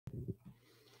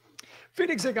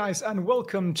Felix here, guys, and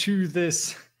welcome to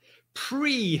this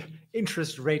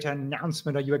pre-interest rate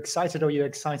announcement. Are you excited? Are you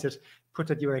excited? Put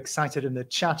that you're excited in the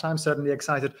chat. I'm certainly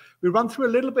excited. We run through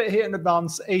a little bit here in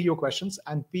advance, A, your questions,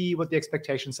 and B, what the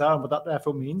expectations are and what that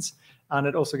therefore means. And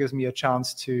it also gives me a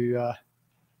chance to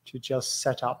just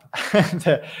set up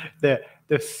the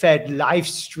Fed live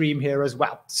stream here as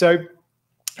well. So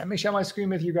let me share my screen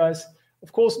with you guys.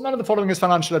 Of course, none of the following is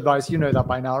financial advice. You know that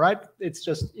by now, right? It's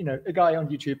just, a guy on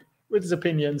YouTube with his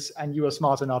opinions, and you are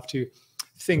smart enough to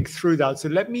think through that. So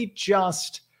let me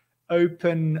just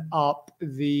open up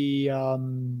the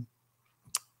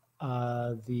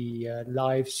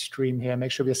live stream here.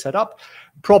 Make sure we're set up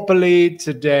properly.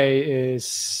 This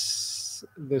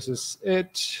is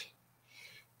it.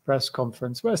 Press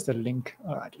conference. Where's the link?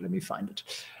 All right, let me find it.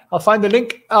 I'll find the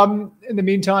link. In the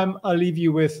meantime, I'll leave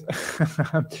you with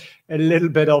a little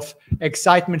bit of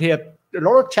excitement here. A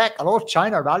lot of tech, a lot of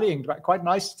China rallying, quite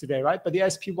nice today, right? But the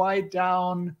SPY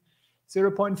down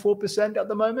 0.4% at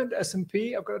the moment.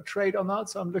 S&P, I've got a trade on that,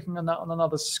 so I'm looking at that on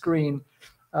another screen.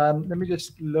 Let me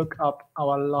just look up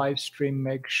our live stream,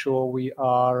 make sure we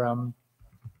are,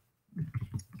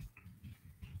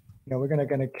 we're going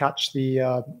to catch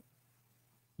the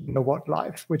what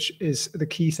live, which is the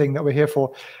key thing that we're here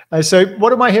for. So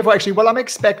what am I here for actually? Well, I'm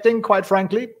expecting, quite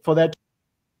frankly, for that.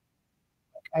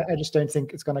 I just don't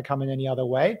think it's going to come in any other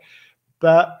way.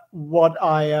 But what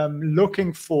I am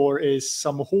looking for is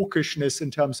some hawkishness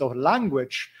in terms of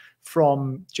language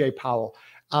from Jay Powell.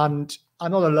 And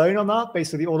I'm not alone on that.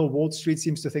 Basically, all of Wall Street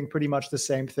seems to think pretty much the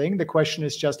same thing. The question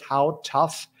is just how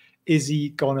tough is he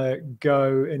going to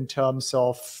go in terms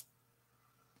of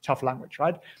tough language,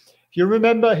 right? If you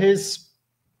remember his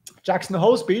Jackson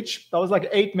Hole speech, that was like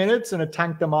 8 minutes and it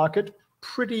tanked the market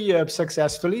pretty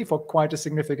successfully for quite a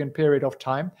significant period of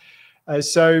time.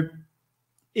 So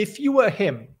if you were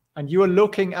him and you were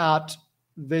looking at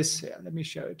this here, let me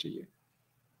show it to you.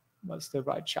 What's the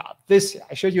right chart? This here.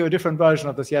 I showed you a different version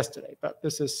of this yesterday, but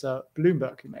this is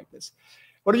Bloomberg who made this.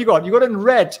 What have you got? You got in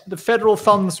red the federal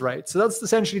funds rate. So that's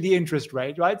essentially the interest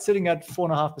rate, right? Sitting at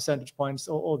 4.5 percentage points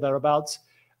or thereabouts.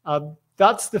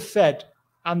 That's the Fed.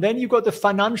 And then you've got the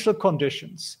financial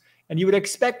conditions. And you would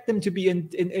expect them to be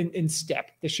in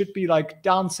step. They should be like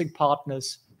dancing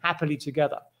partners happily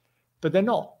together. But they're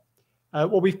not.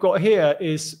 What we've got here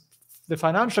is the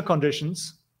financial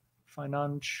conditions,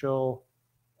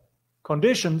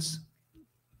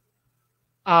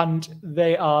 and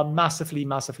they are massively,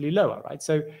 massively lower, right?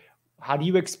 So how do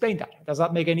you explain that? Does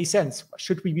that make any sense?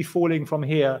 Should we be falling from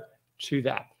here to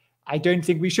there? I don't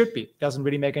think we should be. It doesn't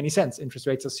really make any sense. Interest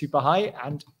rates are super high,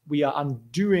 and we are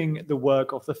undoing the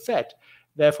work of the Fed,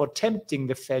 therefore tempting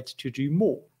the Fed to do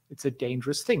more. It's a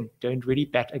dangerous thing. Don't really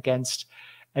bet against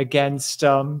the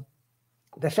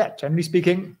Fed. Generally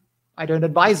speaking, I don't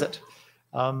advise it.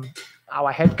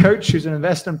 Our head coach, who's an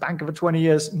investment banker for 20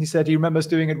 years, he said he remembers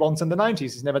doing it once in the 90s.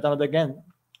 He's never done it again.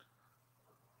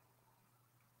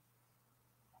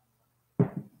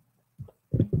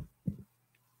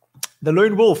 The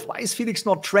lone wolf, why is Felix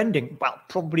not trending? Well,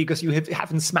 probably because you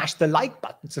haven't smashed the like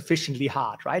button sufficiently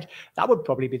hard, right? That would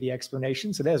probably be the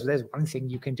explanation. So there's one thing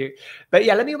you can do. But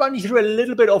yeah, let me run you through a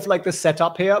little bit of like the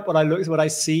setup here, what I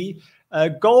see.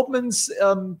 Goldman's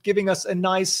giving us a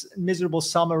nice, miserable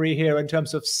summary here in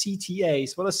terms of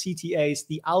CTAs. What are CTAs?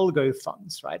 The algo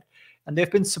funds, right? And they've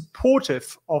been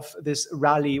supportive of this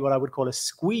rally, what I would call a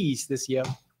squeeze this year.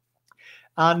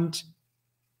 And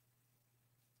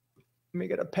let me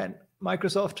get a pen.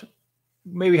 Microsoft,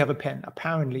 maybe have a pen.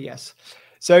 Apparently, yes.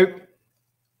 So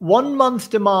 1 month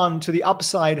demand to the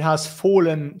upside has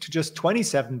fallen to just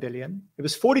 27 billion. It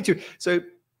was 42. So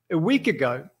a week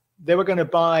ago, they were going to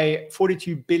buy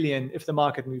 42 billion if the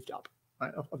market moved up,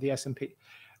 right, of the S&P.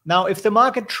 Now, if the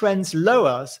market trends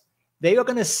lowers, they are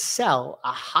going to sell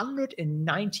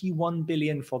 191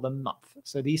 billion for the month.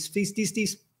 So these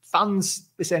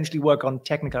funds essentially work on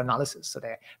technical analysis. So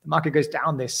the market goes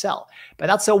down, they sell. But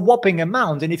that's a whopping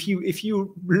amount. And if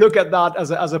you look at that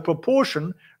as a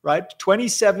proportion, right,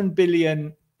 27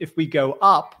 billion if we go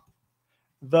up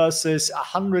versus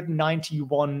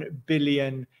 191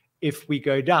 billion if we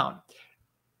go down.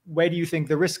 Where do you think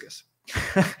the risk is?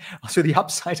 So the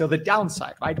upside or the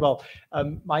downside, right? Well,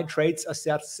 my trades are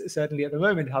certainly at the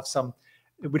moment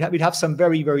we'd have some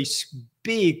very, very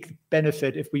big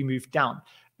benefit if we move down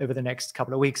over the next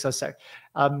couple of weeks or so.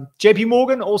 JP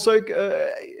Morgan also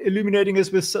illuminating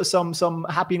us with some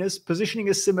happiness. Positioning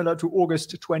is similar to August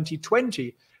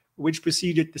 2020, which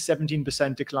preceded the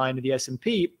 17% decline in the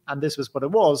S&P. And this was what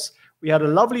it was. We had a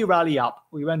lovely rally up.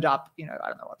 We went up,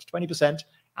 20%.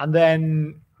 And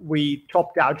then we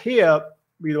topped out here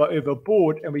we were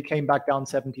overbought and we came back down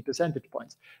 70 percentage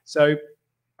points. So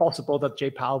possible that Jay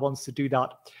Powell wants to do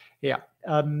that. Yeah.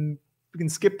 We can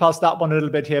skip past that one a little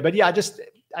bit here. But yeah,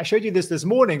 I showed you this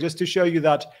morning just to show you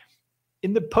that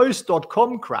in the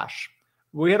post.com crash,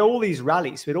 we had all these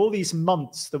rallies. We had all these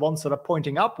months, the ones that are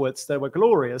pointing upwards, that were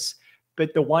glorious.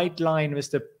 But the white line was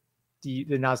the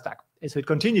NASDAQ. So it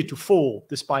continued to fall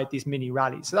despite these mini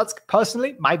rallies. So that's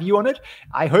personally my view on it.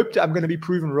 I hope that I'm going to be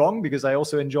proven wrong because I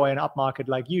also enjoy an up market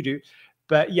like you do.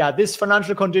 But yeah, these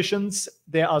financial conditions,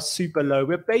 they are super low.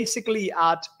 We're basically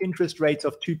at interest rates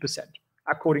of 2%,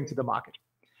 according to the market.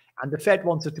 And the Fed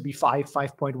wants it to be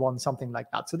 5.1, something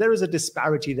like that. So there is a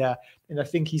disparity there. And I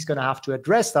think he's going to have to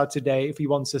address that today if he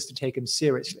wants us to take him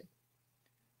seriously.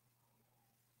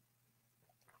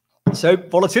 So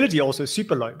volatility also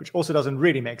super low, which also doesn't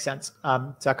really make sense.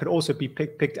 So that could also be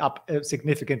picked up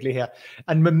significantly here.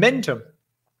 And momentum,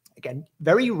 again,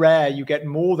 very rare you get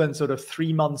more than sort of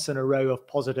 3 months in a row of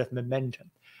positive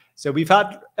momentum. So we've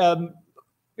had,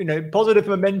 positive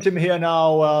momentum here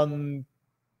now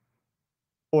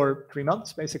for 3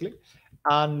 months, basically.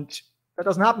 And that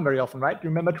doesn't happen very often, right?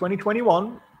 Remember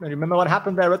 2021, and remember what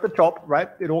happened there at the top, right?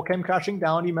 It all came crashing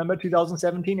down. You remember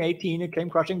 2017, 18, it came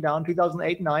crashing down.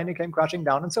 2008, 9, it came crashing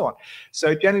down, and so on.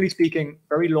 So generally speaking,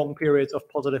 very long periods of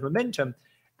positive momentum,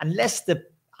 unless the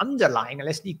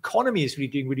economy is really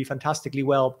doing really fantastically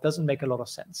well, doesn't make a lot of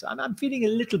sense. I'm feeling a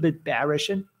little bit bearish,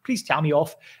 and please tell me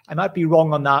off. I might be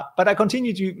wrong on that, but I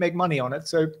continue to make money on it.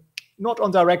 So not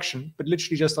on direction, but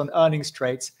literally just on earnings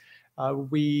trades.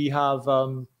 We have...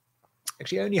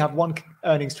 Actually, I only have one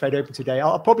earnings trade open today.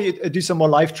 I'll probably do some more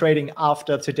live trading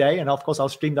after today. And of course, I'll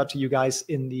stream that to you guys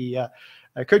in the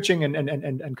coaching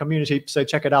and community. So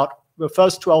check it out. The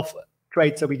first 12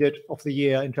 trades that we did of the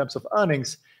year in terms of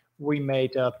earnings, we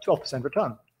made a 12%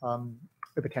 return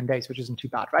over 10 days, which isn't too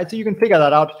bad, right? So you can figure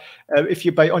that out if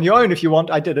you buy on your own if you want.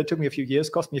 I did. It took me a few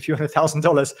years, cost me a few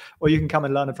 $100,000, or you can come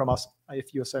and learn it from us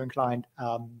if you're so inclined.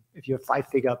 If you're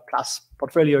 5-figure plus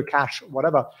portfolio, cash,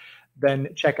 whatever, then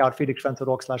check out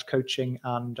felixfranz.org/coaching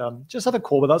and just have a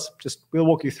call with us. We'll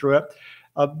walk you through it.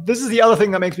 This is the other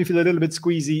thing that makes me feel a little bit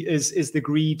squeezy is the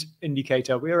greed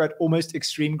indicator. We are at almost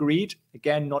extreme greed.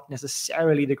 Again, not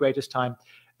necessarily the greatest time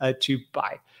to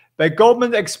buy. But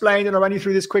Goldman explained, and I'll run you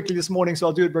through this quickly this morning, so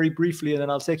I'll do it very briefly, and then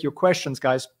I'll take your questions,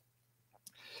 guys.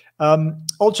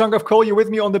 Old chunk of coal, you're with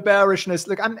me on the bearishness.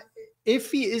 Look,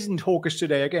 if he isn't hawkish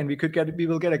today, again, we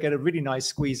will get a really nice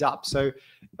squeeze up. So,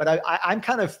 but I'm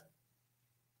kind of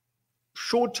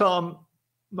short term,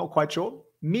 not quite sure.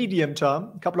 Medium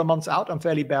term, a couple of months out, I'm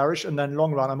fairly bearish, and then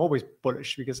long run, I'm always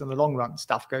bullish because in the long run,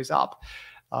 stuff goes up.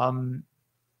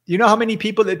 You know how many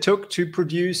people it took to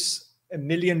produce $1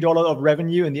 million of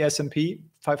revenue in the S&P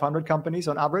 500 companies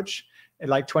on average,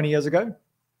 like 20 years ago?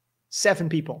 7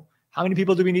 people. How many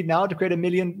people do we need now to create $1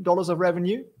 million of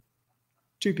revenue?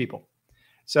 2 people.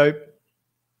 So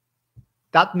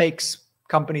that makes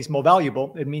companies more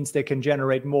valuable. It means they can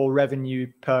generate more revenue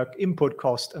per input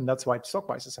cost, and that's why stock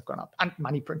prices have gone up. And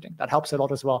money printing, that helps a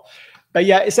lot as well. But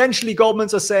yeah, essentially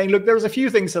Goldman's are saying, look, there's a few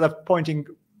things that are pointing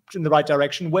in the right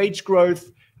direction. Wage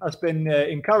growth has been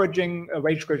encouraging,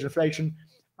 wage growth inflation.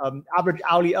 Average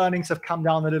hourly earnings have come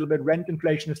down a little bit. Rent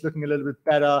inflation is looking a little bit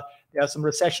better. There are some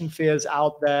recession fears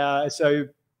out there. So,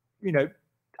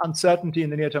 uncertainty in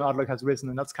the near-term outlook has risen,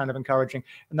 and that's kind of encouraging.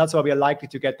 And that's why we are likely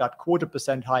to get that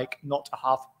 0.25% hike, not a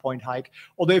 0.5 point hike.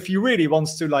 Although if he really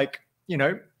wants to,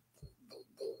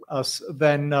 us,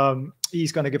 then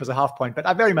he's going to give us a 0.5 point. But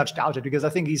I very much doubt it, because I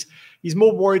think he's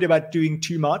more worried about doing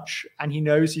too much, and he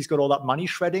knows he's got all that money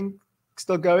shredding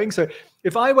still going. So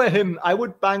if I were him, I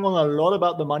would bang on a lot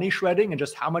about the money shredding and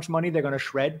just how much money they're going to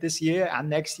shred this year and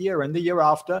next year and the year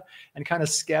after, and kind of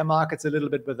scare markets a little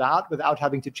bit without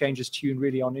having to change his tune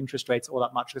really on interest rates all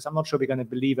that much, because I'm not sure we're going to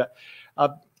believe it.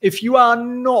 If you are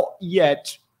not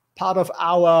yet part of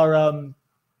our,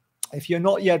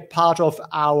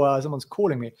 someone's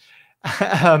calling me,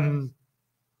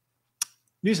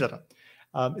 newsletter.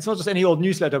 It's not just any old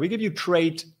newsletter. We give you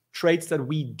trades that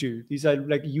we do. These are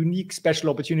like unique special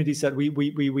opportunities that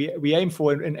we aim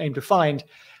for and aim to find.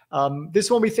 This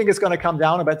one we think is going to come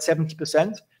down about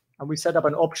 70%, and we set up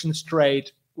an options trade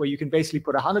where you can basically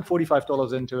put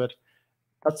 $145 into it.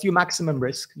 That's your maximum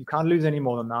risk. You can't lose any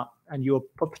more than that, and your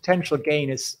potential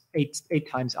gain is eight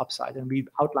times upside. And we've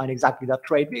outlined exactly that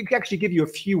trade. We can actually give you a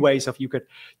few ways of you could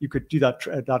do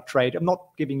that trade. I'm not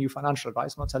giving you financial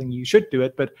advice. I'm not telling you should do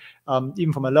it, but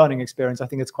even from a learning experience, I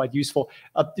think it's quite useful.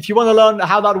 If you want to learn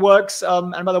how that works,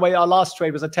 and by the way, our last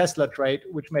trade was a Tesla trade,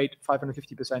 which made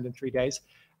 550% in 3 days.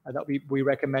 That we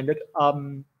recommended.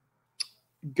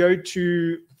 go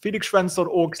to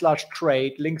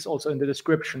felixfriends.org/trade. Links also in the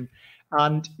description.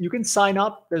 And you can sign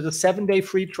up. There's a 7-day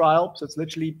free trial, so it's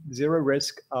literally zero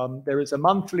risk. There is a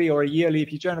monthly or a yearly.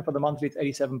 If you join it for the monthly, it's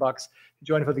 $87. If you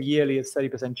join it for the yearly, it's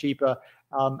 30% cheaper.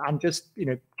 And just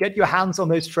get your hands on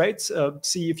those trades.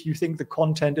 See if you think the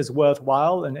content is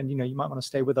worthwhile, and you might want to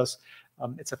stay with us.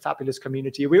 It's a fabulous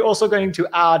community. We're also going to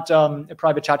add a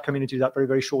private chat community to that very,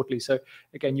 very shortly. So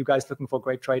again, you guys looking for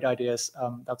great trade ideas,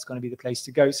 that's going to be the place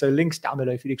to go. So links down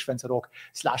below,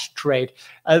 felixfriends.org/trade.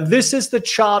 This is the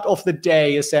chart of the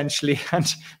day, essentially,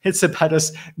 and it's about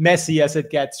as messy as it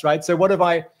gets, right? So what have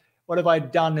I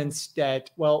done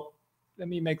instead? Well, let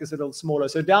me make this a little smaller.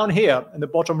 So down here in the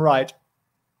bottom right,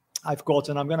 I've got,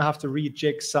 and I'm going to have to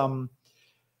rejig some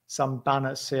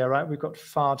banners here, right? We've got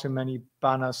far too many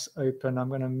banners open. I'm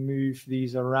going to move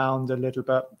these around a little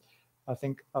bit. I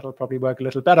think that'll probably work a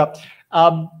little better.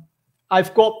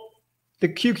 I've got the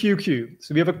QQQ.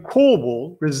 So we have a core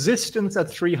wall, resistance at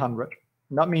 300.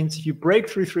 And that means if you break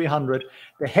through 300,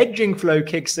 the hedging flow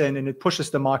kicks in and it pushes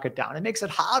the market down. It makes it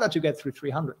harder to get through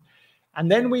 300.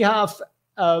 And then we have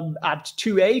at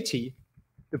 280,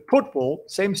 the put wall,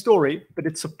 same story, but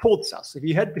it supports us. If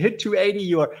you hit 280,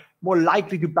 you are more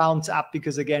likely to bounce up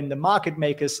because, again, the market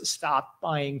makers start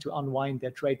buying to unwind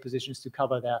their trade positions to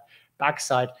cover their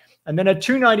backside. And then at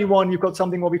 291, you've got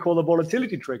something what we call a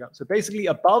volatility trigger. So basically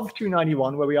above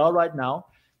 291, where we are right now,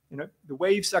 the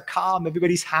waves are calm,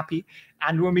 everybody's happy.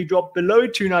 And when we drop below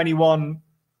 291,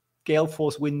 gale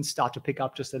force winds start to pick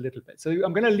up just a little bit. So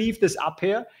I'm going to leave this up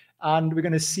here, and we're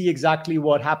going to see exactly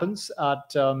what happens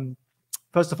at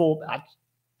first of all, at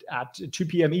 2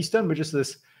 p.m. Eastern, which is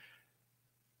this,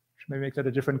 maybe make that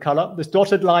a different color. This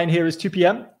dotted line here is 2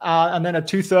 p.m. And then at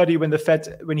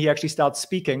 2:30, when he actually starts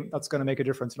speaking, that's going to make a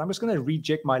difference. And I'm just going to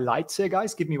rejig my lights here,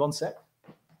 guys. Give me 1 sec.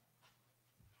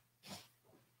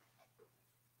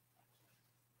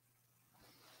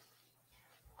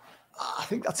 I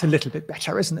think that's a little bit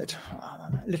better, isn't it?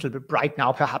 A little bit bright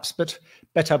now, perhaps, but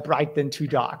better bright than too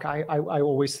dark, I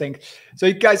always think.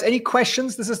 So, guys, any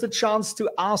questions? This is the chance to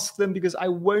ask them because I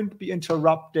won't be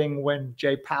interrupting when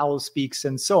Jay Powell speaks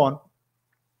and so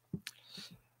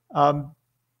on.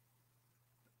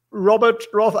 Robert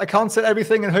Roth, I can't sell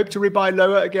everything and hope to rebuy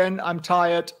lower again. I'm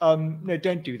tired. No,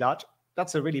 don't do that.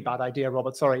 That's a really bad idea,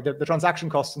 Robert. Sorry, the transaction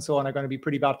costs and so on are going to be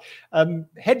pretty bad.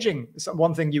 Hedging is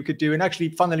one thing you could do. And actually,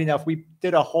 funnily enough, we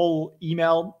did a whole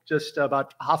email just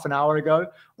about half an hour ago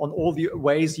on all the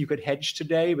ways you could hedge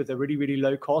today with a really, really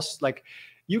low cost. Like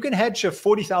you can hedge a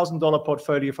 $40,000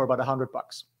 portfolio for about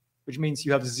 $100, which means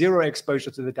you have zero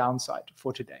exposure to the downside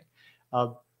for today.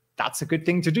 That's a good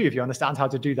thing to do if you understand how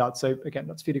to do that. So again,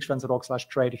 that's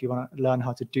felixfriends.org/trade if you want to learn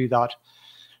how to do that.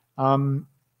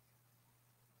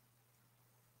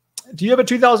 Do you have a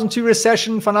 2002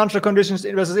 recession, financial conditions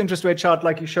versus interest rate chart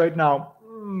like you showed now?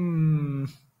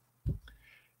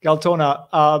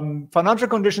 Galtona, financial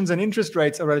conditions and interest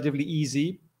rates are relatively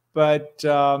easy, but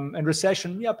in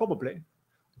recession, yeah, probably.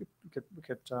 We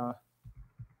could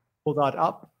pull that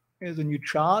up. Here's a new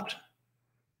chart.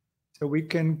 So we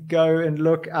can go and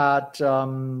look at,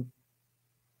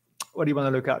 what do you want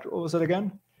to look at? What was it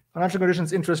again? Financial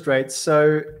conditions, interest rates.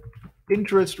 So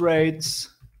interest rates,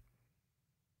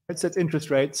 it says interest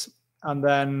rates, and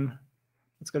then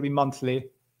it's going to be monthly.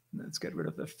 Let's get rid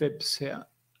of the fibs here.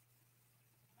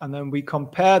 And then we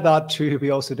compare that to,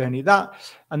 we also don't need that.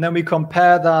 And then we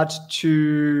compare that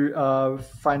to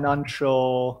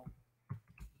financial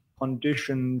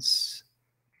conditions,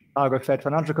 Chicago Fed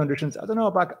financial conditions. I don't know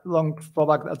how far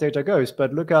back that data goes,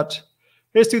 but look at,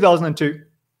 here's 2002.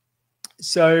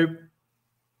 So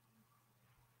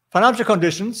financial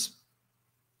conditions,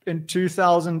 in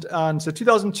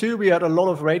 2002, we had a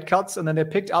lot of rate cuts, and then they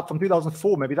picked up from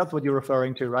 2004. Maybe that's what you're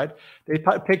referring to, right? They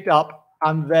picked up,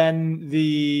 and then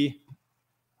the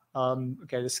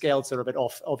scales are a bit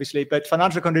off, obviously, but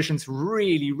financial conditions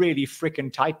really, really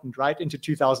freaking tightened, right, into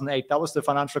 2008. That was the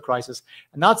financial crisis,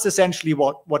 and that's essentially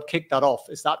what kicked that off.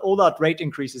 Is that all that rate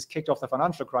increases kicked off the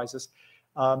financial crisis,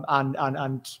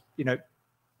 and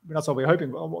that's what we're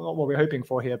hoping. What we're hoping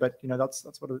for here, but that's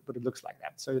what it looks like.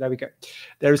 That. So there we go.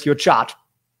 There's your chart.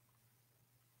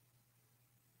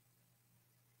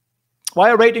 Why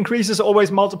are rate increases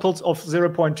always multiples of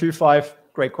 0.25?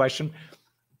 Great question.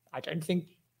 I don't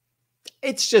think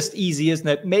it's just easy, isn't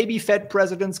it? Maybe Fed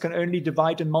presidents can only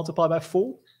divide and multiply by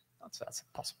 4. That's a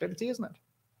possibility, isn't it?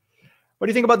 What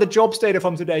do you think about the jobs data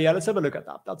from today? Yeah, let's have a look at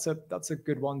that. That's a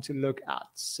good one to look at.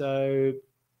 So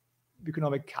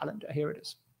economic calendar, here it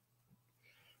is.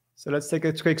 So let's take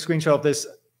a quick screenshot of this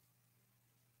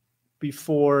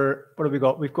before, what have we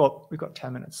got? We've got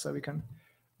 10 minutes, so we can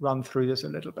run through this a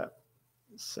little bit.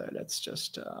 So let's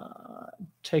just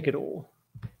take it all.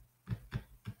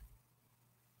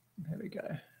 There we go.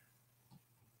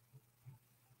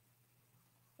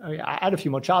 Oh yeah, I add a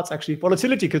few more charts actually.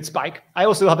 Volatility could spike. I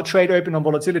also have a trade open on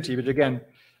volatility, which again,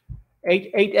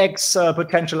 8x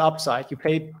potential upside. You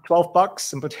pay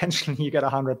 $12 and potentially you get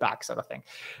 100 back, sort of thing.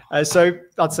 So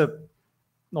that's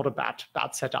not a bad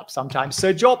setup sometimes.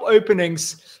 So job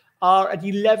openings are at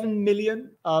 11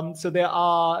 million. So they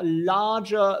are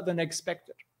larger than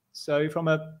expected. So from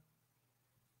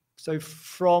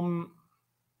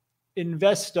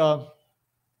investor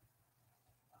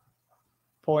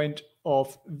point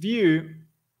of view,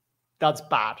 that's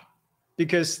bad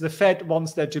because the Fed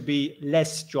wants there to be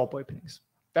less job openings.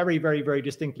 Very, very, very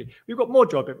distinctly. We've got more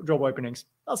job openings.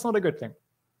 That's not a good thing.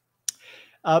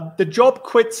 The job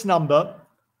quits number,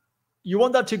 you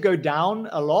want that to go down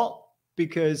a lot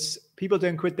because people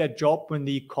don't quit their job when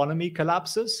the economy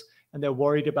collapses and they're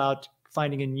worried about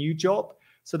finding a new job.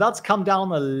 So that's come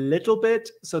down a little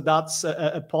bit. So that's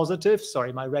a positive.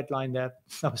 Sorry, my red line there.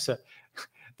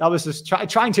 That was just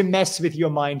trying to mess with your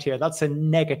mind here. That's a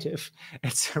negative.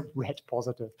 It's a red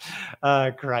positive.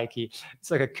 Crikey.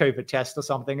 It's like a COVID test or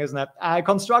something, isn't it?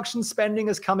 Construction spending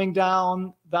is coming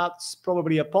down. That's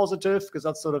probably a positive because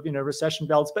that's sort of, recession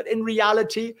belts. But in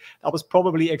reality, that was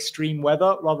probably extreme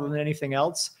weather rather than anything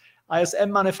else.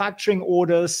 ISM manufacturing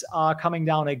orders are coming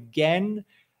down again.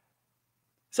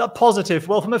 Is that positive?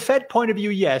 Well, from a Fed point of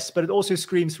view, yes, but it also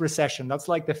screams recession. That's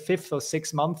like the 5th or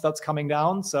 6th month that's coming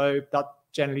down. So that,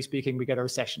 generally speaking, we get a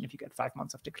recession if you get 5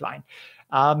 months of decline.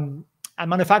 And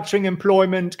manufacturing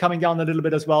employment coming down a little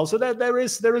bit as well. So there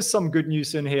is some good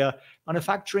news in here.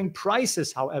 Manufacturing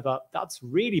prices, however, that's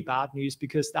really bad news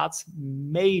because that's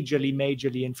majorly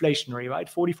inflationary, right?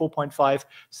 44.5,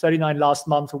 39 last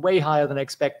month, way higher than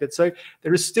expected. So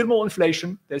there is still more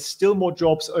inflation. There's still more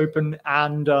jobs open.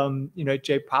 And,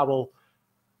 Jay Powell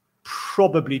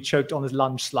probably choked on his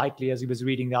lunch slightly as he was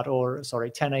reading that,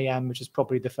 10 a.m., which is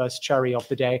probably the first cherry of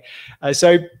the day.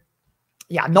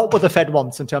 Yeah, not what the Fed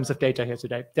wants in terms of data here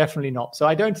today. Definitely not. So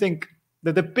I don't think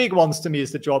that the big ones to me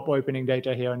is the job opening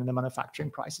data here and the manufacturing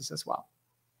prices as well.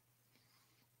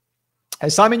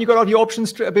 Simon, you got all your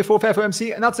options before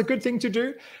FOMC, and that's a good thing to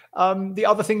do. The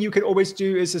other thing you can always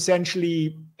do is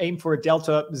essentially aim for a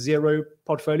delta 0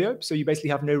 portfolio. So you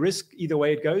basically have no risk either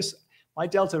way it goes. My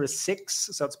delta is 6,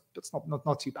 so it's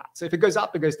not too bad. So if it goes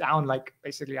up, it goes down. Like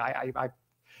basically,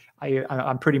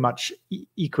 I'm pretty much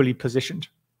equally positioned.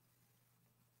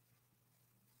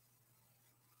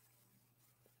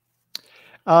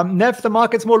 Nev, the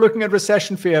market's more looking at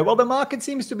recession fear. Well, the market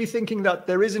seems to be thinking that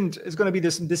is going to be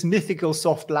this mythical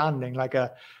soft landing, like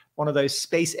one of those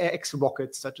SpaceX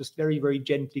rockets that just very, very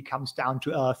gently comes down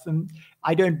to Earth. And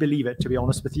I don't believe it, to be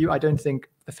honest with you. I don't think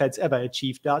the Fed's ever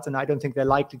achieved that, and I don't think they're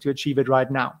likely to achieve it right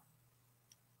now.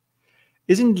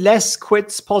 Isn't less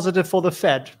quits positive for the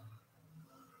Fed?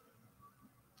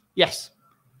 Yes.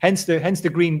 Hence the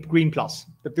green plus.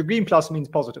 The green plus means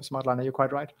positive, Smartliner. You're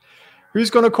quite right. Who's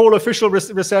going to call official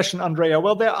recession, Andrea?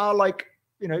 Well, there are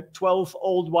 12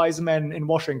 old wise men in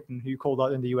Washington who call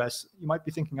that in the US. You might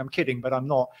be thinking I'm kidding, but I'm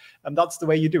not. And that's the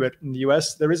way you do it in the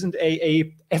US. There isn't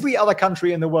every other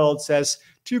country in the world says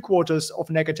 2 quarters of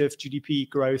negative GDP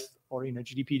growth or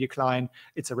GDP decline.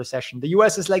 It's a recession. The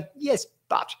US is like, yes,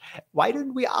 but why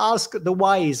don't we ask the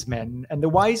wise men? And the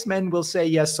wise men will say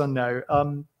yes or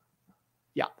no.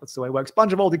 Yeah, that's the way it works.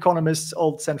 Bunch of old economists,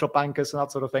 old central bankers, and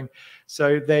that sort of thing.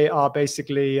 So they are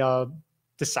basically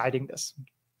deciding this.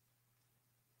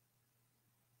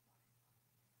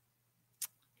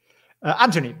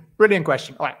 Anthony, brilliant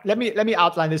question. All right, let me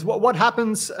outline this. What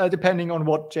happens depending on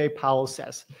what Jay Powell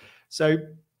says? So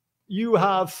you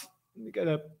have, let me get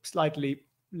a slightly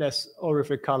less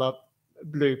horrific color,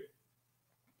 blue.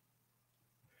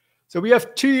 So we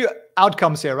have 2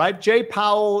 outcomes here, right? Jay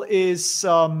Powell is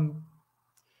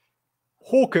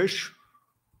hawkish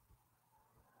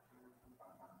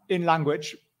in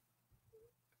language,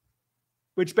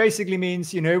 which basically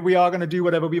means, we are going to do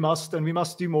whatever we must, and we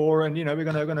must do more, and we're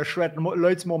going to shred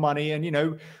loads more money, and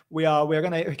we're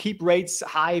going to keep rates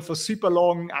high for super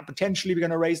long, and potentially we're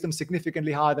going to raise them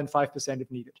significantly higher than 5%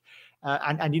 if needed.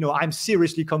 And I'm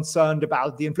seriously concerned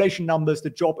about the inflation numbers. The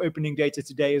job opening data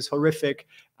today is horrific,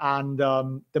 and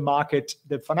the market,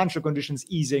 the financial conditions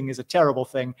easing is a terrible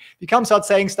thing. If he comes out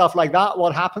saying stuff like that,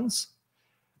 what happens?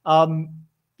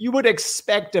 You would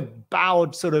expect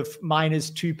about sort of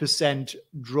 -2%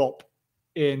 drop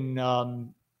in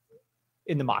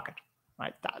the market,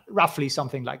 right? Roughly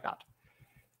something like that.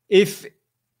 If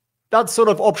that's sort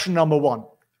of option number 1.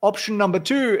 Option number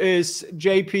 2 is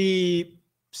JP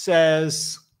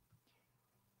says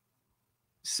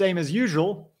same as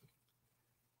usual.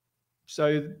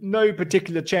 So no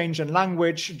particular change in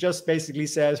language, just basically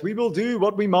says we will do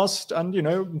what we must, and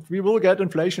we will get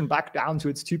inflation back down to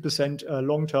its 2%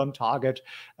 long-term target,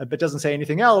 but doesn't say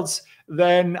anything else.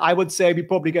 Then I would say we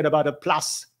probably get about a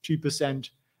plus 2%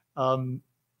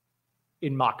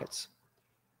 in markets.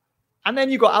 And then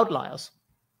you got outliers,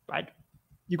 right?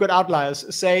 You got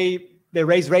outliers. Say they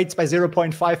raise rates by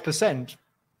 0.5%.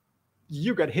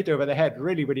 You get hit over the head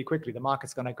really, really quickly. The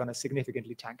market's gonna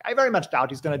significantly tank. I very much doubt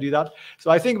he's gonna do that.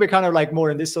 So I think we're kind of like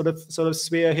more in this sort of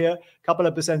sphere here. A couple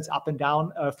of percents up and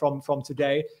down from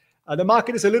today. The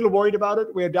market is a little worried about it.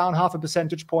 We're down 0.5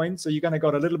 percentage point, so you're gonna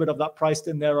got a little bit of that priced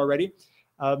in there already.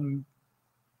 But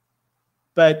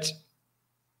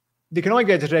the economic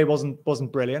data today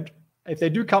wasn't brilliant. If they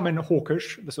do come in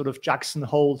hawkish, the sort of Jackson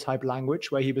Hole type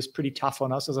language, where he was pretty tough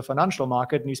on us as a financial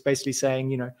market, and he's basically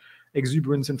saying,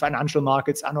 exuberance in financial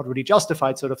markets are not really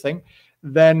justified, sort of thing,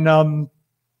 then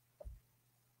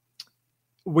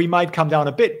we might come down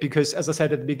a bit, because, as I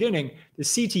said at the beginning, the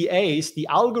CTAs, the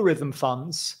algorithm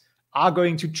funds, are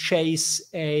going to chase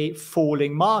a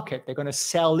falling market. They're going to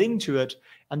sell into it,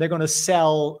 and they're going to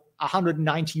sell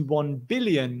 191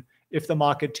 billion if the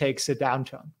market takes a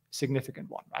downturn. Significant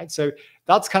one, right? So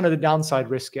that's kind of the downside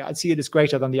risk here. I'd see it as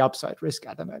greater than the upside risk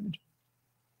at the moment.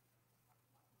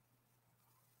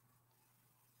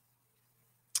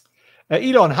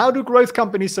 Elon, how do growth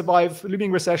companies survive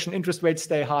looming recession, interest rates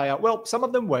stay higher? Well, some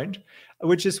of them won't,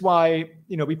 which is why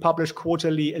we publish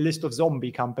quarterly a list of zombie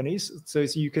companies, so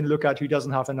you can look at who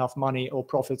doesn't have enough money or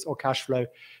profits or cash flow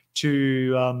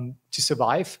to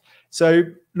survive. So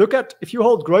look at, if you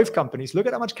hold growth companies, look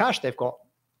at how much cash they've got.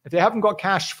 If they haven't got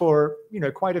cash for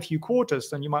quite a few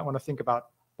quarters, then you might want to think about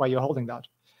why you're holding that.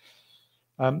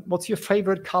 What's your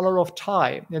favorite color of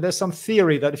tie? There's some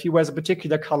theory that if he wears a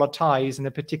particular color tie, he's in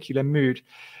a particular mood.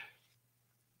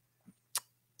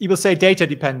 He will say data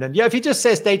dependent. Yeah, if he just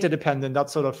says data dependent,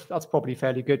 that's probably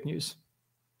fairly good news.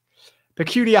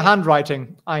 Peculiar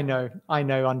handwriting. I know,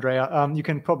 Andrea. You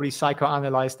can probably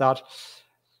psychoanalyze that.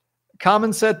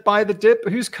 Carmen said buy the dip.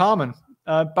 Who's Carmen?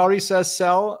 Barry says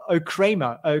sell. Oh,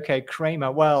 Kramer. Okay,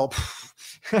 Kramer. Well,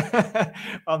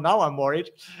 well, now I'm worried.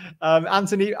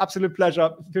 Anthony, absolute pleasure.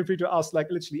 Feel free to ask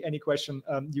literally any question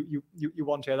you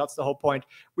want here. That's the whole point.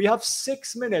 We have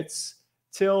 6 minutes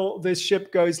till this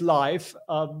ship goes live,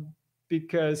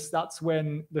 because that's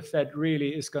when the Fed really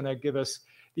is going to give us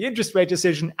the interest rate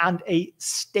decision and a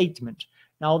statement.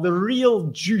 Now, the real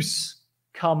juice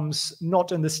comes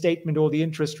not in the statement or the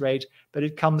interest rate, but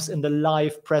it comes in the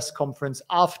live press conference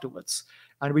afterwards.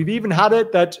 And we've even had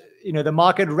it that, the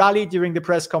market rallied during the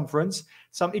press conference.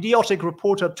 Some idiotic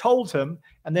reporter told him,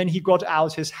 and then he got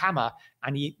out his hammer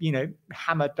and he,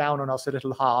 hammered down on us a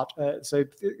little hard. So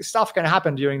stuff can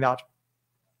happen during that.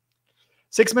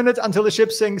 6 minutes until the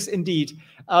ship sinks, indeed.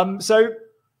 So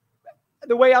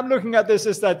the way I'm looking at this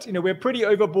is that, we're pretty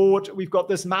overbought. We've got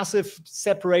this massive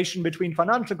separation between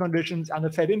financial conditions and the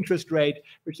Fed interest rate,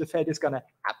 which the Fed is going to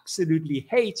absolutely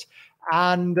hate.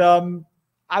 And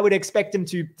I would expect him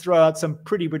to throw out some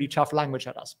pretty tough language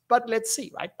at us. But let's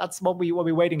see, right? That's what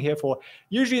we're waiting here for.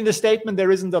 Usually in the statement,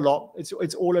 there isn't a lot.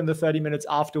 It's all in the 30 minutes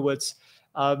afterwards.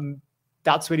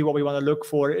 That's really what we want to look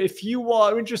for. If you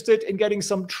are interested in getting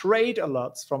some trade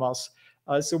alerts from us,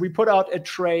 so we put out a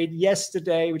trade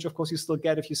yesterday, which of course you still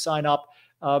get if you sign up,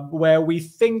 where we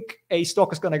think a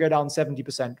stock is going to go down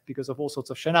 70% because of all sorts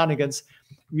of shenanigans.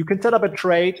 You can set up a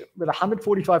trade with a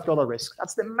 $145 risk.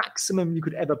 That's the maximum you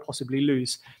could ever possibly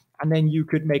lose. And then you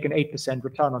could make an 8%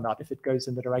 return on that if it goes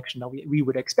in the direction that we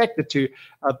would expect it to.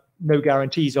 No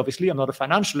guarantees, obviously. I'm not a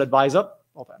financial advisor,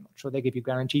 although I'm not sure they give you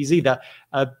guarantees either.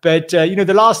 But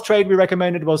the last trade we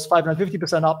recommended was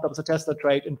 550% up. That was a Tesla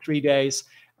trade in 3 days.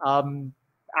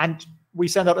 And we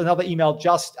send out another email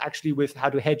just actually with how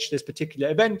to hedge this particular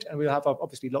event. And we'll have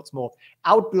obviously lots more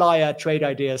outlier trade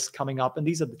ideas coming up. And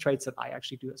these are the trades that I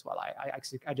actually do as well.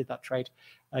 I did that trade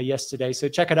yesterday. So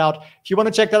check it out. If you want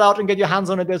to check that out and get your hands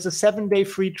on it, there's a 7-day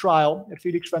free trial at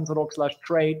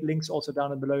felixschwenzer.org/trade. Links also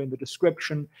down below in the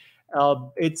description.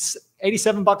 It's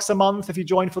 $87 a month. If you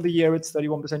join for the year, it's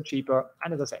 31% cheaper.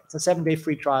 And as I say, it's a 7-day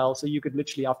free trial. So you could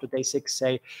literally after day 6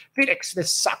 say, Felix,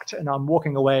 this sucked and I'm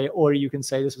walking away. Or you can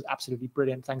say, this was absolutely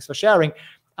brilliant. Thanks for sharing.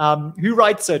 Who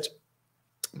writes it?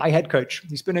 My head coach.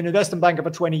 He's been an investment banker for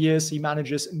 20 years. He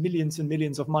manages millions and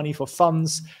millions of money for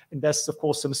funds, invests, of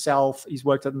course, himself. He's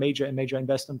worked at major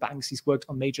investment banks. He's worked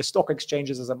on major stock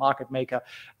exchanges as a market maker.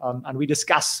 And we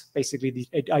discuss basically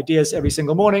the ideas every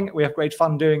single morning. We have great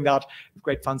fun doing that. We have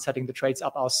great fun setting the trades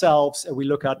up ourselves. And we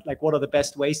look at what are the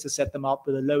best ways to set them up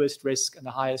with the lowest risk and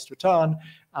the highest return.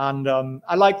 And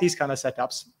I like these kind of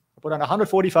setups. put on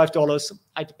 $145.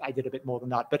 I did a bit more than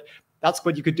that, but that's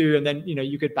what you could do. And then,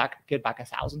 you could get back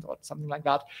 1,000 or something like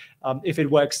that if it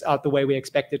works out the way we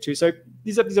expect it to. So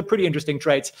these are pretty interesting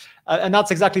trades. And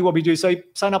that's exactly what we do. So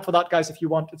sign up for that, guys, if you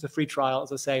want. It's a free trial,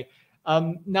 as I say.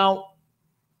 Now,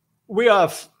 we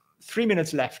have 3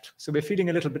 minutes left. So we're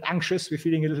feeling a little bit anxious. We're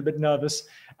feeling a little bit nervous.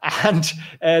 And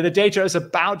the data is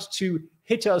about to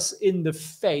hit us in the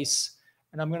face.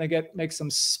 And I'm going to make some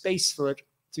space for it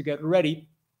to get ready.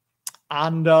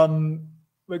 And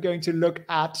we're going to look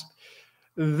at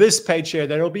this page here.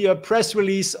 There will be a press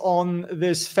release on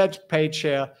this Fed page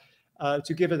here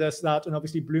to give us that. And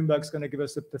obviously, Bloomberg's going to give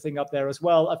us the thing up there as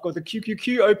well. I've got the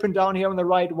QQQ open down here on the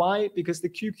right. Why? Because the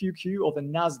QQQ, or the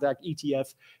NASDAQ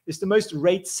ETF, is the most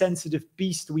rate-sensitive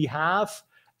beast we have.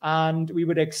 And we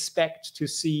would expect to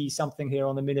see something here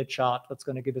on the minute chart that's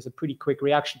going to give us a pretty quick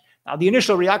reaction. Now, the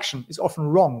initial reaction is often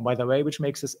wrong, by the way, which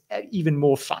makes this even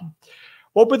more fun.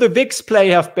 What would the VIX play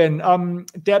have been?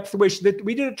 Depth,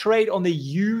 we did a trade on the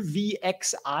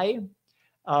UVXI.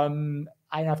 And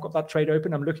I've got that trade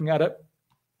open. I'm looking at it,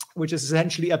 which is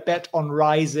essentially a bet on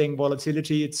rising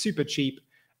volatility. It's super cheap.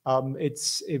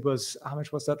 It was, how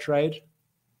much was that trade?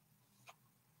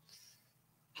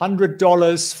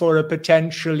 $100 for a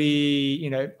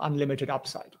potentially, unlimited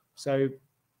upside. So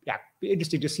yeah, be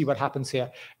interesting to see what happens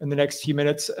here in the next few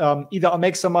minutes. Either I'll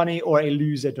make some money or I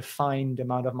lose a defined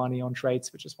amount of money on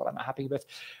trades, which is what I'm happy with.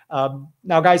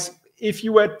 Now, guys, if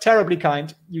you were terribly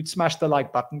kind, you'd smash the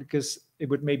like button because it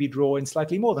would maybe draw in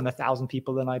slightly more than 1,000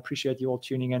 people. And I appreciate you all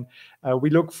tuning in. We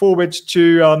look forward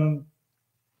to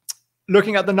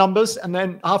looking at the numbers, and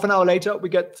then half an hour later, we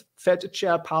get Fed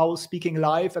Chair Powell speaking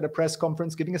live at a press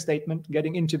conference, giving a statement,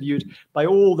 getting interviewed by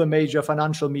all the major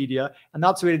financial media, and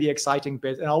that's really the exciting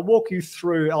bit. And I'll walk you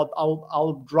through.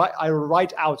 I'll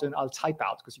write out and I'll type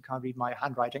out because you can't read my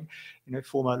handwriting.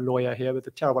 Former lawyer here with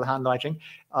a terrible handwriting,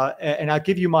 and I'll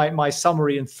give you my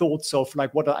summary and thoughts of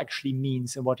like what it actually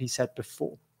means and what he said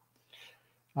before.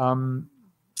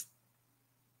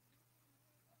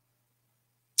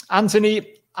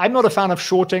 Anthony, I'm not a fan of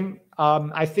shorting.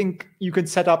 I think you can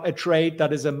set up a trade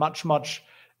that is that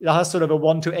has sort of a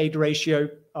 1-to-8 ratio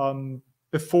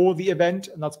before the event,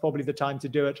 and that's probably the time to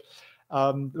do it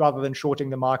rather than shorting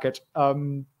the market.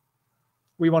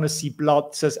 We want to see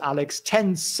blood, says Alex.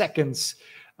 10 seconds.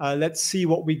 Let's see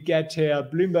what we get here.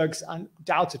 Bloomberg's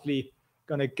undoubtedly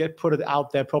going to put it out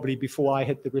there probably before I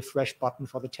hit the refresh button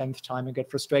for the 10th time and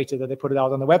get frustrated that they put it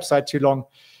out on the website too long.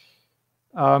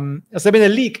 Has there been a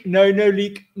leak? No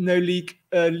leak.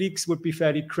 Leaks would be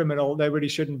fairly criminal. There really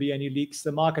shouldn't be any leaks.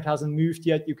 The market hasn't moved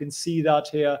yet. You can see that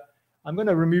here. I'm going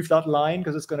to remove that line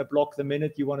because it's going to block the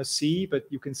minute you want to see, but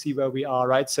you can see where we are,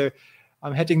 right? So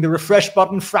I'm hitting the refresh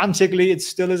button frantically. It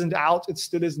still isn't out. It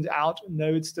still isn't out.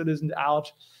 No, it still isn't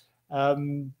out.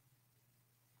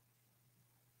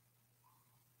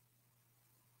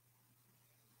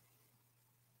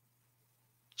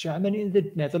 Germany and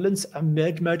the Netherlands are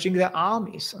merging their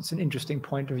armies. That's an interesting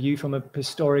point of view from a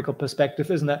historical perspective,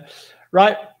 isn't it?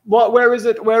 Right. Where is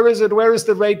it? Where is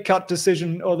the rate cut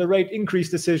decision, or the rate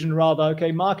increase decision, rather?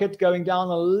 Okay, market going down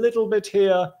a little bit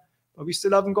here, but we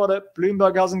still haven't got it.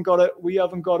 Bloomberg hasn't got it. We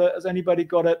haven't got it. Has anybody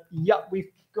got it? Yeah,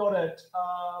 we've got it.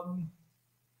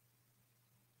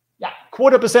 Yeah,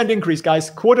 0.25% increase,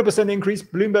 guys. 0.25% increase.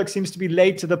 Bloomberg seems to be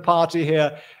late to the party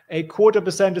here. A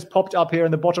 0.25% has popped up here in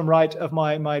the bottom right of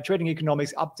my trading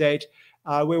economics update.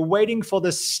 We're waiting for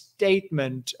the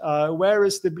statement. Where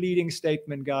is the bleeding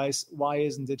statement, guys? Why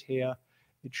isn't it here?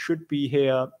 It should be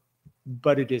here,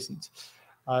 but it isn't.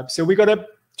 So we got a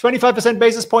 25%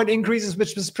 basis point increases,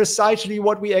 which was precisely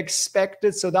what we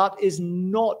expected. So that is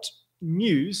not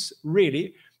news,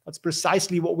 really. That's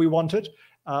precisely what we wanted.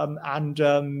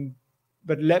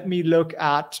 But let me look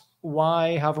at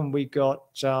why haven't we got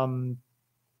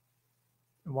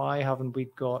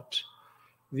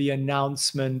the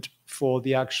announcement for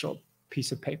the actual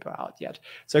piece of paper out yet?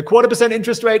 So 0.25%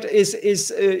 interest rate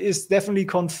is definitely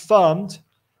confirmed.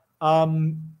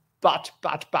 But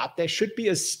there should be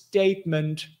a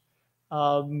statement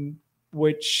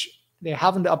which they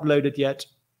haven't uploaded yet.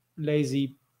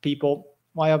 Lazy people.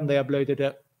 Why haven't they uploaded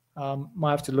it?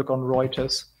 Might have to look on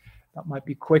Reuters. That might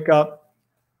be quicker.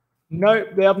 No,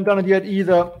 they haven't done it yet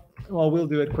either. Well, we'll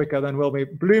do it quicker than will we.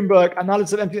 Bloomberg,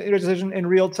 analysis of MP decision in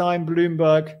real time.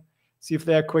 Bloomberg, see if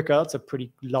they're quicker. That's a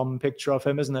pretty glum picture of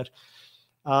him, isn't it?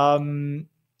 Open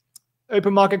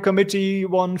Market Committee,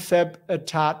 1 Feb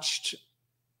attached.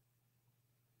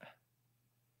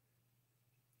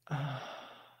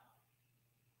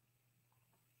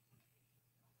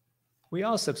 We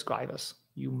are subscribers,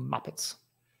 you muppets.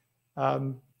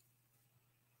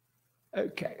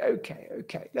 Okay.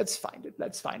 Let's find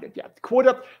it. Yeah.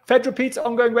 Quarter. Fed repeats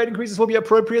ongoing rate increases will be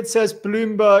appropriate, says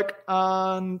Bloomberg.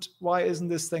 And why isn't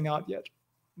this thing out yet?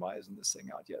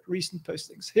 Recent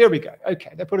postings. Here we go.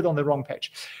 Okay, they put it on the wrong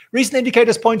page. Recent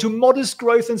indicators point to modest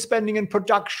growth in spending and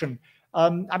production.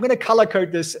 I'm going to color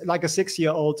code this like a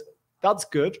 6-year-old. That's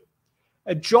good.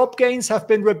 Job gains have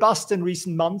been robust in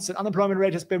recent months, and unemployment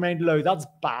rate has remained low. That's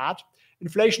bad.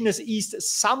 Inflation has eased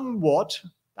somewhat.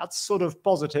 That's sort of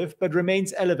positive, but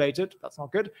remains elevated. That's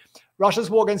not good. Russia's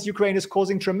war against Ukraine is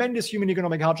causing tremendous human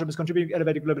economic hardship, is contributing to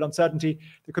elevated global uncertainty.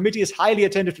 The committee is highly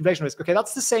attentive to inflation risk. Okay,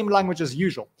 that's the same language as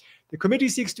usual. The committee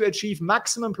seeks to achieve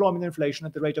maximum employment inflation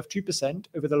at the rate of 2%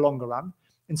 over the longer run.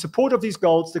 In support of these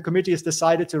goals, the committee has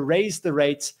decided to raise the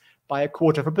rates by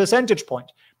 1/4 percentage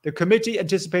point. The committee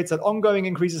anticipates that ongoing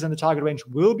increases in the target range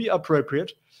will be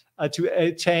appropriate to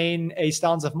attain a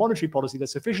stance of monetary policy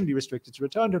that's sufficiently restricted to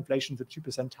return to inflation to the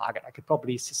 2% target. I could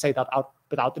probably say that out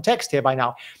without the text here by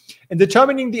now. In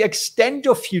determining the extent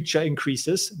of future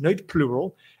increases, note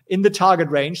plural, in the target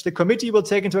range, the committee will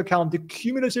take into account the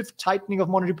cumulative tightening of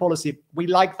monetary policy. We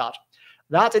like that.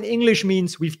 That in English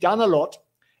means we've done a lot,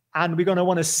 and we're going to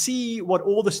want to see what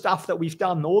all the stuff that we've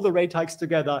done, all the rate hikes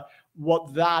together,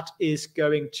 what that is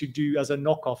going to do as a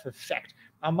knockoff effect.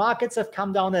 Our markets have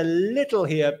come down a little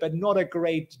here, but not a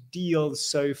great deal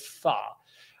so far.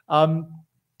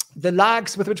 The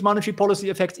lags with which monetary policy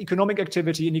affects economic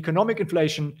activity and economic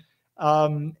inflation.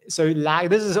 This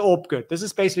is all good. This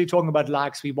is basically talking about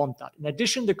lags. We want that. In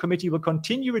addition, the committee will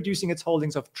continue reducing its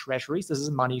holdings of treasuries. This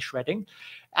is money shredding.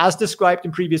 As described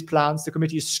in previous plans, the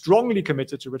committee is strongly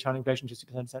committed to returning inflation to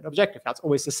 2% objective. That's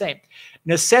always the same.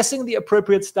 In assessing the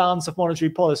appropriate stance of monetary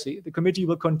policy, the committee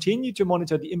will continue to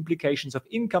monitor the implications of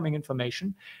incoming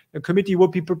information. The committee will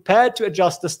be prepared to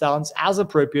adjust the stance as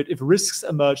appropriate if risks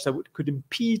emerge that could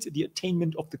impede the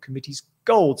attainment of the committee's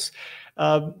goals.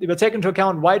 It will take into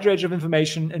account a wide range of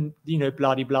information and,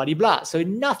 blah. So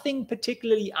nothing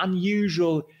particularly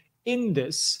unusual in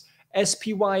this.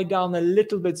 SPY down a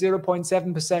little bit,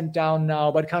 0.7% down now,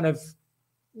 but kind of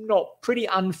not pretty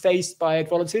unfazed by it.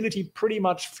 Volatility pretty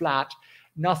much flat.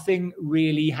 Nothing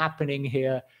really happening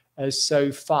here so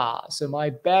far. So my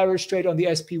bearish trade on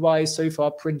the SPY is so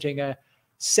far printing a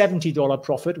 $70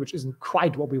 profit, which isn't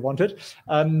quite what we wanted.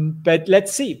 But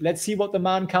let's see what the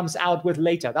man comes out with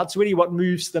later. That's really what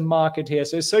moves the market here.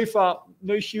 So far,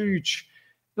 not a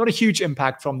huge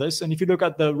impact from this. And if you look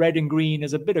at the red and green,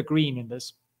 there's a bit of green in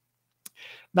this.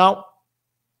 Now,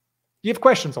 do you have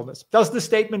questions on this? Does the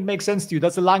statement make sense to you?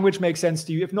 Does the language make sense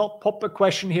to you? If not, pop a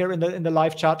question here in the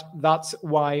live chat. That's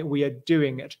why we are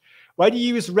doing it. Why do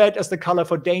you use red as the color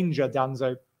for danger,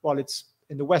 Danzo? Well, it's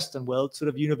in the Western world, sort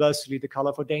of universally the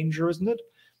color for danger, isn't it?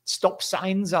 Stop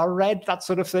signs are red, that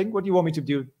sort of thing. What do you want me to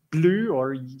do? Blue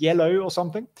or yellow or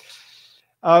something?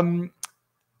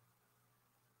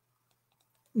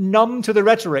 Numb to the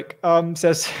rhetoric,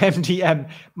 says MDM.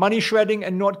 Money shredding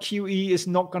and not QE is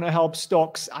not going to help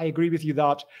stocks. I agree with you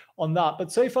on that.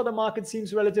 But so far, the market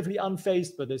seems relatively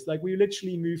unfazed by this. Like we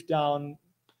literally moved down,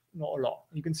 not a lot.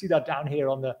 You can see that down here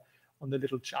on the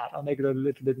little chart. I'll make it a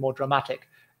little bit more dramatic.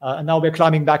 And now we're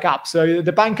climbing back up. So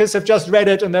the bankers have just read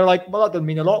it and they're like, well, that doesn't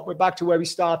mean a lot. We're back to where we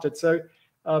started. So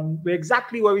we're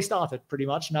exactly where we started pretty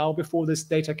much now before this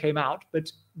data came out.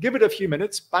 But give it a few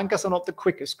minutes. Bankers are not the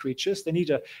quickest creatures. They need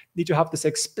to have this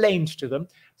explained to them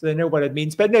so they know what it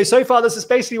means. But no, so far this is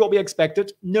basically what we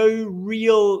expected. No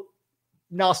real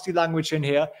nasty language in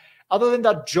here. Other than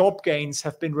that, job gains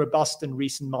have been robust in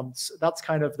recent months. That's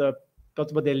kind of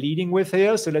that's what they're leading with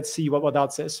here. So let's see what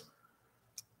that says.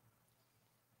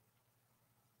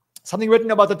 Something written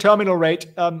about the terminal rate.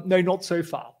 No, not so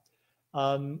far.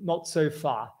 Not so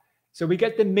far. So we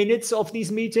get the minutes of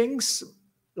these meetings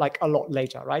like a lot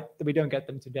later, right? We don't get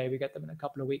them today. We get them in a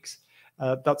couple of weeks.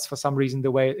 That's for some reason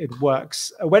the way it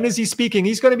works. When is he speaking?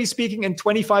 He's going to be speaking in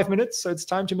 25 minutes. So it's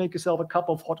time to make yourself a cup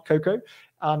of hot cocoa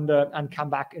and come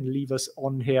back and leave us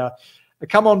on here.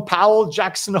 Come on, Powell,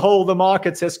 Jackson Hole the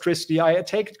market, says Christy. I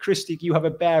take it, Christy, you have a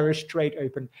bearish trade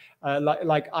open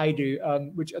like I do,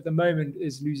 which at the moment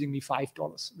is losing me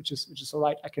 $5, which is all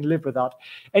right. I can live with that.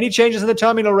 Any changes in the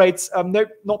terminal rates? Nope,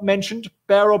 not mentioned.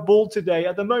 Bear or bull today?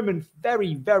 At the moment,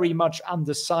 very, very much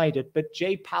undecided. But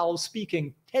Jay Powell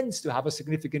speaking tends to have a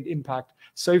significant impact.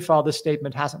 So far, the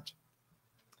statement hasn't.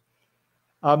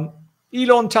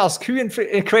 Elon Musk, who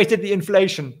created the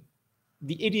inflation?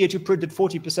 The idiot who printed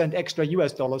 40% extra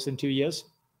US dollars in 2 years.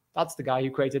 That's the guy who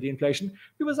created the inflation.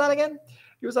 Who was that again?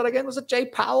 Was it Jay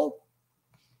Powell?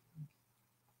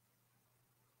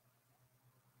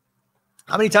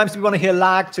 How many times do we want to hear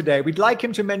lag today? We'd like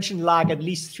him to mention lag at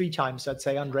least 3 times, I'd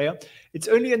say, Andrea. It's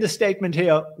only in the statement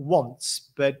here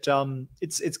once, but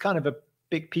it's kind of a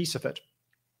big piece of it.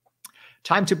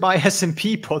 Time to buy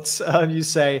S&P puts, you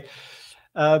say.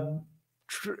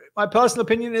 My personal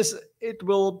opinion is it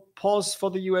will pause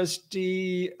for the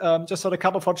USD. Just had a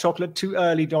cup of hot chocolate. Too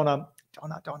early, Donna.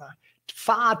 Donna.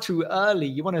 Far too early.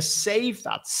 You want to save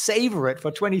that. Savor it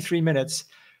for 23 minutes.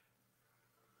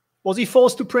 Was he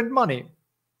forced to print money?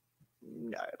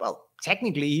 No. Well,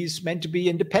 technically, he's meant to be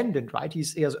independent, right?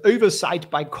 He has oversight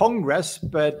by Congress,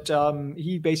 but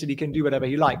he basically can do whatever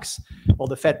he likes. Well,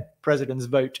 the Fed presidents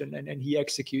vote and he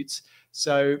executes.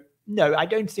 So, no, I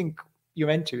don't think you're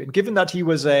meant to. And given that he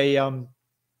was a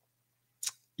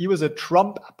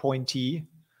Trump appointee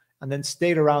and then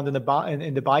stayed around in the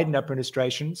Biden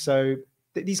administration, so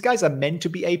these guys are meant to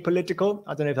be apolitical.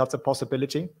 I don't know if that's a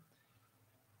possibility.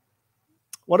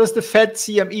 What does the Fed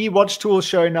CME watch tool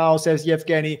show now, says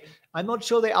Yevgeny? I'm not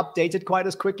sure they updated quite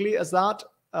as quickly as that.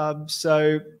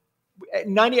 So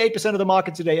 98% of the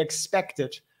market today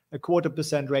expected a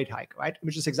 0.25% rate hike, right?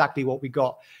 Which is exactly what we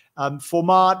got. For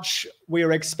March,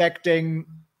 we're expecting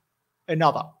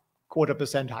another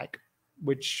 0.25% hike,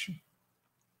 which,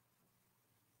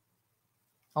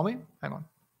 are we? Hang on.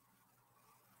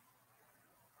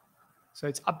 So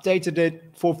it's updated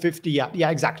at 450. Yeah,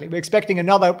 exactly. We're expecting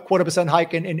another 0.25%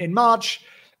 hike in March.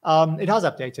 It has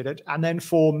updated it. And then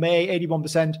for May,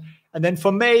 81%. And then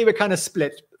for May, we're kind of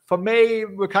split. For May,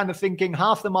 we're kind of thinking,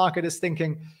 half the market is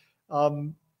thinking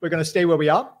we're going to stay where we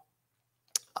are.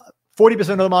 40%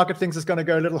 of the market thinks it's going to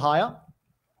go a little higher.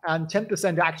 And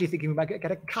 10% are actually thinking we might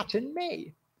get a cut in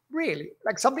May. Really?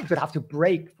 Like something could have to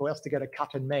break for us to get a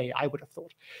cut in May, I would have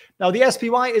thought. Now, the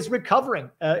SPY is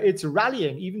recovering. It's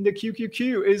rallying. Even the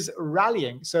QQQ is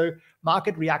rallying. So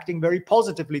market reacting very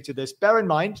positively to this. Bear in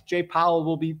mind, Jay Powell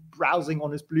will be browsing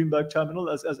on his Bloomberg terminal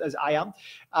as I am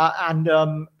and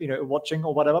watching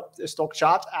or whatever, a stock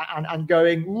chart and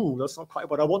going, ooh, that's not quite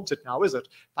what I wanted now, is it?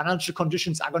 Financial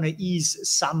conditions are going to ease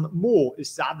some more.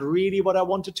 Is that really what I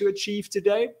wanted to achieve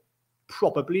today?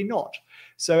 Probably not.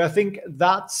 So I think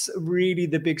that's really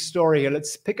the big story here.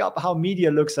 Let's pick up how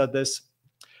media looks at this.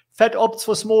 Fed opts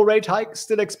for small rate hike,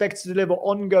 still expects to deliver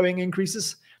ongoing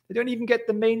increases. They don't even get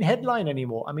the main headline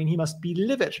anymore. I mean, he must be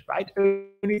livid, right?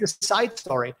 Only the side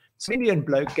story. So Indian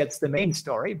bloke gets the main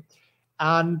story.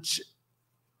 And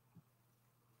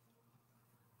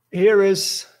here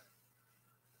is,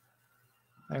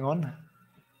 hang on.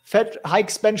 Fed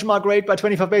hikes benchmark rate by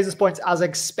 25 basis points as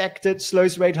expected.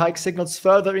 Slows rate hike signals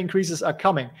further increases are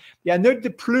coming. Yeah, note the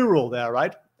plural there,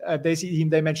 right?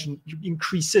 They mentioned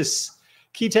increases.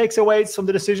 Key takeaways from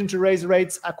the decision to raise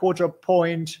rates a 0.25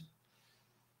 point.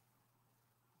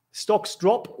 Stocks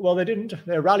drop. Well, they didn't.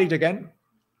 They rallied again.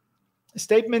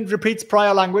 Statement repeats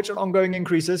prior language on ongoing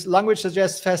increases. Language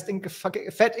suggests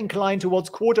Fed inclined towards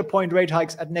 0.25 point rate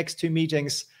hikes at next 2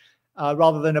 meetings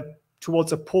rather than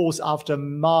towards a pause after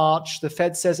March. The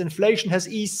Fed says inflation has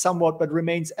eased somewhat but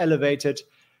remains elevated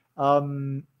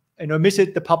and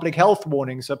omitted the public health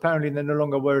warning. So apparently they're no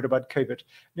longer worried about COVID.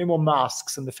 No more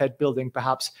masks in the Fed building,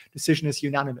 perhaps. Decision is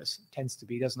unanimous. It tends to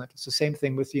be, doesn't it? It's the same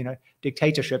thing with,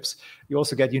 dictatorships. You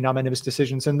also get unanimous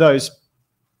decisions in those.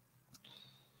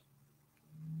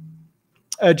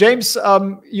 James,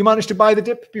 you managed to buy the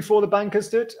dip before the bankers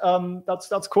did.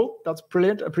 That's cool. That's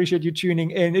brilliant. Appreciate you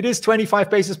tuning in. It is 25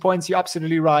 basis points. You're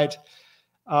absolutely right.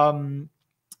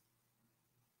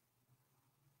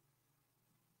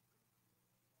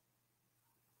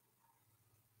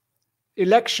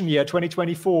 Election year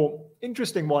 2024,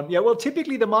 interesting one. Yeah, well,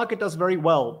 typically the market does very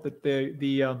well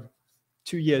the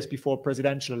 2 years before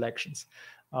presidential elections.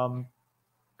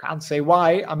 Can't say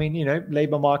why. I mean,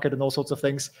 labor market and all sorts of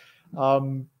things.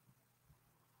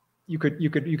 You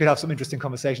could have some interesting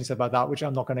conversations about that, which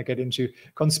I'm not going to get into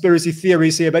conspiracy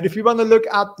theories here. But if you want to look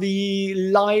at the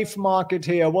live market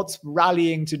here, what's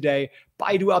rallying today?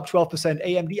 Baidu up 12%,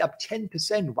 AMD up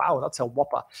 10%. Wow, that's a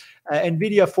whopper.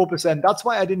 Nvidia 4%. That's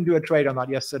why I didn't do a trade on that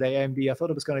yesterday, AMD. I thought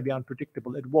it was going to be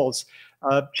unpredictable. It was.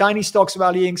 Chinese stocks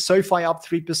rallying, SoFi up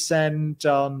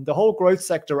 3%. The whole growth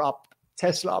sector up.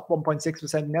 Tesla up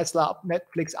 1.6%, Nestle up,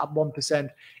 Netflix up 1%.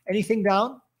 Anything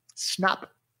down? Snap.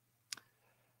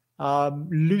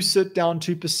 Lucid down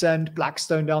 2%,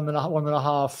 Blackstone down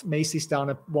 1.5%, Macy's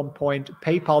down at 1 point,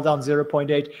 PayPal down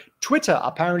 0.8%. Twitter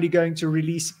apparently going to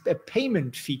release a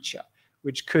payment feature,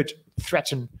 which could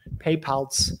threaten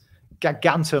PayPal's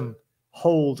gigantum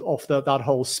hold of that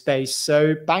whole space.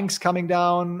 So banks coming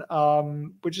down,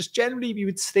 which is generally, we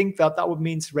would think that would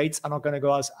mean rates are not going to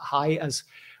go as high as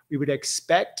we would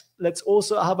expect. Let's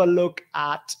also have a look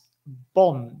at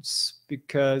bonds,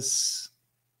 because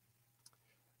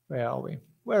Where are we?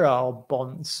 Where are our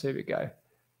bonds? Here we go.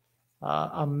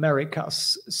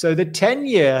 Americas. So the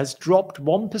 10-year has dropped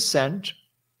 1%. Is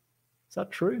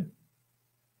that true?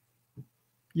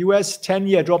 US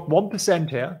 10-year dropped 1%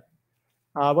 here.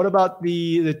 What about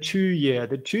the 2-year?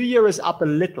 The 2-year is up a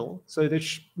little. So the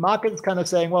market's kind of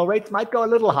saying, well, rates might go a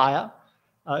little higher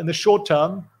in the short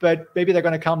term, but maybe they're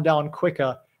going to come down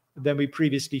quicker than we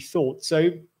previously thought. So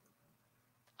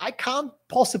I can't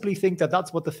possibly think that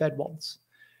that's what the Fed wants.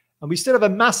 And we still have a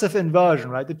massive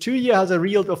inversion, right? The 2-year has a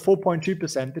yield of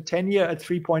 4.2%, the 10-year at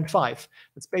 3.5.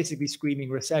 It's basically screaming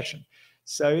recession.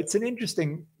 So it's going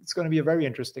to be a very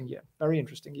interesting year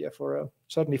for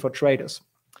certainly for traders.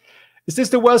 Is this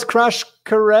the worst crash?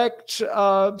 Correct,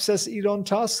 says Elon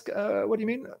Tusk. What do you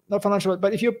mean? Not financial,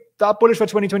 but if you're that bullish for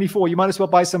 2024, you might as well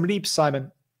buy some leaps,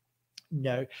 Simon.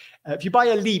 No. If you buy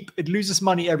a leap, it loses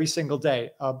money every single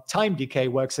day. Time decay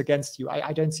works against you.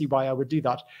 I don't see why I would do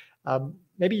that.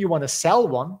 Maybe you want to sell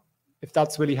one, if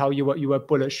that's really how you were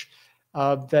bullish,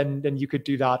 then you could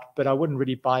do that. But I wouldn't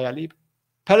really buy a leap.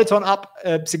 Peloton up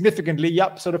significantly.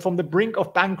 Yep, sort of from the brink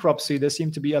of bankruptcy, they seem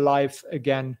to be alive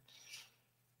again.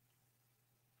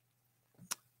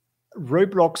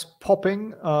 Roblox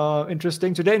popping.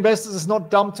 Interesting. Today, investors is not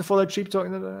dumb to follow cheap talk.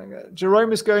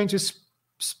 Jerome is going to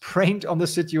sprint on the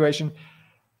situation.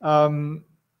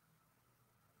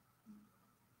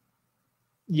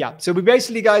 Yeah, so we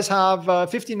basically, guys, have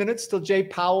 15 minutes till Jay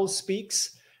Powell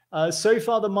speaks. So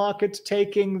far, the market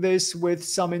taking this with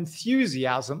some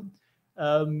enthusiasm.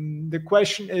 The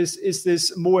question is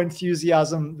this more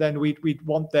enthusiasm than we'd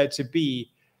want there to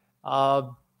be?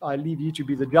 I leave you to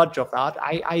be the judge of that.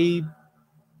 I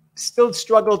still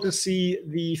struggle to see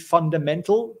the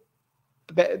fundamental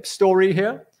story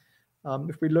here.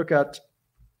 If we look at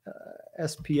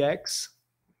SPX,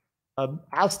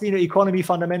 has the economy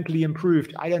fundamentally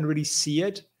improved? I don't really see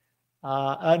it.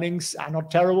 Earnings are not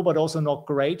terrible, but also not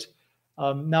great.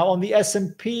 Now on the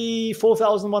S&P,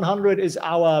 4,100 is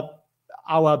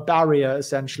our barrier,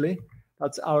 essentially.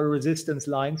 That's our resistance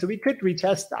line. So we could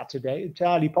retest that today,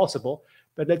 entirely possible.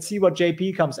 But let's see what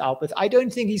JP comes out with. I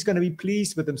don't think he's going to be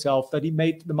pleased with himself that he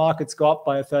made the markets go up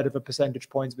by 1/3 of a percentage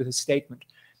points with his statement.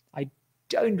 I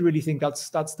don't really think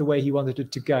that's the way he wanted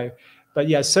it to go. But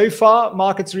yeah, so far,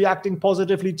 markets reacting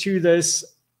positively to this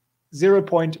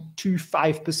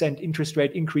 0.25% interest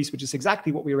rate increase, which is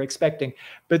exactly what we were expecting.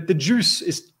 But the juice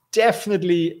is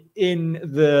definitely in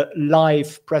the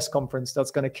live press conference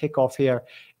that's going to kick off here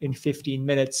in 15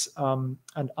 minutes. And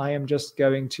I am just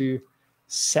going to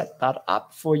set that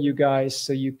up for you guys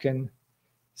so you can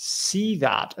see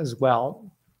that as well.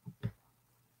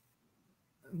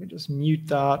 Let me just mute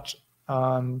that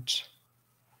and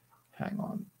hang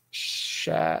on.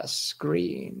 Share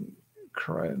screen,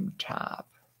 Chrome tab.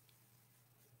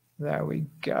 There we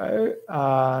go.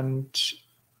 And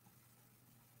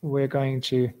we're going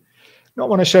to not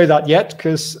want to show that yet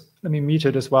because let me mute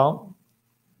it as well.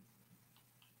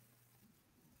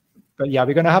 But yeah,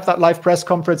 we're going to have that live press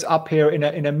conference up here in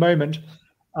a moment,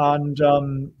 and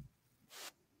do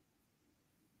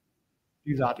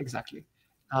that exactly.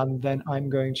 And then I'm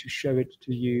going to show it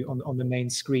to you on the main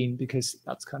screen because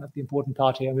that's kind of the important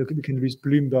part here. We can use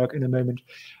Bloomberg in a moment.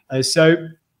 So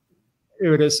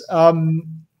here it is.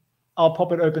 I'll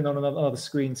pop it open on another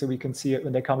screen so we can see it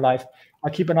when they come live. I'll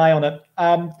keep an eye on it.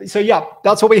 So yeah,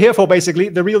 that's what we're here for, basically.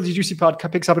 The real juicy part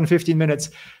picks up in 15 minutes.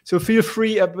 So feel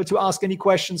free to ask any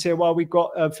questions here while we've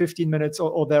got 15 minutes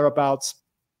or thereabouts.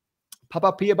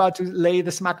 Papa P about to lay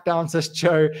the smackdown, says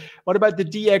Joe. What about the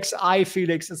DXI,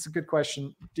 Felix? That's a good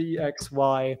question.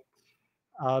 DXY.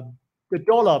 The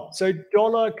dollar. So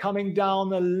dollar coming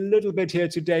down a little bit here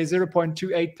today,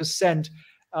 0.28%.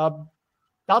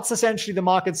 That's essentially the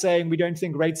market saying we don't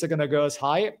think rates are going to go as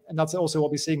high. And that's also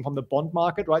what we're seeing from the bond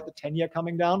market, right? The 10-year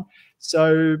coming down.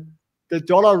 So the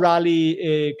dollar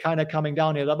rally kind of coming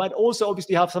down here. That might also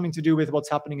obviously have something to do with what's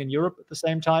happening in Europe at the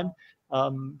same time.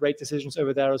 Rate decisions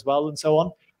over there as well and so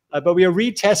on. But we are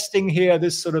retesting here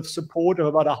this sort of support of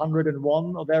about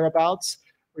 101 or thereabouts,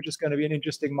 which is going to be an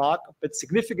interesting mark, but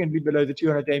significantly below the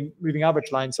 200-day moving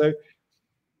average line. So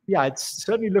yeah, it's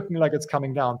certainly looking like it's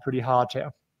coming down pretty hard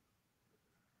here.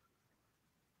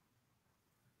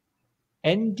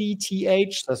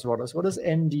 NDTH, that's what is. What is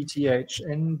NDTH?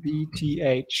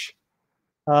 NBTH.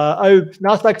 Oh,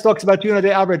 Nasdaq stocks about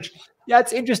 200-day average. Yeah,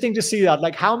 it's interesting to see that.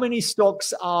 Like, how many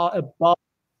stocks are above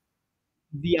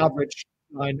the average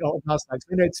line of Nasdaq?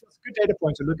 You know, it's a good data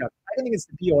point to look at. I don't think it's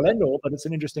the be-all, end-all, but it's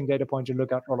an interesting data point to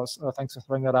look at, Rollers. Thanks for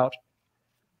throwing that out.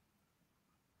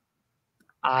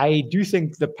 I do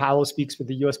think the Powell speaks with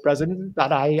the US president,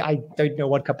 but I don't know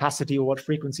what capacity or what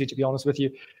frequency, to be honest with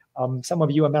you. Some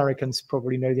of you Americans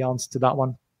probably know the answer to that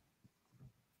one.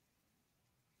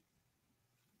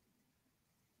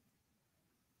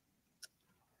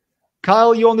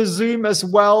 Kyle, you're on the Zoom as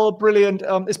well. Brilliant.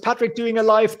 Is Patrick doing a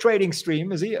live trading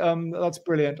stream? Is he? That's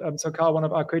brilliant. So Kyle, one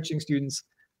of our coaching students,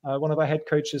 one of our head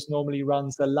coaches, normally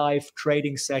runs the live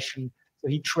trading session. So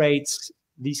he trades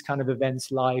these kind of events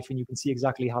live, and you can see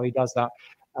exactly how he does that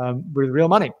with real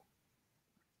money.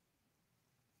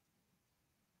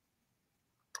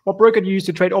 What broker do you use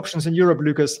to trade options in Europe,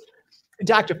 Lucas?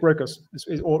 Interactive brokers,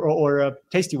 or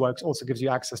Tastyworks also gives you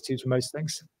access to most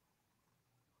things.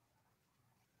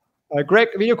 Greg,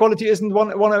 video quality isn't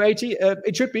 1080.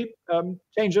 It should be.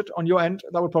 Change it on your end.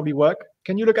 That would probably work.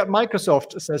 Can you look at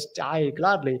Microsoft? It says,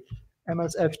 gladly.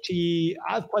 MSFT.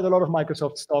 I have quite a lot of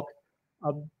Microsoft stock.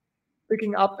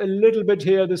 Picking up a little bit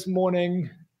here this morning,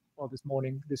 or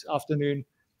this afternoon.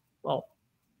 Well,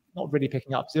 not really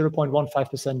picking up.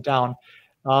 0.15% down.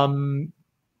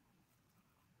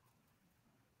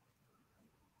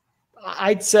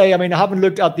 I'd say, I mean, I haven't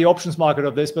looked at the options market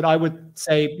of this, but I would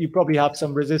say you probably have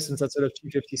some resistance at sort of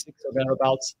 256 or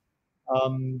thereabouts.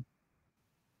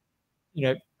 You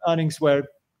know, earnings were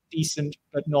decent,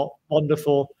 but not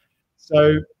wonderful.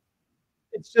 So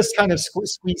it's just kind of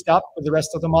squeezed up with the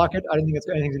rest of the market. I don't think it's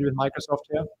got anything to do with Microsoft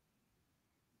here.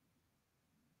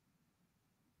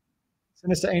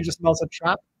 Sinister Angel smells a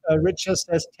trap. Richard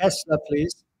says Tesla,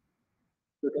 please.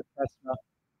 Look at Tesla.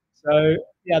 So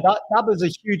yeah, that was a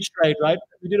huge trade, right?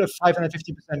 We did a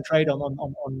 550% trade on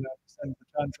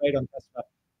return trade on Tesla.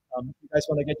 If you guys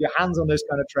want to get your hands on those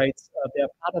kind of trades, they're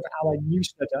part of our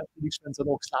newsletter,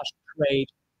 felix.org/trade.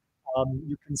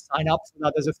 You can sign up for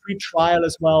that. There's a free trial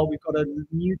as well. We've got a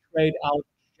new trade out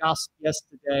just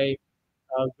yesterday,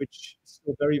 which is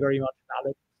still very, very much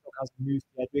valid. The stock hasn't moved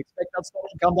yet. We expect that stock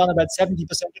to come down about 70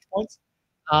 percentage points.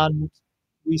 And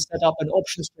we set up an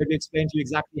options trade. We explain to you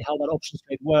exactly how that options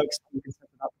trade works. You can set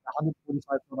it up with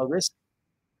 $145 risk,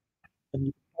 and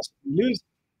you can possibly lose.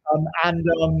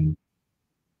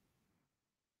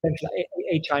 Essentially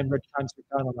 8 times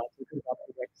return on that. So pretty nice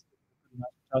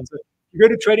return. So you go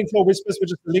to Trading Floor Whispers,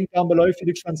 which is the link down below,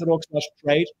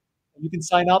 felixfranz.org/trade. And you can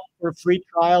sign up for a free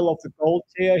trial of the gold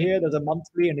tier here. There's a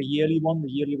monthly and a yearly one.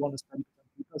 The yearly one is 20%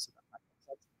 cheaper, so that might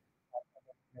make sense.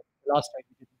 The last trade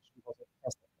we did was a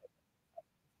Tesla.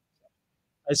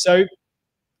 So,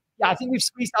 yeah, I think we've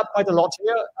squeezed up quite a lot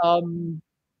here.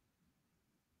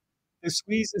 The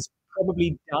squeeze is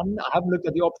probably done. I haven't looked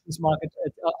at the options market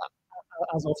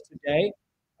as of today.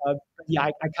 But yeah,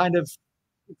 I kind of,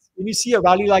 when you see a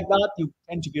rally like that, you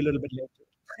tend to be a little bit late to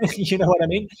it. You know what I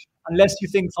mean? Unless you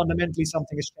think fundamentally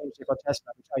something has changed for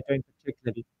Tesla, which I don't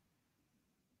particularly.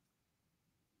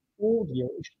 Audio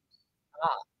issues.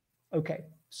 Okay.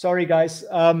 Sorry, guys.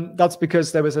 That's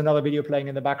because there was another video playing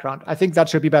in the background. I think that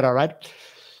should be better, right?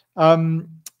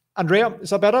 Andrea, is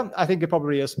that better? I think it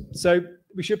probably is. So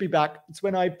we should be back. It's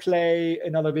when I play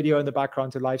another video in the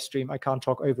background to live stream. I can't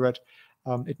talk over it.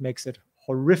 It makes it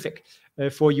horrific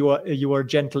for your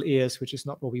gentle ears, which is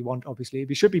not what we want, obviously.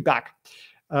 We should be back.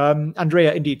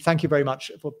 Andrea, indeed, thank you very much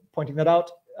for pointing that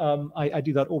out. I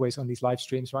do that always on these live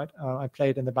streams, right? I play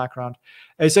it in the background.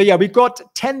 So yeah, we've got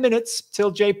 10 minutes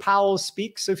till Jay Powell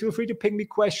speaks. So feel free to ping me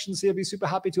questions. I'll be super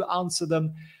happy to answer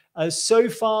them. So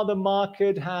far, the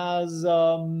market has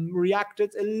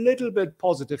reacted a little bit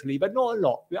positively, but not a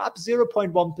lot. We're up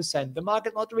 0.1%. The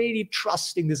market not really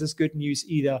trusting this is good news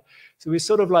either. So we're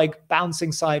sort of like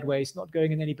bouncing sideways, not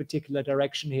going in any particular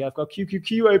direction here. I've got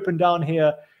QQQ open down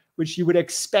here, which you would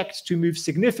expect to move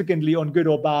significantly on good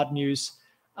or bad news.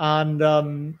 And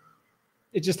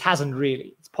it just hasn't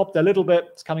really. It's popped a little bit.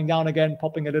 It's coming down again,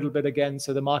 popping a little bit again.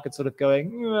 So the market's sort of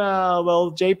going,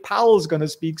 well, Jay Powell's going to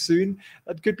speak soon.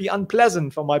 That could be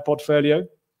unpleasant for my portfolio.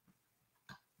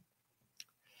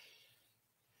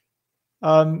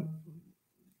 Danza,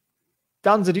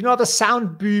 do you know the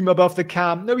sound boom above the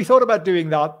cam? No, we thought about doing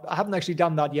that. I haven't actually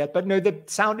done that yet. But no, the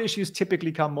sound issues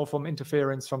typically come more from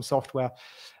interference from software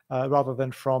rather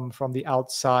than from the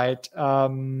outside.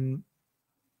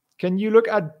 Can you look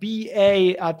at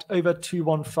BA at over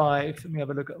 215? Let me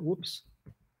have a look at, whoops.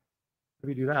 Let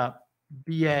me do that.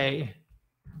 BA.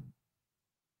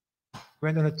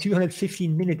 Went on a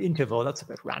 215-minute interval. That's a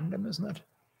bit random, isn't it?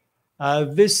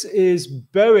 This is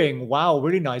Boeing. Wow,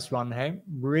 really nice run, hey?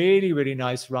 Really, really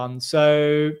nice run.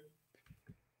 So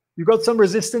you've got some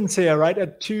resistance here, right?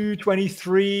 At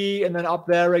 223 and then up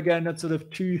there again at sort of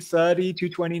 230,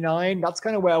 229. That's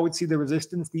kind of where I would see the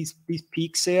resistance, these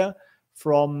peaks here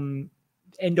from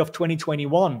end of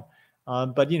 2021.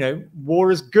 But, you know, war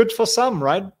is good for some,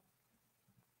 right?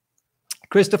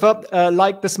 Christopher,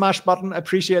 like the smash button.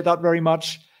 Appreciate that very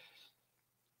much.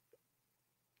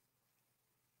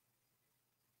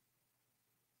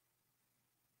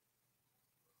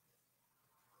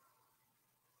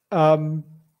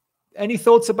 Any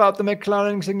thoughts about the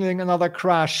McLaren signaling another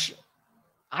crash?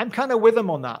 I'm kind of with them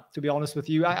on that, to be honest with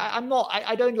you.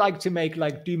 I don't like to make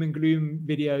like doom and gloom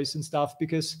videos and stuff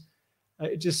because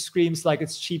it just screams like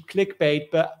it's cheap clickbait,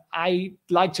 but I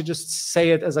like to just say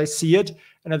it as I see it.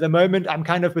 And at the moment, I'm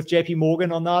kind of with JP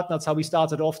Morgan on that. That's how we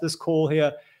started off this call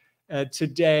here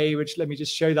today, which let me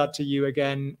just show that to you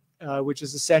again, which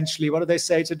is essentially, what did they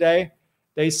say today?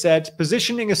 They said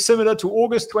positioning is similar to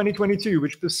August 2022,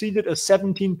 which preceded a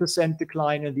 17%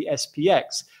 decline in the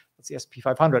SPX. That's the SP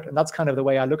 500. And that's kind of the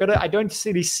way I look at it. I don't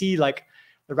really see like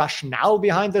the rationale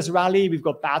behind this rally. We've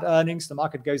got bad earnings. The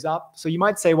market goes up. So you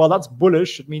might say, well, that's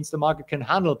bullish. It means the market can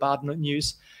handle bad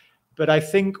news. But I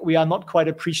think we are not quite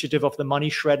appreciative of the money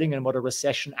shredding and what a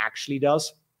recession actually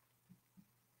does.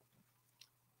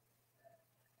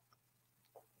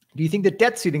 Do you think the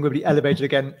debt ceiling will be elevated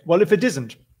again? Well, if it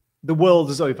isn't, the world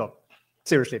is over.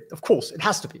 Seriously, of course, it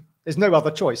has to be. There's no other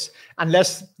choice,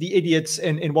 unless the idiots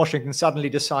in Washington suddenly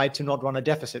decide to not run a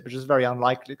deficit, which is very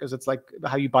unlikely because it's like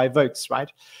how you buy votes,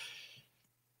 right?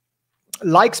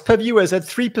 Likes per viewer is at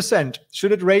 3%.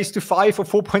 Should it raise to 5 or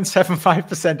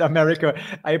 4.75%, America?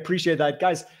 I appreciate that.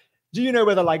 Guys, do you know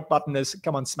where the like button is?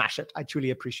 Come on, smash it. I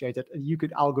truly appreciate it. You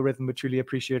could algorithm would truly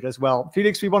appreciate it as well.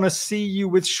 Felix, we want to see you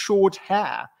with short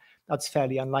hair. That's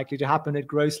fairly unlikely to happen. It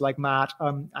grows like mad.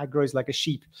 It grows like a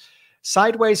sheep.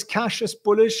 Sideways cash is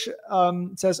bullish,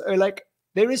 says Oleg.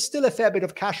 There is still a fair bit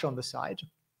of cash on the side,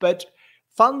 but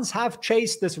funds have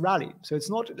chased this rally. So it's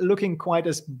not looking quite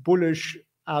as bullish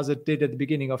as it did at the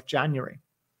beginning of January.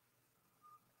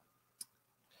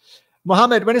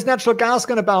 Mohammed, when is natural gas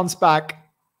going to bounce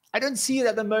back? I don't see it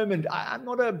at the moment. I'm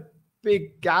not a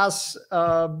big gas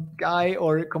guy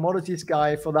or a commodities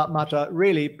guy for that matter,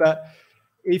 really. But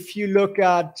if you look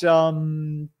at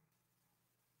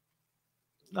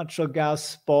natural gas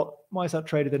spot, why is that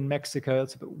traded in Mexico?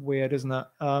 That's a bit weird, isn't it?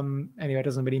 Anyway, it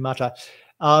doesn't really matter.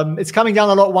 It's coming down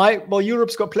a lot. Why? Well,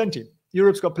 Europe's got plenty.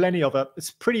 Europe's got plenty of it.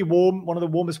 It's pretty warm, one of the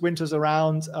warmest winters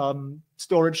around.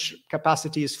 Storage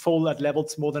capacity is full at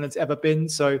levels more than it's ever been.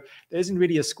 So there isn't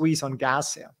really a squeeze on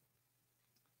gas here.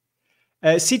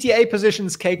 CTA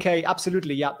positions, KK,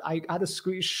 absolutely. Yeah, I had a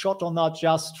screenshot on that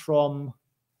just from,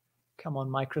 come on,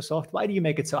 Microsoft. Why do you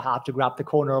make it so hard to grab the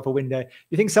corner of a window?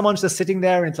 You think someone's just sitting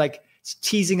there and it's like it's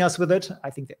teasing us with it? I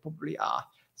think they probably are.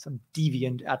 Some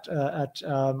deviant at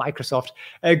Microsoft.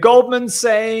 Goldman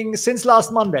saying, since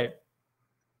last Monday,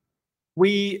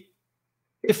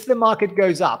 if the market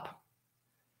goes up,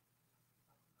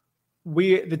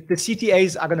 the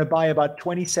CTAs are going to buy about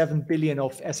 27 billion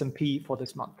of S&P for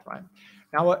this month, right?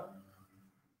 Now,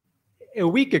 a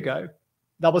week ago,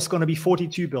 that was going to be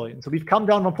 42 billion. So we've come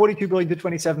down from 42 billion to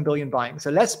 27 billion buying.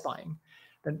 So less buying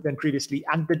than previously.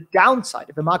 And the downside,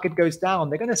 if the market goes down,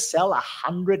 they're going to sell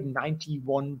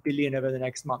 191 billion over the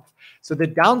next month. So the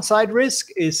downside risk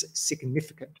is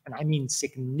significant. And I mean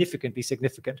significantly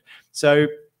significant. So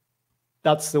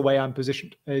that's the way I'm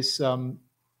positioned, is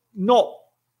not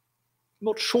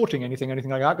shorting anything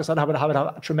like that, because I'd have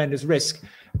a tremendous risk,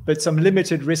 but some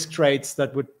limited risk trades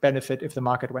that would benefit if the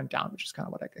market went down, which is kind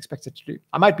of what I expected to do.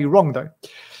 I might be wrong, though.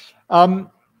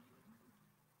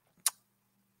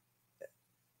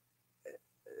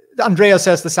 Andrea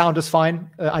says the sound is fine.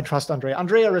 I trust Andrea.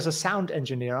 Andrea is a sound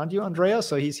engineer, aren't you, Andrea?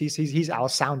 So he's our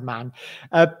sound man.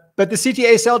 But the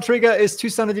CTA sell trigger is 2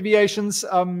 standard deviations.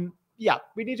 Yeah,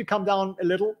 we need to come down a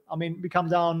little. I mean, we come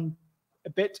down a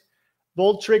bit.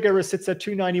 Volt trigger sits at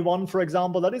 291, for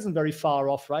example. That isn't very far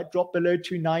off, right? Drop below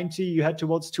 290, you head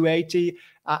towards 280,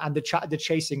 and the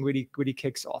chasing really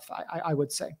kicks off, I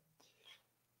would say.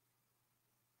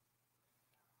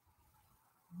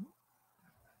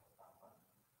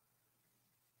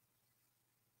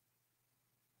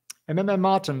 MMA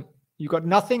Martin, you got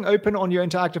nothing open on your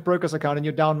Interactive Brokers account and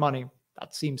you're down money.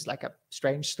 That seems like a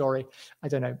strange story. I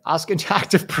don't know. Ask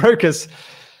Interactive Brokers.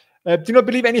 Do not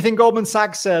believe anything Goldman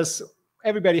Sachs says.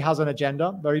 Everybody has an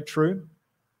agenda. Very true.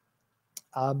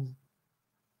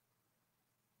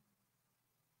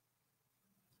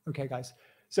 Okay, guys.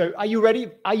 So are you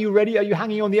ready? Are you ready? Are you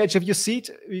hanging on the edge of your seat?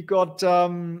 We've got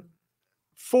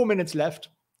 4 minutes left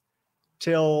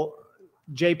till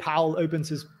Jay Powell opens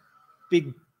his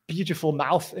big, beautiful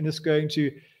mouth and is going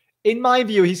to, in my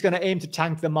view, he's going to aim to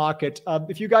tank the market.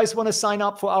 If you guys want to sign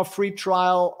up for our free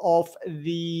trial of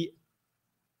the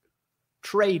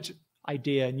trade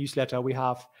idea newsletter. We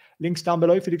have links down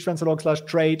below,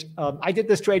 felixfrancelog/trade. I did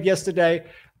this trade yesterday.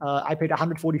 I paid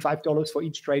 $145 for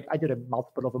each trade. I did a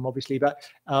multiple of them, obviously, but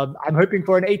I'm hoping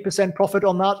for an 8% profit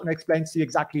on that, and explains to you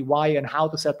exactly why and how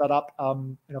to set that up.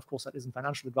 And of course, that isn't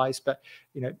financial advice, but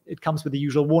it comes with the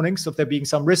usual warnings of there being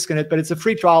some risk in it. But it's a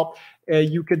free trial.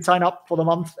 You can sign up for the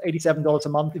month, $87 a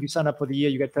month. If you sign up for the year,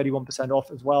 you get 31% off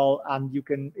as well, and you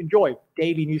can enjoy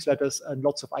daily newsletters and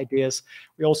lots of ideas.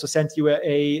 We also sent you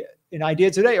an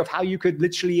idea today of how you could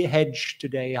literally hedge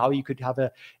today, how you could have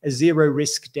a zero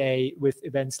risk day with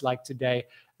events like today.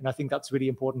 And I think that's really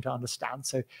important to understand.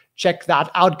 So check that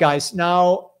out, guys.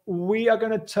 Now we are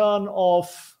going to turn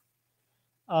off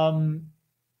Bloomberg,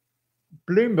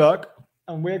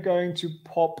 and we're going to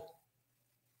pop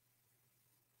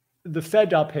the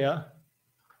Fed up here.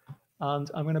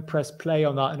 And I'm going to press play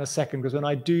on that in a second, because when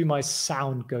I do, my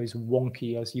sound goes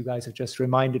wonky, as you guys have just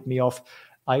reminded me of.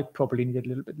 I probably need a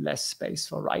little bit less space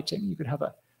for writing. You could have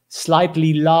a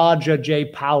slightly larger J.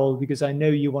 Powell, because I know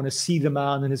you want to see the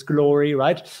man in his glory,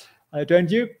 right? Don't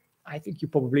you? I think you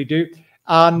probably do.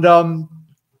 And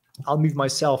I'll move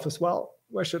myself as well.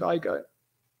 Where should I go?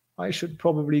 I should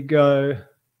probably go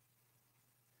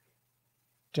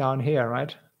down here,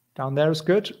 right? Down there is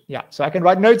good. Yeah, so I can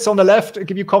write notes on the left,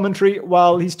 give you commentary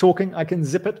while he's talking. I can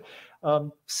zip it,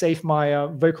 save my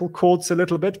vocal cords a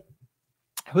little bit.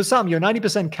 Hussam, you're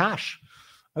 90% cash.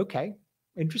 Okay,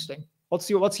 interesting. What's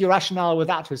your rationale with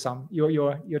that, Hussam?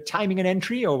 You're timing an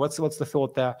entry, or what's the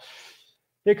thought there?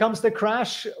 Here comes the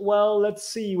crash. Well, let's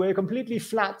see. We're completely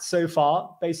flat so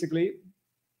far, basically.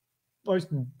 Most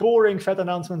boring Fed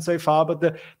announcement so far, but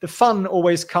the fun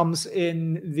always comes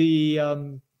in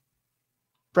the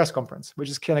press conference, which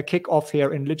is going to kick off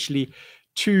here in literally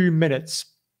 2 minutes.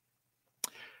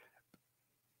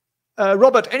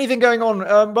 Robert, anything going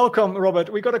on? Welcome,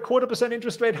 Robert. We got a 0.25%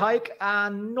 interest rate hike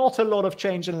and not a lot of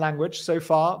change in language so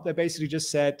far. They basically just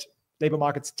said labor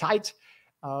market's tight,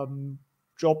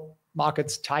 job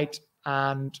market's tight,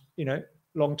 and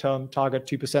long-term target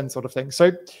 2% sort of thing.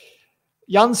 So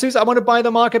Jan Soon, I want to buy the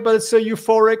market, but it's so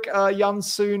euphoric. Jan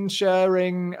Soon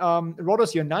sharing.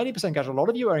 Rodos, you're 90% cash. A lot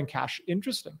of you are in cash.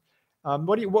 Interesting.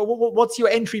 What's your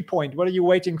entry point? What are you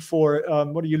waiting for?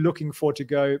 What are you looking for to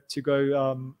go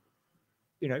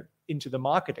into the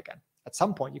market again? At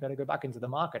some point, you got to go back into the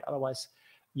market. Otherwise,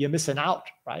 you're missing out,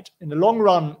 right? In the long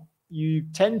run, you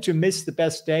tend to miss the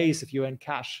best days if you're in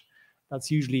cash.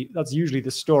 That's usually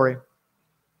the story.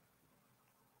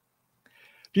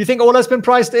 Do you think all has been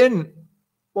priced in?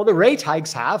 Well, the rate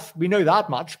hikes have. We know that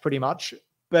much, pretty much,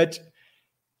 but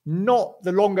not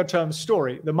the longer term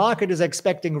story. The market is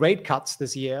expecting rate cuts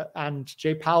this year, and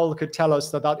Jay Powell could tell us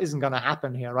that isn't going to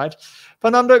happen here, right?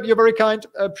 Fernando, you're very kind.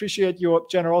 Appreciate your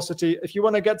generosity. If you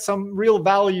want to get some real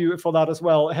value for that as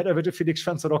well, head over to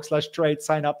felixfrancelog/trade.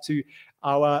 Sign up to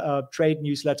our trade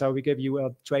newsletter. We give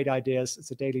you trade ideas.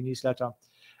 It's a daily newsletter.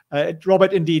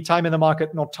 Robert, indeed, time in the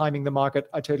market, not timing the market.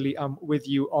 I totally am with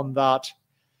you on that.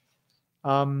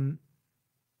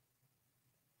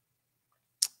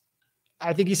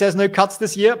 I think he says no cuts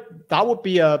this year. That would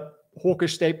be a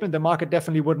hawkish statement. The market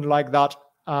definitely wouldn't like that.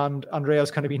 And Andrea's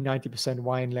going to be 90%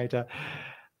 wine later.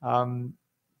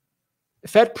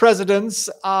 Fed presidents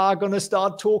are going to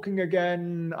start talking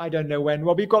again. I don't know when.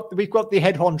 Well, we've got the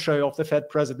head honcho of the Fed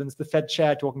presidents, the Fed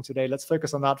chair, talking today. Let's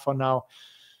focus on that for now.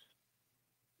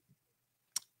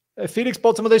 Felix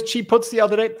bought some of those cheap puts the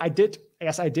other day. I did.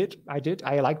 Yes, I did. I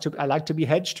like to be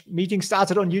hedged. Meeting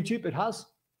started on YouTube. It has.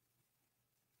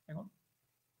 Hang on.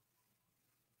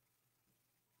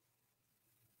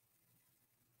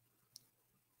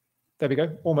 There we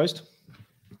go. Almost.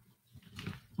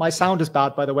 My sound is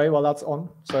bad, by the way, while that's on.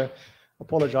 So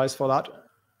apologize for that.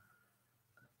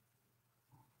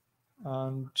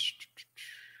 And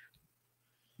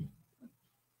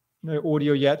no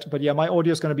audio yet. But yeah, my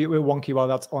audio is going to be a bit wonky while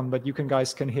that's on. But you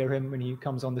guys can hear him when he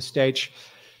comes on the stage.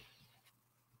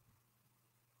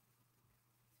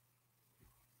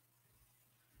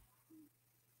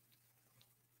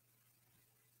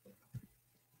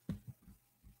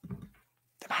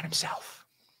 The man himself.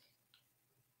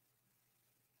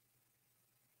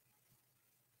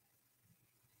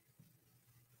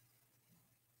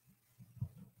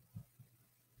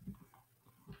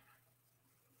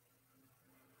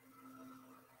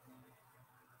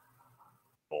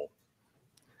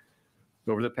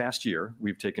 Over the past year,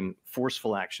 we've taken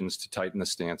forceful actions to tighten the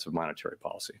stance of monetary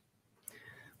policy.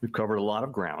 We've covered a lot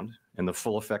of ground, and the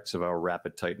full effects of our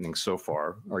rapid tightening so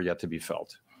far are yet to be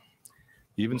felt.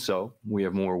 Even so, we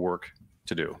have more work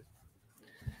to do.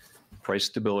 Price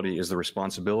stability is the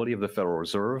responsibility of the Federal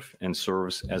Reserve and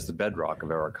serves as the bedrock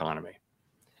of our economy.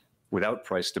 Without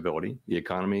price stability, the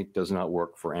economy does not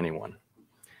work for anyone.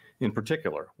 In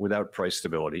particular, without price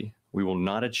stability, we will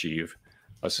not achieve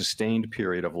a sustained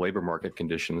period of labor market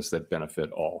conditions that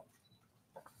benefit all.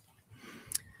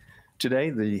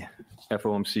 Today, the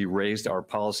FOMC raised our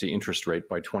policy interest rate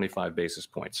by 25 basis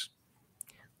points.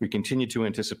 We continue to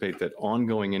anticipate that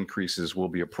ongoing increases will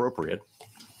be appropriate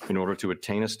in order to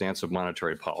attain a stance of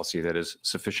monetary policy that is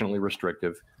sufficiently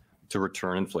restrictive to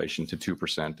return inflation to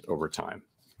 2% over time.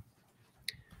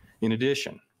 In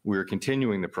addition, we are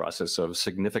continuing the process of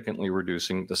significantly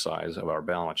reducing the size of our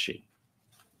balance sheet.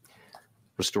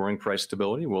 Restoring price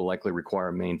stability will likely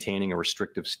require maintaining a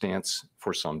restrictive stance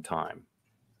for some time.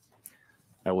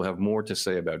 I will have more to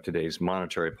say about today's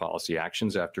monetary policy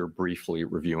actions after briefly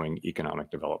reviewing economic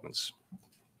developments.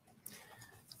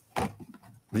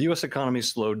 The U.S. economy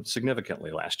slowed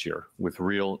significantly last year, with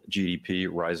real GDP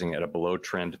rising at a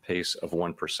below-trend pace of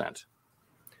 1%.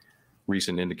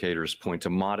 Recent indicators point to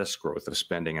modest growth of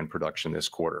spending and production this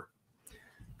quarter.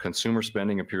 Consumer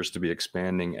spending appears to be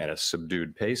expanding at a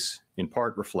subdued pace, in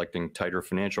part reflecting tighter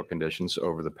financial conditions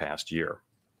over the past year.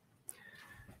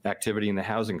 Activity in the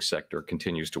housing sector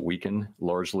continues to weaken,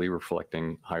 largely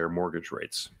reflecting higher mortgage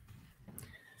rates.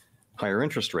 Higher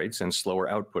interest rates and slower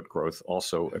output growth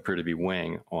also appear to be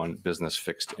weighing on business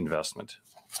fixed investment.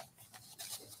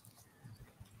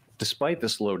 Despite the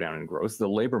slowdown in growth, the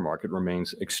labor market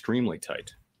remains extremely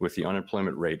tight, with the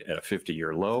unemployment rate at a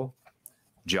 50-year low,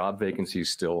 job vacancies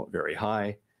still very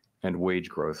high, and wage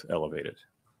growth elevated.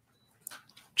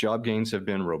 Job gains have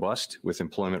been robust, with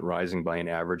employment rising by an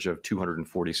average of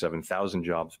 247,000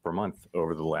 jobs per month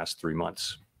over the last 3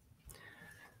 months.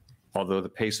 Although the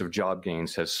pace of job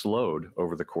gains has slowed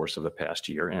over the course of the past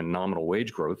year and nominal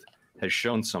wage growth has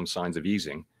shown some signs of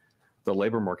easing, the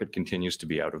labor market continues to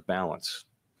be out of balance.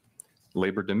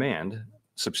 Labor demand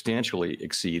substantially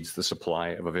exceeds the supply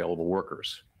of available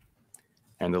workers,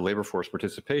 and the labor force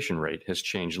participation rate has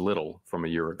changed little from a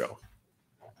year ago.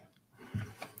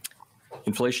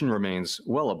 Inflation remains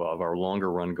well above our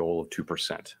longer-run goal of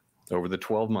 2%. Over the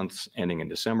 12 months ending in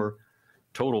December,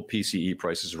 total PCE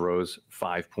prices rose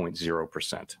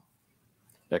 5.0%.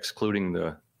 Excluding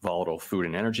the volatile food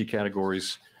and energy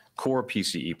categories, core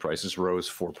PCE prices rose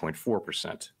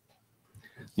 4.4%.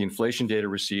 The inflation data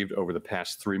received over the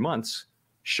past 3 months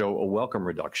show a welcome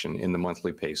reduction in the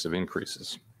monthly pace of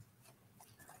increases.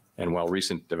 And while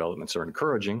recent developments are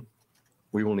encouraging,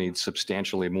 we will need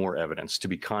substantially more evidence to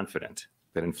be confident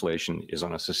that inflation is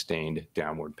on a sustained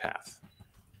downward path.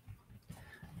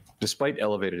 Despite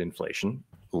elevated inflation,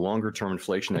 longer-term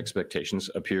inflation expectations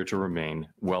appear to remain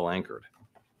well anchored,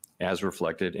 as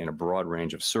reflected in a broad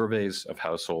range of surveys of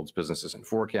households, businesses, and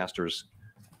forecasters,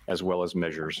 as well as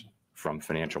measures from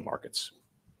financial markets.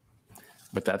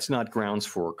 But that's not grounds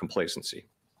for complacency.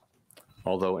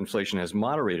 Although inflation has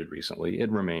moderated recently, it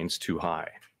remains too high.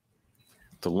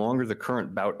 The longer the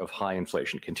current bout of high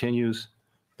inflation continues,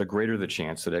 the greater the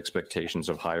chance that expectations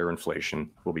of higher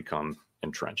inflation will become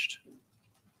entrenched.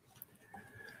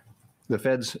 The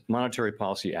Fed's monetary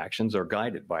policy actions are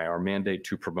guided by our mandate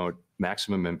to promote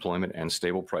maximum employment and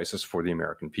stable prices for the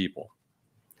American people.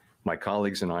 My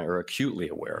colleagues and I are acutely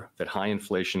aware that high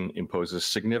inflation imposes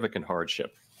significant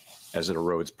hardship as it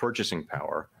erodes purchasing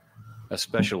power,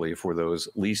 especially for those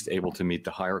least able to meet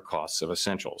the higher costs of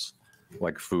essentials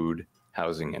like food,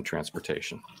 housing, and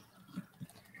transportation.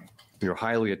 We are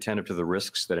highly attentive to the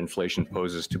risks that inflation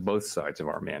poses to both sides of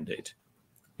our mandate,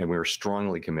 and we are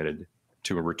strongly committed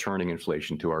to returning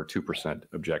inflation to our 2%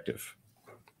 objective.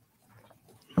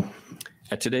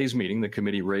 At today's meeting, the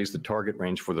committee raised the target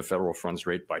range for the federal funds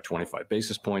rate by 25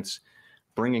 basis points,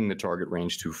 bringing the target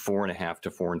range to 4.5% to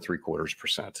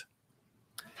 4.75%.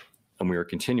 And we are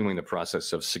continuing the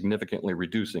process of significantly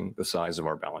reducing the size of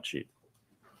our balance sheet.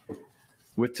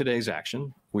 With today's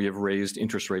action, we have raised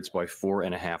interest rates by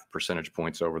 4.5 percentage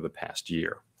points over the past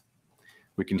year.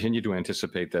 We continue to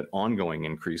anticipate that ongoing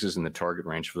increases in the target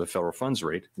range for the federal funds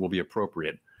rate will be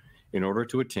appropriate in order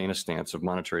to attain a stance of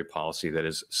monetary policy that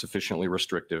is sufficiently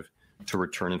restrictive to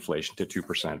return inflation to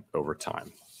 2% over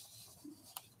time.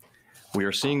 We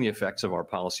are seeing the effects of our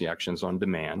policy actions on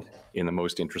demand in the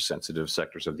most interest-sensitive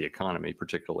sectors of the economy,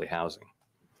 particularly housing.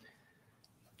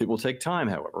 It will take time,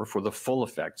 however, for the full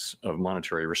effects of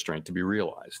monetary restraint to be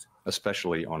realized,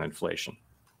 especially on inflation.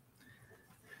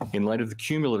 In light of the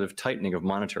cumulative tightening of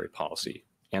monetary policy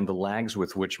and the lags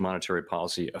with which monetary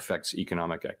policy affects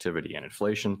economic activity and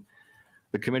inflation,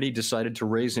 the committee decided to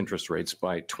raise interest rates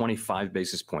by 25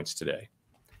 basis points today,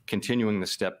 continuing the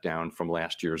step down from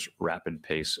last year's rapid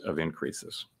pace of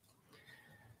increases.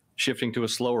 Shifting to a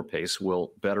slower pace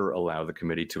will better allow the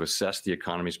committee to assess the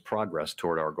economy's progress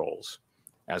toward our goals,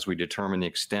 as we determine the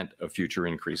extent of future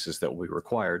increases that will be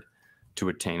required to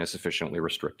attain a sufficiently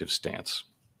restrictive stance.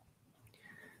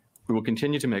 We will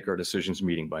continue to make our decisions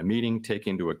meeting by meeting,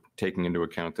 taking into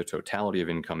account the totality of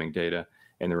incoming data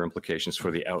and their implications for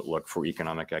the outlook for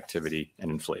economic activity and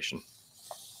inflation.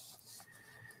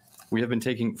 We have been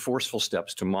taking forceful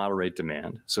steps to moderate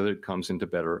demand so that it comes into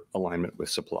better alignment with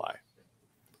supply.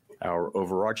 Our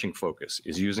overarching focus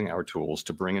is using our tools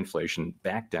to bring inflation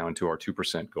back down to our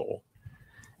 2% goal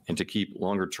and to keep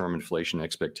longer-term inflation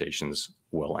expectations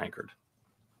well anchored.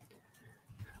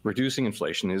 Reducing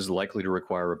inflation is likely to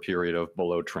require a period of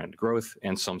below-trend growth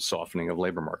and some softening of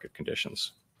labor market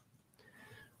conditions.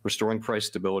 Restoring price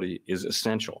stability is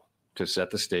essential to set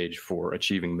the stage for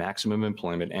achieving maximum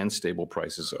employment and stable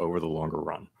prices over the longer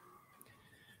run.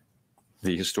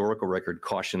 The historical record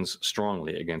cautions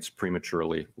strongly against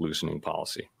prematurely loosening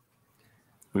policy.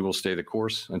 We will stay the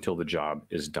course until the job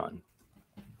is done.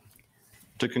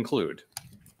 To conclude,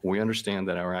 we understand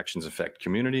that our actions affect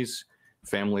communities,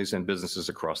 families, and businesses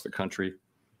across the country.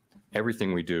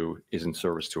 Everything we do is in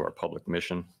service to our public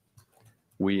mission.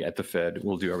 We at the Fed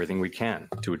will do everything we can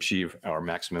to achieve our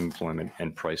maximum employment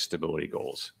and price stability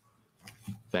goals.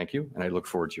 Thank you, and I look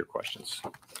forward to your questions.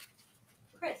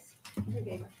 Chris.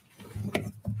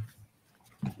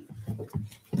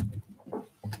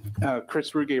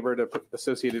 Chris Rugaber,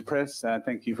 Associated Press.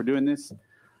 Thank you for doing this.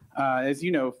 As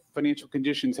you know, financial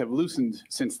conditions have loosened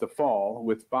since the fall,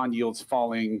 with bond yields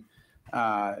falling,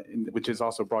 which has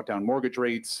also brought down mortgage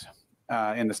rates,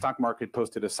 and the stock market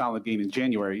posted a solid gain in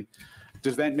January.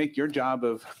 Does that make your job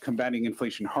of combating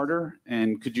inflation harder?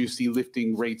 And could you see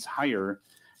lifting rates higher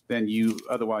than you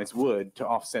otherwise would to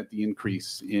offset the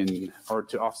increase in, or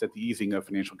to offset the easing of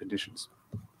financial conditions?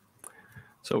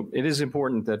 So it is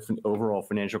important that overall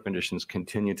financial conditions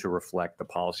continue to reflect the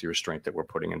policy restraint that we're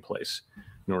putting in place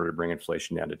in order to bring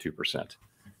inflation down to 2%.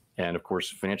 And of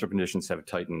course, financial conditions have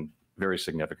tightened very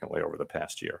significantly over the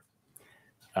past year.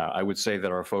 I would say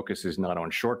that our focus is not on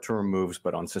short-term moves,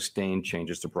 but on sustained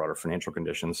changes to broader financial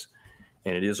conditions.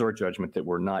 And it is our judgment that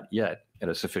we're not yet at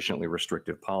a sufficiently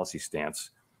restrictive policy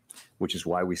stance, which is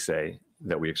why we say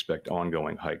that we expect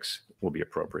ongoing hikes will be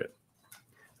appropriate.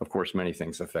 Of course, many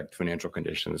things affect financial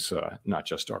conditions, not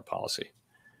just our policy.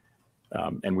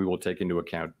 And we will take into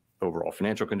account overall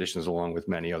financial conditions along with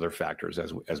many other factors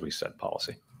as we set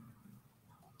policy.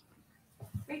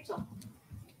 Rachel.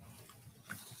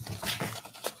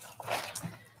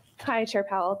 Hi, Chair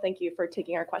Powell. Thank you for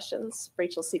taking our questions.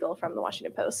 Rachel Siegel from the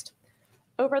Washington Post.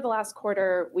 Over the last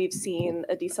quarter, we've seen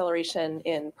a deceleration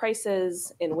in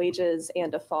prices, in wages,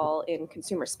 and a fall in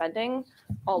consumer spending,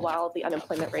 all while the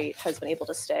unemployment rate has been able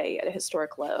to stay at a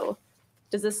historic low.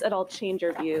 Does this at all change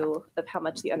your view of how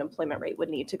much the unemployment rate would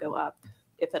need to go up,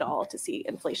 if at all, to see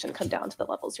inflation come down to the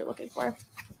levels you're looking for?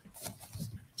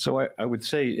 So I would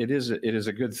say it is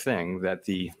a good thing that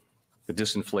the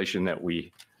disinflation that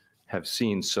we have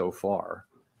seen so far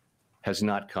has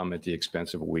not come at the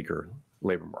expense of a weaker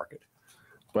labor market.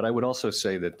 But I would also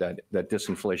say that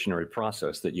disinflationary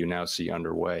process that you now see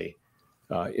underway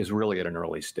is really at an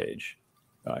early stage.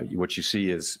 What you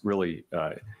see is really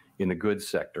in the goods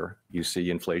sector, you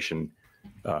see inflation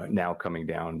now coming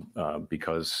down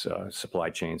because supply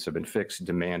chains have been fixed.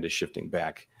 Demand is shifting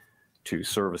back to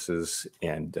services,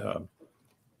 and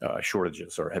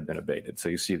shortages have been abated. So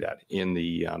you see that in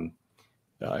the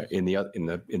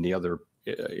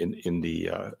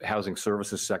housing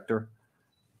services sector.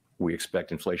 We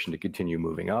expect inflation to continue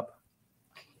moving up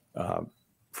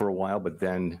for a while, but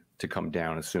then to come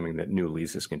down, assuming that new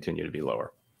leases continue to be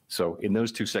lower. So in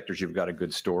those two sectors, you've got a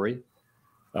good story.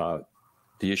 The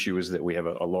issue is that we have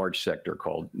a large sector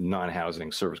called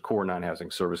non-housing service, core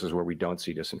non-housing services, where we don't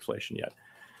see disinflation yet.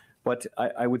 But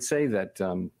I would say that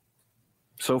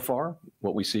so far,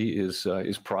 what we see is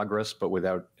progress, but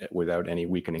without any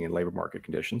weakening in labor market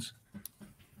conditions.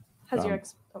 Has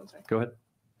Go ahead.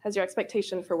 Has your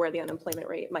expectation for where the unemployment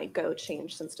rate might go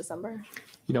changed since December?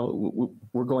 You know,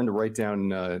 we're going to write down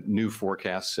new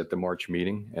forecasts at the March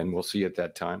meeting, and we'll see at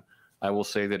that time. I will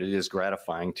say that it is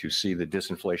gratifying to see the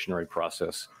disinflationary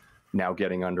process now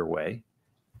getting underway,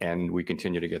 and we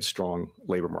continue to get strong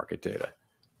labor market data.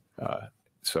 But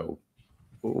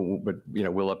you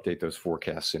know, we'll update those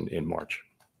forecasts in March.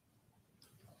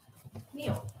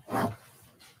 Neil.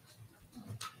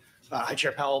 Hi,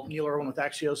 Chair Powell. Neil Irwin with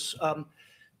Axios.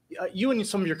 You and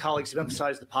some of your colleagues have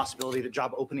emphasized the possibility that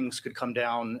job openings could come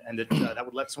down and that that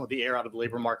would let some of the air out of the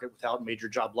labor market without major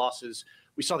job losses.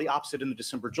 We saw the opposite in the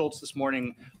December jolts this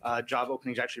morning, job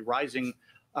openings actually rising.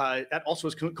 that also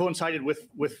has coincided with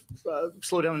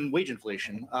slowdown in wage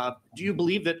inflation. Do you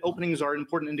believe that openings are an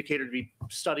important indicator to be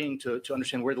studying to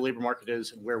understand where the labor market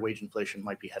is and where wage inflation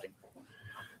might be heading?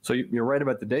 So you're right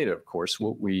about the data, of course.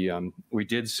 What we've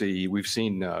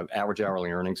seen average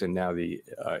hourly earnings and now the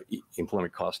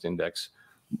employment cost index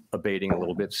abating a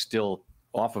little bit, still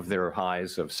off of their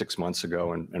highs of 6 months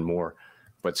ago and more,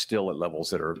 but still at levels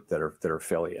that are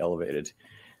fairly elevated.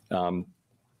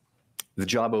 The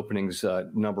job openings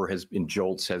number has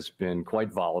been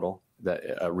quite volatile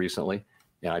recently,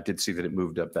 and I did see that it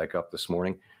moved back up this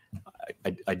morning.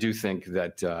 I do think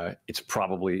that it's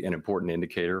probably an important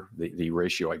indicator. The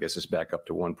ratio, I guess, is back up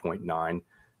to 1.9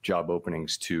 job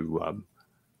openings to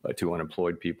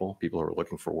unemployed people who are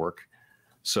looking for work.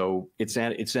 So it's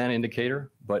an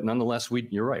indicator, but nonetheless,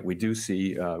 you're right. We do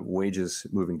see wages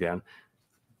moving down.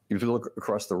 If you look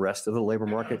across the rest of the labor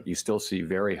market, you still see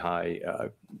very high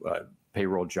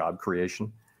payroll job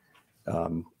creation,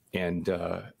 and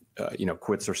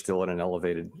quits are still at an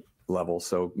elevated level.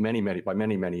 So by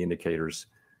many indicators,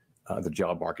 the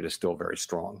job market is still very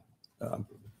strong. Go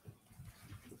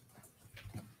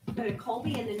to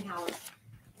Colby and then Howard.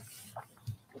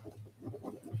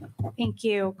 Thank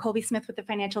you. Colby Smith with the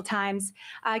Financial Times.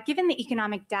 Given the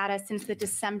economic data since the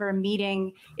December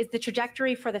meeting, is the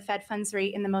trajectory for the Fed funds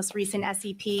rate in the most recent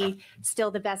SEP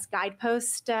still the best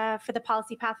guidepost for the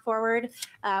policy path forward?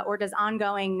 Or does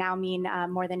ongoing now mean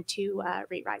more than 2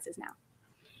 rate rises now?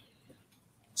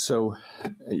 So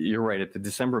you're right. At the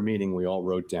December meeting, we all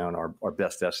wrote down our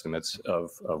best estimates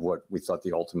of what we thought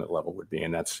the ultimate level would be.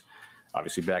 And that's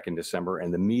obviously back in December.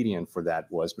 And the median for that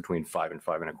was between 5 and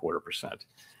 5.25%.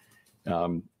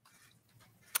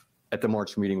 At the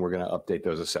March meeting, we're going to update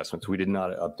those assessments. We did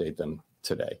not update them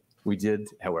today. We did,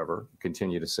 however,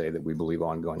 continue to say that we believe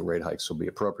ongoing rate hikes will be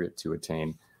appropriate to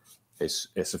attain a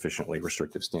sufficiently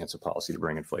restrictive stance of policy to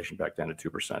bring inflation back down to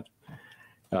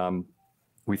 2%.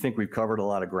 We think we've covered a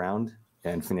lot of ground,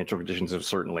 and financial conditions have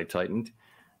certainly tightened.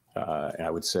 And I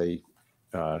would say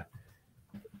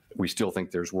we still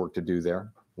think there's work to do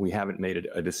there. We haven't made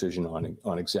a decision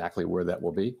on exactly where that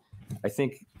will be. I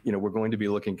think we're going to be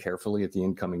looking carefully at the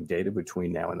incoming data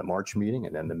between now and the March meeting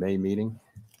and then the May meeting.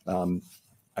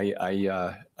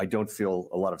 I don't feel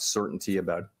a lot of certainty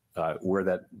about where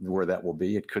that will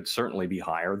be. It could certainly be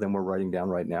higher than we're writing down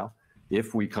right now.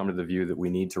 If we come to the view that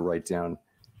we need to write down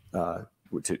to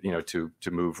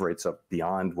move rates up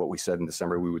beyond what we said in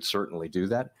December, we would certainly do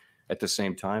that. At the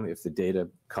same time, if the data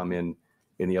come in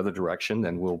the other direction,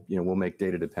 then we'll make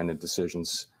data-dependent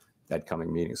decisions at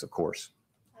coming meetings, of course.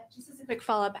 Just as a quick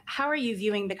follow-up, how are you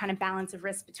viewing the kind of balance of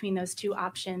risk between those two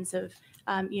options of,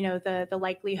 the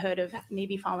likelihood of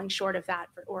maybe falling short of that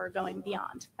or going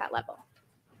beyond that level?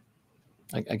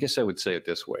 I guess I would say it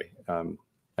this way.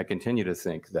 I continue to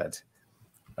think that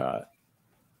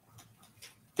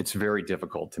it's very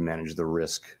difficult to manage the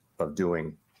risk of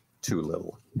doing too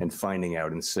little and finding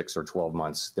out in 6 or 12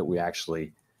 months that we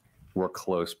actually were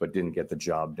close but didn't get the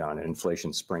job done, and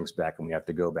inflation springs back and we have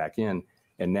to go back in.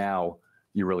 And now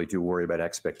you really do worry about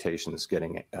expectations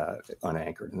getting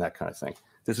unanchored and that kind of thing.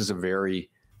 This is a very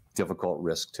difficult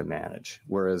risk to manage.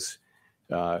 Whereas,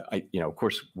 of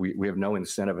course, we have no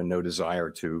incentive and no desire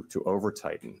to over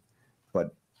tighten,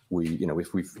 but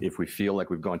if we feel like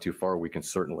we've gone too far, we can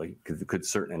certainly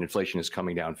and inflation is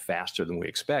coming down faster than we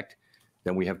expect,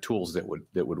 then we have tools that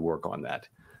would work on that.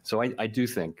 So I do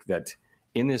think that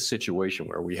in this situation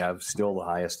where we have still the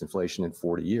highest inflation in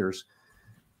 40 years,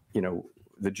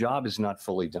 the job is not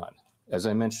fully done. As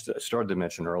I started to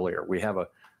mention earlier, we have a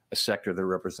sector that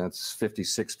represents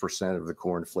 56% of the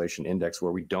core inflation index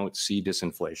where we don't see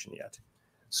disinflation yet.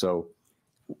 So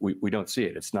we don't see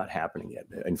it. It's not happening yet.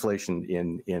 Inflation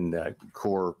in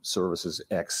core services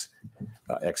ex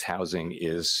housing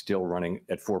is still running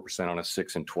at 4% on a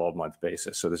 6 and 12-month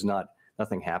basis. So there's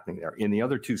nothing happening there. In the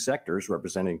other two sectors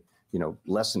representing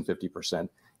less than 50%,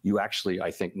 you actually, I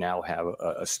think, now have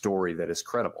a story that is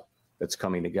credible, that's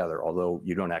coming together, although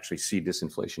you don't actually see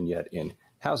disinflation yet in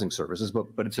housing services,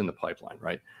 but it's in the pipeline,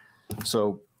 right?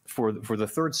 So for the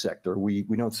third sector, we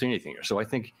don't see anything here. So I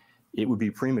think it would be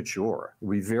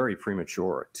very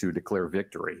premature to declare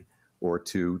victory or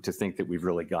to think that we've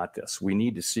really got this. We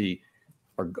need to see,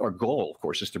 our goal, of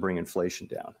course, is to bring inflation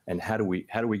down. And how do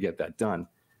we get that done?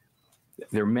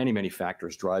 There are many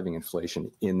factors driving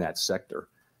inflation in that sector.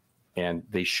 And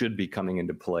they should be coming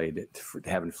into play to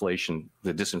have inflation,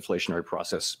 the disinflationary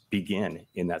process begin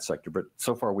in that sector. But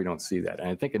so far, we don't see that. And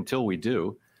I think until we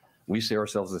do, we see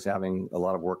ourselves as having a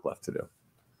lot of work left to do.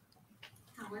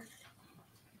 Howard.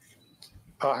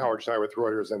 Howard Schneider with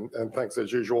Reuters, and thanks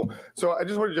as usual. So I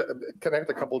just wanted to connect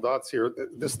a couple of dots here.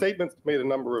 The statement made a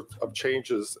number of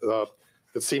changes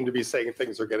that seem to be saying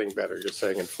things are getting better. You're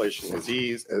saying inflation has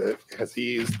eased.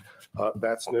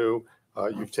 That's new.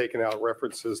 You've taken out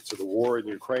references to the war in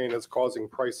Ukraine as causing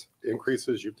price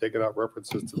increases. You've taken out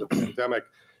references to the pandemic.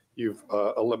 You've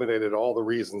eliminated all the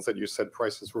reasons that you said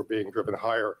prices were being driven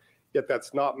higher. Yet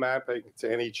that's not mapping to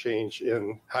any change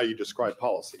in how you describe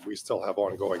policy. We still have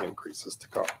ongoing increases to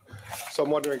come. So I'm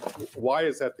wondering, why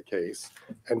is that the case?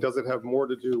 And does it have more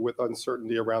to do with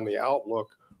uncertainty around the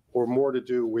outlook, or more to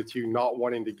do with you not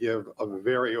wanting to give a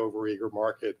very overeager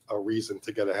market a reason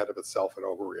to get ahead of itself and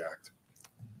overreact?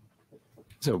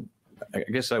 So I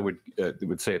guess I would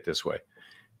say it this way.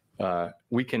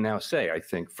 We can now say, I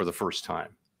think, for the first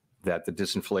time, that the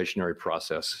disinflationary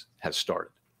process has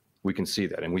started. We can see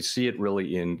that, and we see it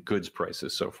really in goods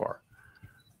prices so far.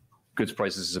 Goods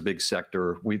prices is a big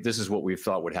sector. This is what we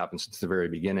thought would happen since the very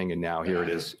beginning, and now here it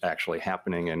is actually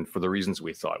happening. And for the reasons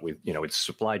we thought, it's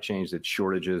supply chains, it's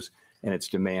shortages, and it's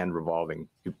demand revolving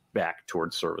back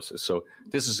towards services. So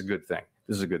this is a good thing.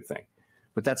 This is a good thing.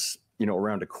 But that's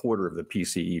around a quarter of the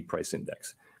PCE price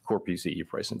index, core PCE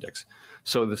price index.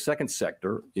 So the second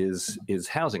sector is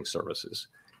housing services,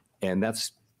 and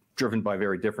that's driven by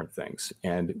very different things.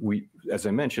 And we, as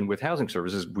I mentioned, with housing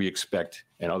services, we expect,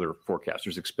 and other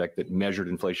forecasters expect, that measured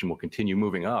inflation will continue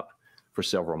moving up for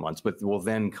several months, but will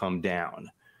then come down,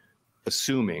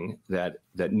 assuming that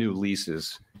new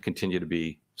leases continue to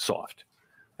be soft.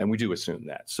 And we do assume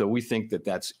that. So we think that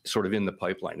that's sort of in the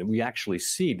pipeline. And we actually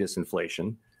see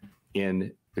disinflation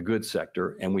in the goods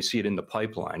sector, and we see it in the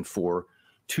pipeline for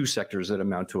two sectors that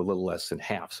amount to a little less than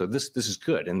half. So this is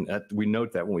good, and we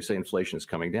note that when we say inflation is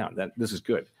coming down, that this is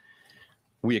good.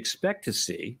 We expect to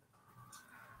see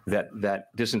that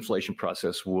disinflation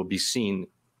process will be seen,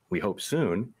 we hope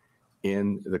soon,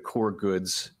 in the core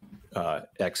goods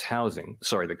ex-housing,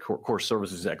 the core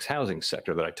services ex-housing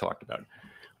sector that I talked about.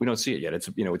 We don't see it yet.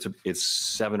 It's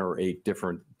 7 or 8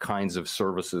 different kinds of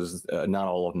services. Not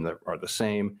all of them are the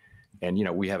same, and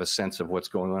we have a sense of what's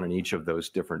going on in each of those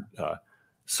different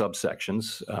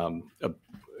subsections.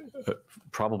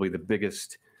 Probably the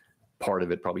biggest part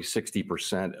of it, probably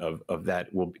 60% of that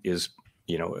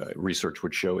research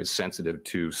would show is sensitive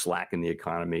to slack in the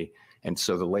economy, and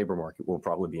so the labor market will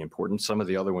probably be important. Some of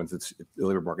the other ones, the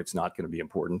labor market's not going to be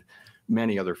important.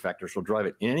 Many other factors will drive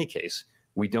it. In any case,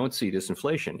 we don't see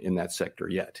disinflation in that sector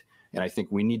yet, and I think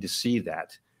we need to see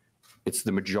that. It's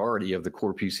the majority of the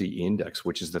core PCE index,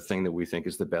 which is the thing that we think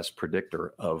is the best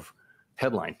predictor of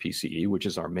headline PCE, which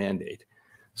is our mandate.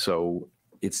 So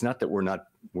it's not that we're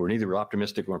neither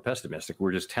optimistic nor pessimistic.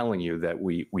 We're just telling you that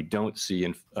we don't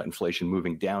see inflation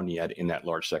moving down yet in that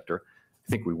large sector.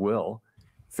 I think we will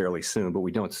fairly soon, but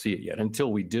we don't see it yet.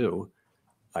 Until we do,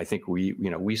 I think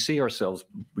we see ourselves,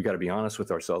 we got to be honest with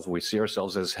ourselves. We see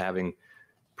ourselves as having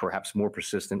perhaps more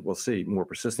persistent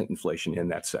inflation in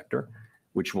that sector,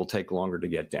 which will take longer to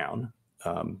get down.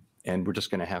 And we're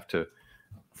just going to have to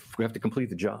complete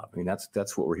the job. I mean,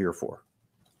 that's what we're here for.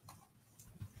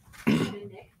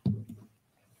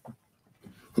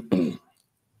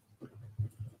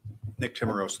 Nick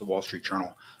Timmeros, the Wall Street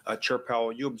Journal. Chair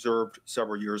Powell, you observed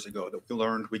several years ago that we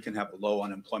learned we can have a low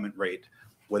unemployment rate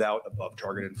without above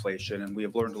target inflation. And we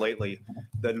have learned lately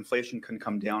that inflation can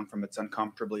come down from its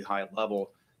uncomfortably high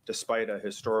level despite a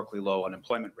historically low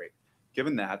unemployment rate.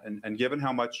 Given that, and given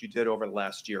how much you did over the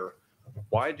last year,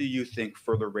 why do you think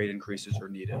further rate increases are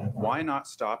needed? Why not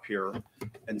stop here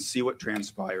and see what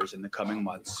transpires in the coming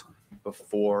months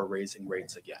before raising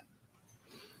rates again?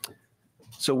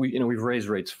 So we've raised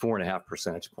rates 4.5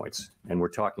 percentage points, and we're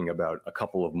talking about a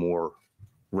couple of more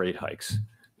rate hikes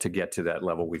to get to that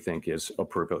level we think is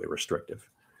appropriately restrictive.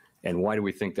 And why do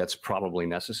we think that's probably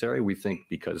necessary? We think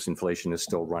because inflation is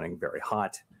still running very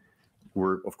hot.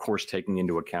 We're, of course, taking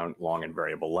into account long and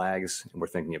variable lags, and we're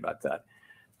thinking about that.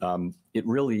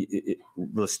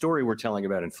 The story we're telling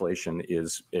about inflation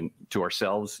is to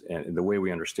ourselves, and the way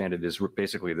we understand it is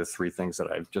basically the three things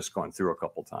that I've just gone through a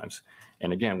couple times.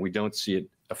 And again, we don't see it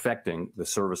affecting the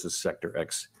services sector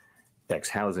ex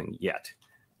housing yet.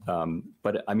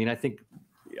 But I mean, I think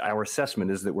our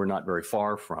assessment is that we're not very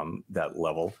far from that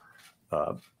level.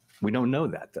 We don't know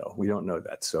that, though. We don't know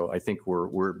that. So I think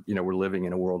we're living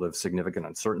in a world of significant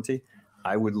uncertainty.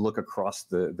 I would look across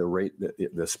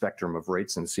the spectrum of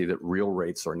rates and see that real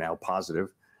rates are now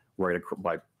positive, right,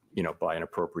 by an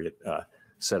appropriate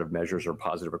set of measures, are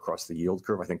positive across the yield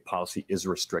curve. I think policy is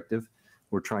restrictive.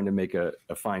 We're trying to make a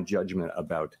fine judgment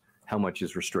about how much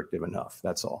is restrictive enough.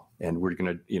 That's all. And we're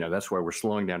going to, that's why we're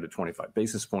slowing down to 25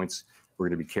 basis points. We're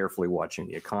going to be carefully watching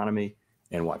the economy,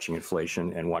 and watching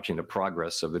inflation and watching the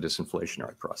progress of the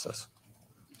disinflationary process.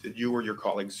 Did you or your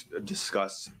colleagues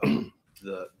discuss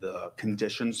the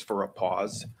conditions for a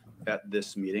pause at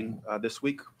this meeting this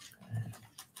week?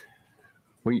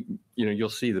 You'll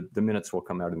see the minutes will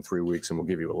come out in 3 weeks, and we'll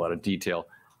give you a lot of detail.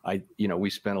 We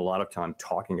spent a lot of time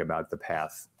talking about the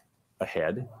path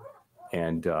ahead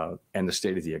and the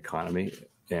state of the economy,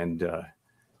 and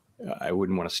I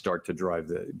wouldn't want to start to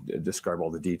describe all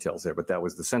the details there, but that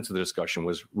was the sense of the discussion,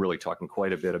 was really talking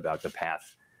quite a bit about the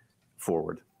path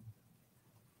forward.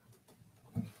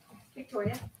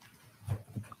 Victoria?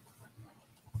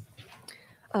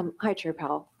 Hi, Chair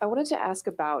Powell. I wanted to ask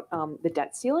about the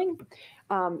debt ceiling.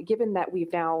 Given that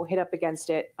we've now hit up against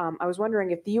it, I was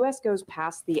wondering if the U.S. goes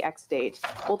past the X date,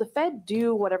 will the Fed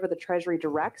do whatever the Treasury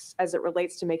directs as it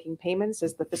relates to making payments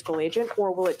as the fiscal agent,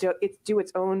 or will it do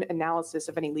its own analysis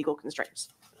of any legal constraints?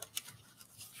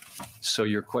 So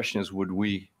your question is, would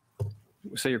we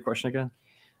say your question again?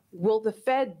 Will the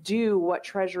Fed do what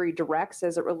Treasury directs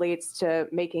as it relates to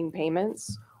making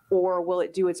payments, or will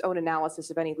it do its own analysis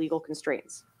of any legal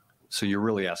constraints? So you're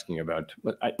really asking about,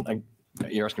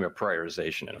 you're asking about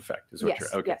prioritization in effect, is what Yes,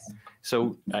 you're, okay. yes.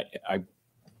 So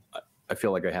I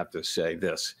feel like I have to say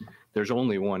this. There's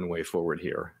only one way forward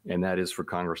here, and that is for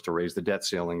Congress to raise the debt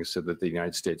ceiling so that the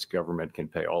United States government can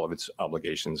pay all of its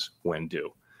obligations when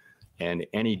due. And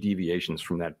any deviations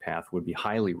from that path would be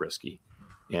highly risky,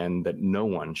 and that no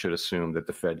one should assume that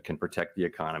the Fed can protect the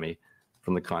economy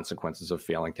from the consequences of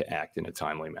failing to act in a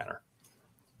timely manner.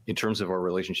 In terms of our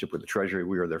relationship with the Treasury,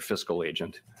 we are their fiscal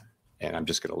agent, and I'm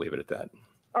just going to leave it at that.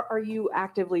 Are you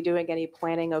actively doing any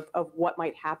planning of what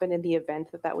might happen in the event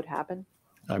that would happen?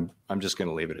 I'm just going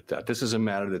to leave it at that. This is a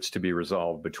matter that's to be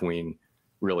resolved between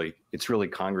it's really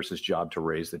Congress's job to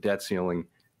raise the debt ceiling,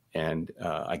 and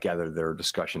I gather there are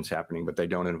discussions happening, but they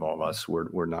don't involve us.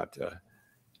 We're not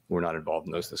involved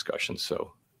in those discussions,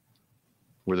 so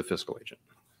we're the fiscal agent.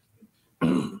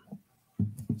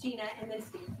 Gina, and then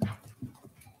Steve.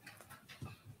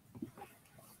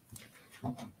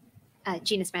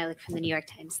 Gina Smilik from the New York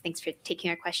Times. Thanks for taking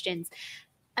our questions.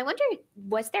 I wonder,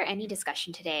 was there any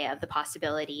discussion today of the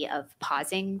possibility of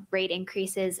pausing rate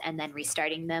increases and then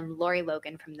restarting them? Lori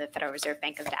Logan from the Federal Reserve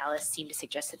Bank of Dallas seemed to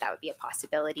suggest that would be a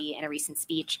possibility in a recent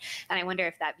speech. And I wonder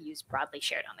if that view is broadly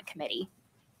shared on the committee.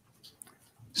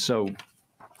 So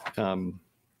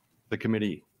the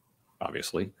committee,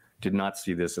 obviously, did not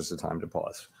see this as a time to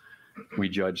pause. We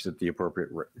judged that the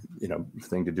appropriate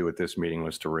thing to do at this meeting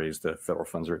was to raise the federal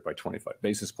funds rate by 25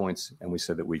 basis points. And we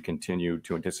said that we continue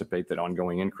to anticipate that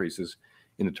ongoing increases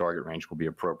in the target range will be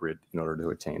appropriate in order to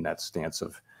attain that stance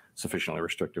of sufficiently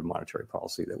restrictive monetary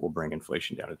policy that will bring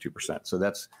inflation down to 2%. So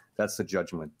that's the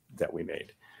judgment that we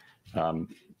made.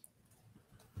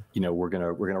 We're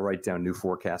gonna write down new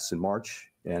forecasts in March,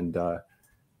 and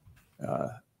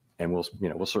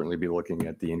we'll certainly be looking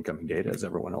at the incoming data as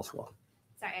everyone else will.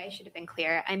 Sorry, I should have been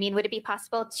clear. I mean, would it be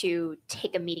possible to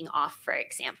take a meeting off, for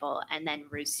example, and then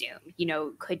resume?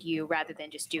 Could you, rather than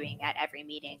just doing at every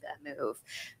meeting a move,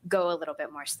 go a little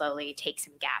bit more slowly, take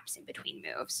some gaps in between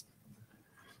moves?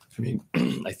 I mean,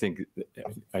 I think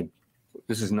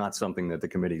this is not something that the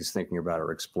committee is thinking about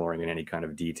or exploring in any kind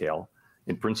of detail.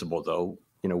 In principle, though,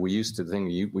 we used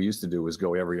to do was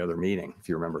go every other meeting, if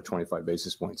you remember, 25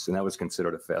 basis points, and that was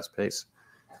considered a fast pace.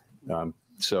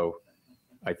 So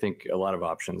I think a lot of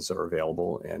options are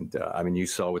available, and you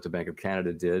saw what the Bank of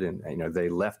Canada did, and they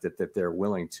left it that they're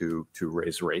willing to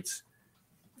raise rates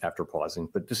after pausing.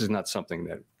 But this is not something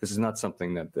that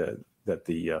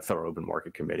the Federal Open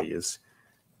Market Committee is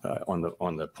on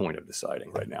the point of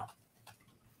deciding right now.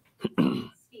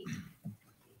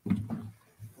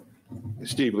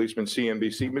 Steve Leisman,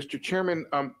 CNBC. Mr. Chairman,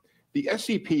 the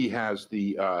SEP has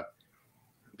the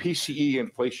PCE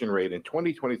inflation rate in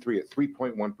 2023 at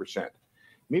 3.1%.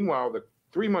 Meanwhile, the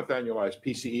 3-month annualized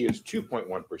PCE is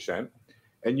 2.1%,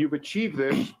 and you've achieved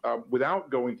this without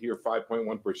going to your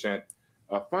 5.1%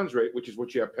 funds rate, which is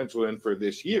what you have penciled in for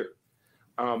this year.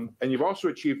 And you've also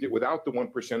achieved it without the 1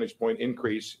 percentage point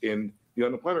increase in the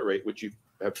unemployment rate, which you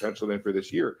have penciled in for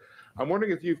this year. I'm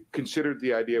wondering if you've considered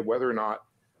the idea of whether or not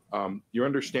your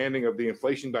understanding of the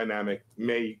inflation dynamic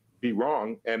may be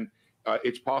wrong, and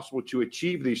it's possible to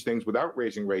achieve these things without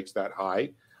raising rates that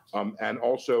high, and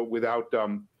also without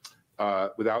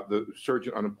the surge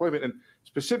in unemployment. And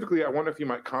specifically, I wonder if you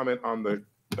might comment on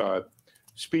the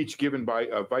speech given by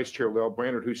Vice Chair Lael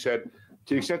Brainerd, who said,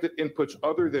 to the extent that inputs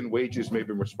other than wages may have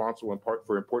been responsible in part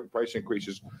for important price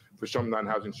increases for some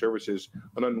non-housing services,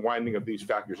 an unwinding of these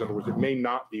factors. In other words, it may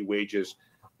not be wages,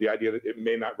 the idea that it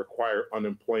may not require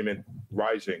unemployment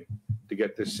rising to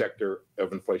get this sector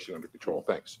of inflation under control.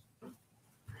 Thanks.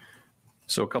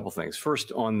 So a couple things.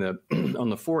 First, on the on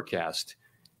the forecast,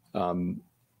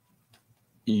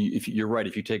 if you're right,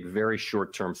 if you take very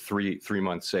short-term, three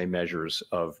month say measures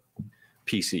of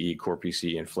PCE, core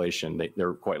PCE inflation,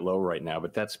 they're quite low right now.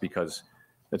 But that's because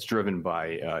that's driven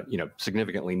by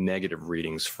significantly negative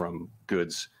readings from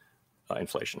goods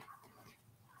inflation.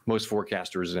 Most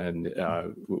forecasters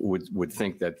would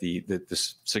think that the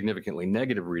significantly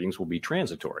negative readings will be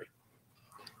transitory,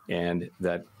 and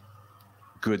that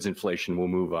goods inflation will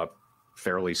move up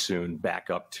fairly soon back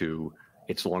up to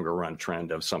its longer run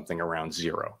trend of something around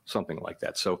zero, something like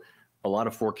that. So a lot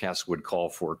of forecasts would call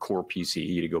for core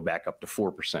PCE to go back up to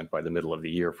 4% by the middle of the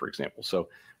year, for example. So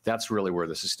that's really where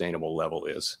the sustainable level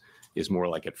is more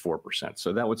like at 4%.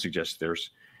 So that would suggest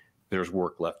there's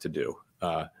work left to do.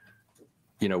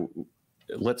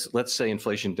 Let's say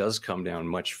inflation does come down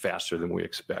much faster than we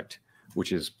expect,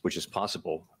 which is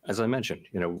possible. As I mentioned,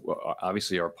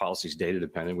 obviously our policy is data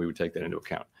dependent. We would take that into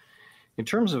account. In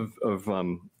terms of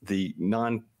the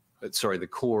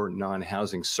core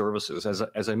non-housing services,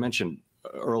 as I mentioned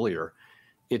earlier,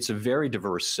 it's a very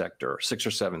diverse sector, 6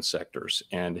 or 7 sectors,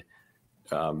 and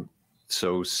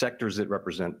so sectors that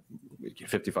represent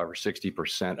 55 or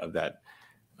 60% of that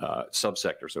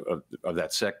subsectors of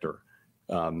that sector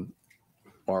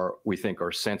we think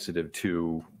are sensitive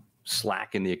to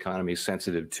slack in the economy,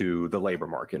 sensitive to the labor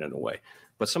market in a way.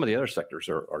 But some of the other sectors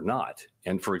are not.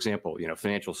 And for example,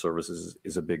 financial services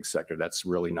is a big sector that's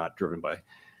really not driven by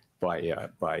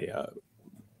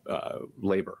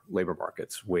labor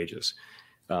markets, wages.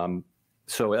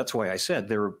 So that's why I said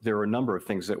there are a number of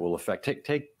things that will affect.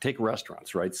 Take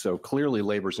restaurants, right? So clearly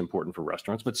labor is important for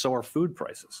restaurants, but so are food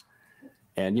prices.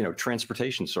 And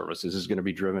transportation services is going to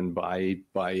be driven by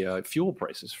fuel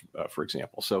prices, for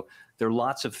example. So there are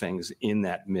lots of things in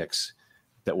that mix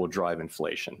that will drive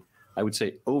inflation. I would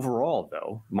say overall,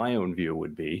 though, my own view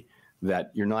would be that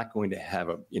you're not going to have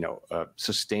a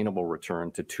sustainable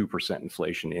return to 2%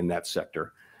 inflation in that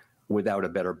sector without a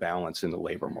better balance in the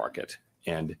labor market.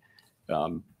 And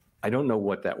I don't know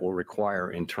what that will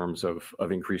require in terms of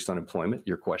increased unemployment,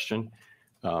 your question.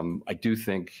 I do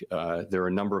think there are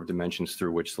a number of dimensions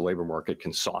through which the labor market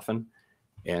can soften.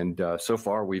 And so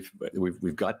far, we've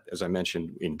got, as I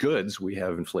mentioned, in goods, we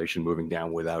have inflation moving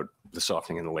down without the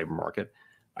softening in the labor market.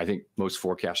 I think most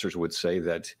forecasters would say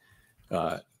that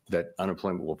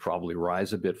unemployment will probably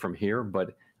rise a bit from here,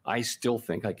 but I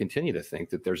continue to think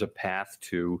that there's a path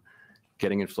to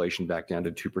getting inflation back down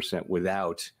to 2%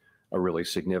 without a really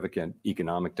significant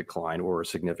economic decline or a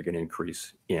significant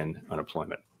increase in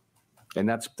unemployment. And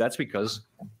that's because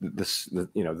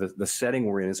the setting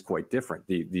we're in is quite different.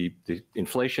 The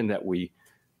inflation that we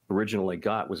originally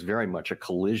got was very much a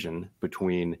collision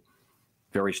between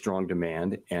very strong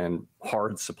demand and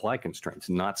hard supply constraints,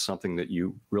 not something that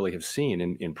you really have seen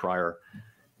in prior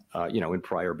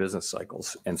business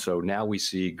cycles. And so now we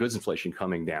see goods inflation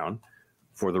coming down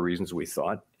for the reasons we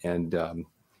thought, and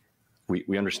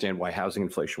we understand why housing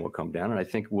inflation will come down. And I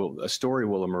think a story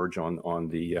will emerge on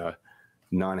the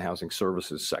non-housing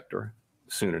services sector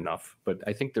soon enough. But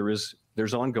I think there's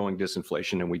ongoing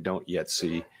disinflation, and we don't yet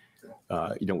see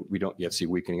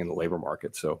weakening in the labor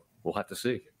market. So we'll have to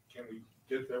see. Can we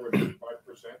get there with 5%?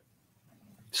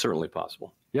 Certainly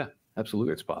possible. Yeah,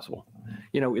 absolutely, it's possible.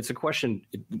 It's a question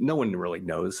no one really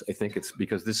knows. I think it's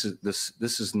because this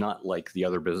is not like the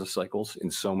other business cycles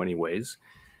in so many ways.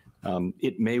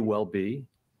 It may well be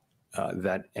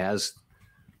that that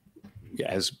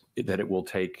it will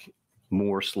take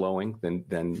more slowing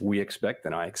than we expect,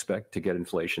 than I expect, to get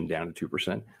inflation down to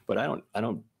 2%. But I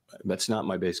don't. That's not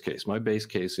my base case. My base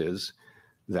case is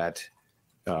that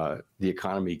the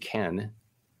economy can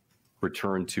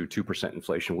return to 2%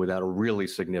 inflation without a really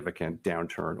significant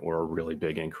downturn or a really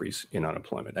big increase in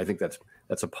unemployment. I think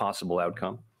that's a possible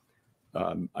outcome.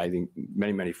 I think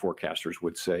many forecasters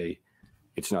would say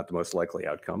it's not the most likely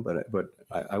outcome, but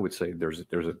I would say there's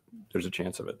a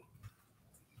chance of it.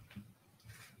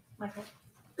 Michael.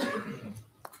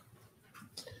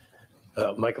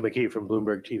 Michael McKee from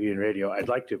Bloomberg TV and Radio. I'd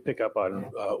like to pick up on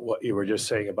what you were just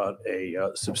saying about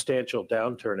a substantial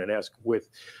downturn and ask, with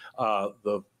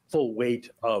the full weight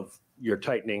of your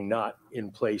tightening not in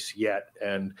place yet,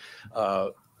 and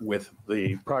with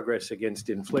the progress against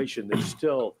inflation, there's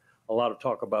still a lot of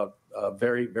talk about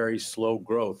very, very slow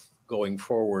growth going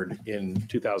forward in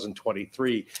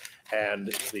 2023.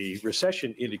 And the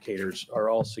recession indicators are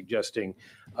all suggesting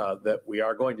that we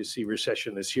are going to see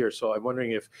recession this year. So I'm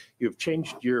wondering if you've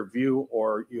changed your view,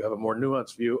 or you have a more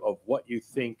nuanced view of what you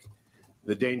think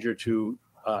the danger to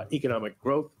economic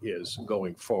growth is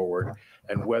going forward,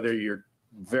 and whether you're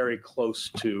very close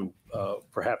to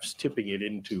perhaps tipping it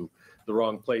into the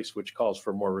wrong place, which calls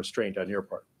for more restraint on your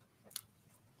part.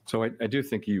 So I do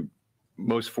think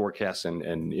most forecasts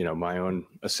and my own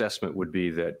assessment would be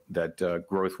that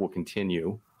growth will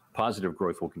continue, positive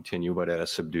growth will continue, but at a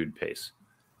subdued pace,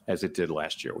 as it did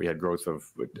last year. We had growth of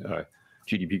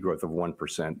GDP growth of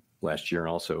 1% last year, and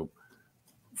also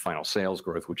final sales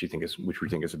growth, which we think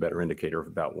is a better indicator of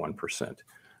about 1%.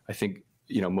 I think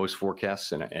most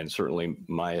forecasts and certainly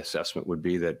my assessment would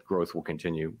be that growth will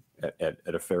continue at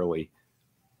a fairly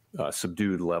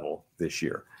subdued level this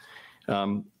year.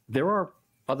 There are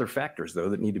other factors, though,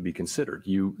 that need to be considered.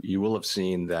 You will have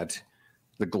seen that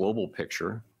the global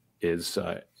picture is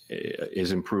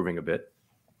improving a bit,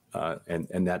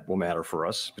 and that will matter for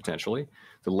us potentially.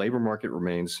 The labor market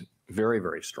remains very,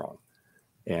 very strong,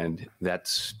 and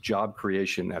that's job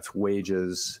creation, that's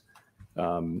wages.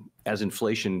 As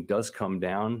inflation does come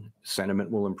down,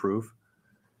 sentiment will improve.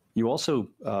 You also,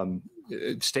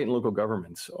 state and local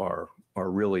governments are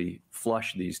really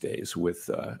flush these days with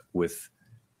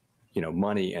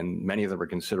money, and many of them are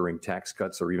considering tax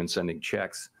cuts or even sending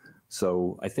checks.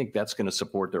 So I think that's going to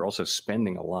support. They're also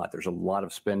spending a lot. There's a lot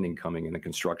of spending coming in the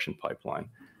construction pipeline,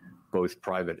 both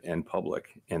private and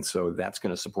public, and so that's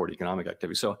going to support economic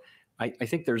activity. So I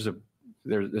think there's a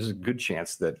good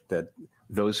chance that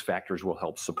those factors will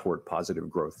help support positive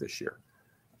growth this year,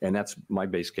 and that's my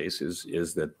base case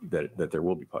is that there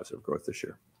will be positive growth this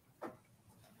year.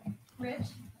 Rich?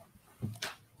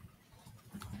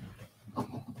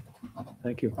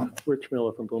 Thank you. Rich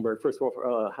Miller from Bloomberg. First of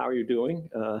all, how are you doing?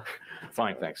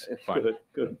 Fine, thanks. Fine.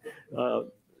 Good.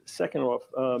 Second off,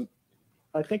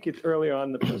 I think earlier on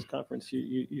in the press conference,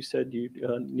 you said you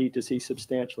need to see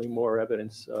substantially more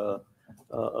evidence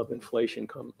of inflation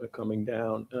coming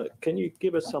down. Can you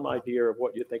give us some idea of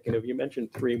what you're thinking of? You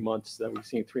mentioned 3 months, that we've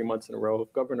seen 3 months in a row.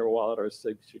 Governor Walters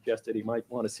suggested he might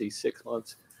want to see 6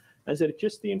 months. Is it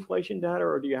just the inflation data,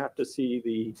 or do you have to see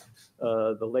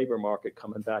the labor market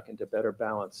coming back into better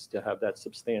balance to have that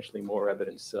substantially more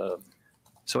evidence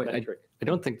So metric? I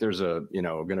don't think there's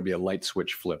going to be a light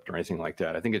switch flipped or anything like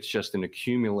that. I think it's just an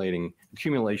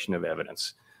accumulation of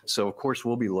evidence. So of course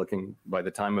we'll be looking, by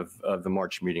the time of the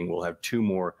March meeting, we'll have 2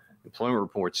 more employment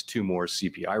reports, 2 more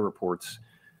CPI reports,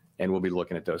 and we'll be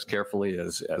looking at those carefully,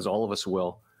 as all of us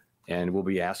will, and we'll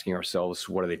be asking ourselves,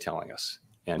 what are they telling us?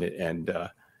 And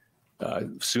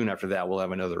soon after that, we'll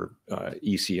have another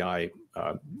ECI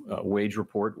wage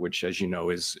report, which, as you know,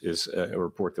 is a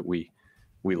report that we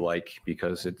like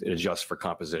because it adjusts for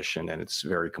composition and it's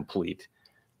very complete.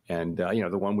 And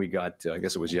the one we got, I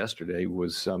guess it was yesterday,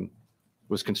 was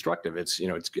constructive.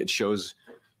 It shows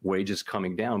wages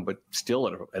coming down, but still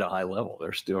at a high level.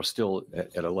 They're still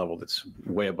at a level that's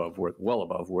well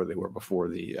above where they were before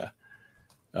the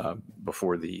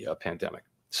pandemic.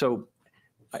 So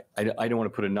I don't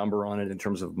want to put a number on it in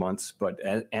terms of months, but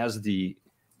as the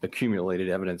accumulated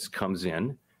evidence comes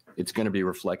in, it's going to be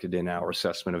reflected in our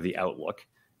assessment of the outlook,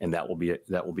 and that will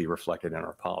be reflected in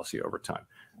our policy over time.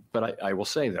 But I will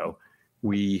say, though,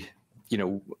 it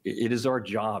is our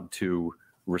job to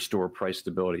restore price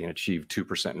stability and achieve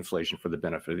 2% inflation for the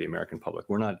benefit of the American public.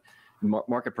 We're not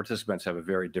market participants have a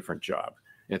very different job.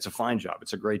 And it's a fine job.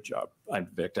 It's a great job. In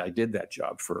fact, I did that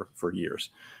job for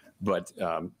years, but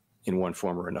in one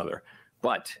form or another.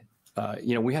 But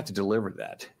we have to deliver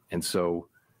that, and so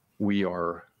we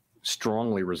are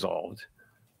strongly resolved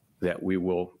that we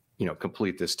will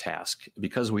complete this task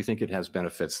because we think it has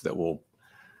benefits that will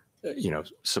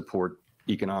support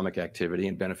economic activity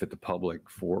and benefit the public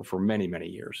for many, many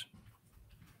years.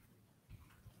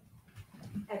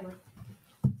 Edward.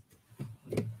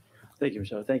 Thank you,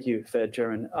 Michelle. Thank you, Fed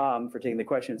Chairman, for taking the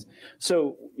questions.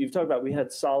 So you've talked about we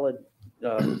had solid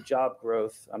job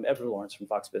growth. I'm Edward Lawrence from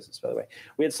Fox Business, by the way.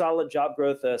 We had solid job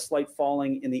growth, a slight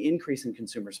falling in the increase in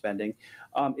consumer spending.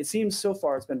 It seems so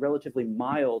far it's been relatively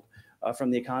mild from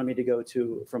the economy to go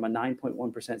from a 9.1%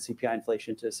 CPI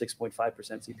inflation to 6.5%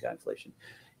 CPI inflation.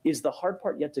 Is the hard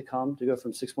part yet to come to go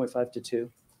from 6.5 to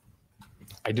 2?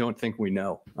 I don't think we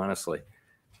know, honestly.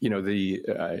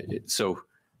 So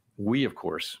we, of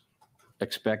course,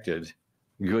 expected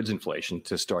goods inflation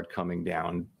to start coming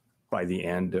down by the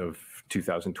end of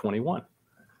 2021.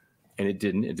 And it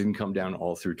didn't come down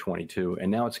all through 22.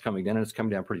 And now it's coming down, and it's coming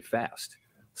down pretty fast.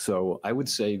 So I would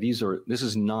say this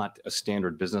is not a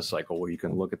standard business cycle where you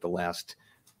can look at the last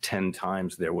 10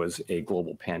 times there was a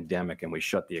global pandemic and we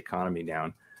shut the economy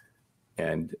down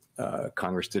and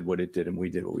Congress did what it did and we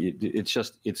did what we did.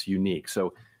 It's unique.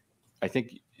 So I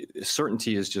think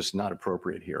certainty is just not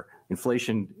appropriate here.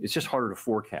 Inflation, it's just harder to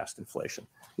forecast inflation.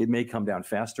 It may come down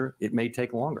faster. It may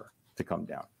take longer to come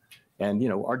down. And,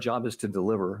 our job is to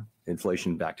deliver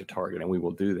inflation back to target, and we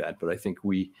will do that. But I think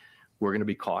we we're going to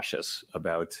be cautious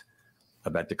about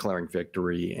declaring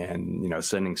victory and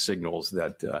sending signals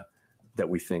that that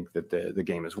we think that the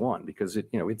game is won, because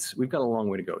we've got a long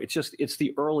way to go. It's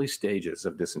the early stages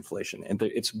of disinflation, and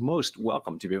it's most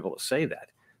welcome to be able to say that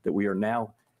we are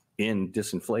now in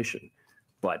disinflation.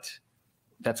 But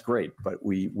that's great. But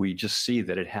we just see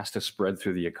that it has to spread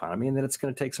through the economy and that it's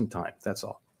going to take some time. That's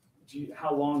all.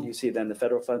 How long do you see then the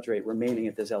federal funds rate remaining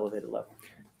at this elevated level?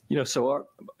 So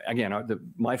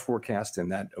my forecast and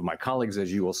that of my colleagues,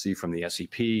 as you will see from the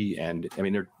SEP, and I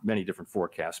mean, there are many different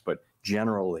forecasts, but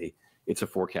generally it's a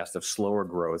forecast of slower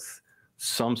growth,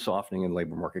 some softening in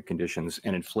labor market conditions,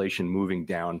 and inflation moving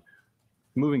down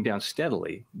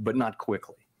steadily, but not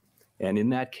quickly. And in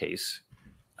that case,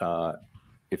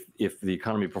 if the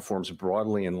economy performs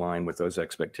broadly in line with those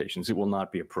expectations, it will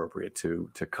not be appropriate to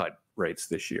cut rates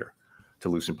this year, to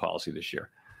loosen policy this year.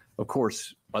 Of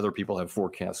course, other people have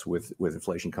forecasts with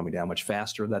inflation coming down much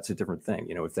faster. That's a different thing.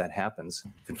 If that happens,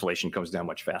 if inflation comes down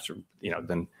much faster,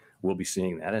 then we'll be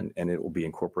seeing that, and it will be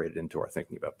incorporated into our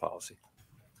thinking about policy.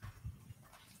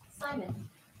 Simon.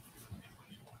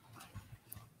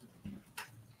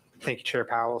 Thank you, Chair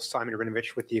Powell. Simon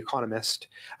Rinovich with The Economist.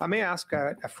 May I ask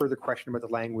a further question about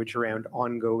the language around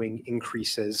ongoing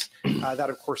increases? That,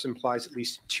 of course, implies at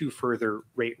least 2 further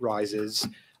rate rises.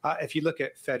 If you look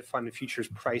at Fed Fund futures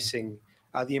pricing,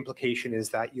 the implication is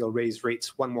that you'll raise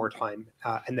rates one more time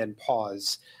and then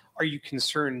pause. Are you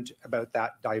concerned about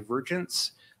that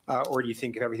divergence, or do you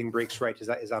think if everything breaks right, is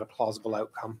that a plausible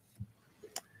outcome?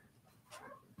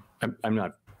 I'm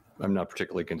not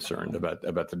particularly concerned about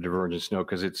the divergence, no,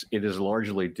 because it is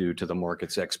largely due to the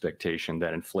market's expectation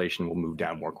that inflation will move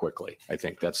down more quickly. I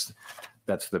think that's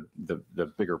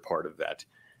the bigger part of that.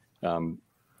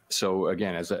 So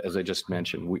again, as I just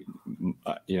mentioned,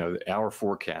 our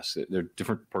forecasts,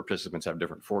 different participants have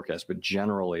different forecasts, but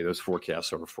generally those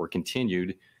forecasts are for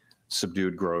continued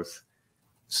subdued growth,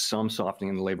 some softening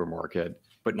in the labor market,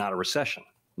 but not a recession,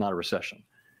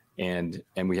 and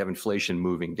we have inflation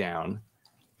moving down,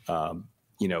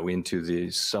 into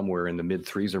the somewhere in the mid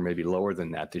 3s or maybe lower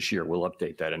than that this year. We'll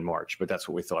update that in March, but that's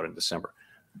what we thought in December.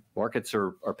 Markets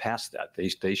are past that.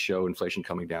 They show inflation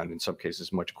coming down in some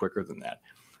cases much quicker than that.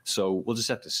 So we'll just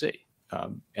have to see.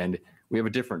 And we have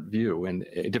a different view,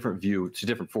 it's a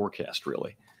different forecast,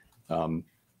 really.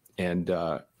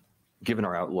 Given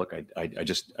our outlook, I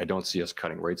don't see us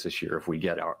cutting rates this year if we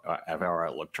get our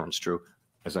outlook turns true.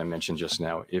 As I mentioned just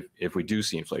now, if we do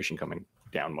see inflation coming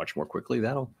down much more quickly,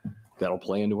 that'll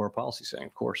play into our policy setting,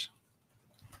 of course.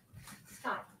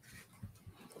 Scott.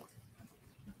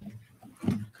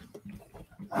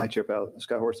 Hi, Chair Powell.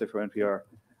 Scott Horsley from NPR.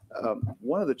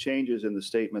 One of the changes in the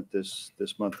statement this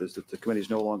month is that the committee is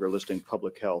no longer listing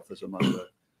public health as among the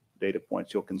data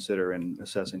points you'll consider in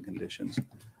assessing conditions.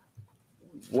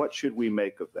 What should we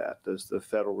make of that? Does the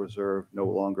Federal Reserve no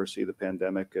longer see the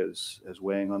pandemic as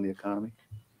weighing on the economy?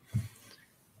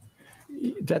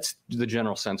 That's the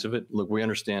general sense of it. Look,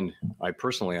 I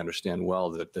personally understand well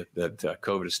that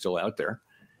COVID is still out there,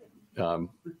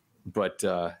 but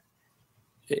that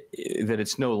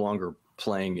it's no longer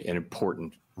playing an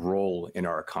important role in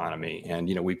our economy. And,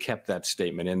 we kept that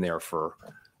statement in there for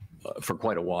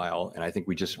quite a while. And I think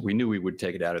we knew we would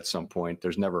take it out at some point.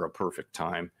 There's never a perfect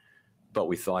time, but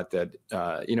we thought that,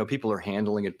 people are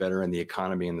handling it better, and the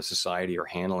economy and the society are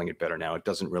handling it better now. It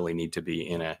doesn't really need to be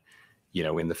in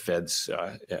the Fed's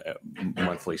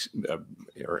monthly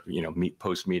or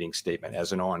post-meeting statement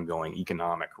as an ongoing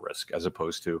economic risk, as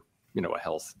opposed to a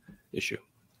health issue.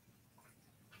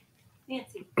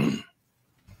 Nancy.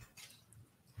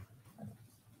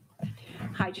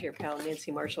 Hi, Chair Powell.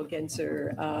 Nancy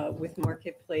Marshall-Genzer with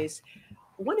Marketplace.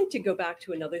 Wanted to go back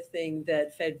to another thing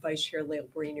that Fed Vice Chair Lael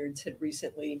Brainard said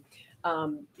recently.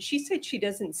 She said she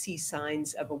doesn't see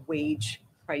signs of a wage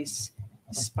price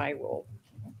spiral.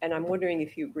 And I'm wondering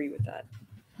if you agree with that.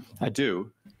 I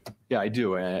do. Yeah, I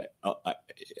do. I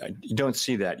don't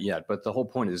see that yet. But the whole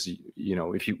point is,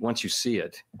 once you see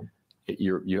it,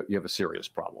 you have a serious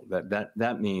problem.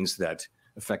 That means that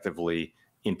effectively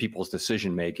in people's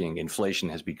decision making, inflation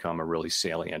has become a really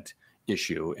salient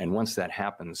issue. And once that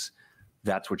happens,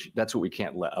 that's what we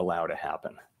can't allow to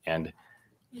happen. And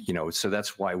so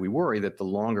that's why we worry that the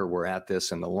longer we're at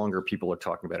this and the longer people are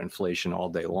talking about inflation all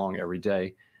day long, every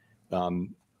day,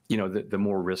 the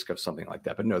more risk of something like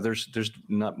that. But no, there's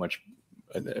not much.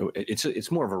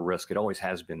 It's more of a risk. It always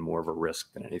has been more of a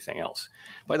risk than anything else.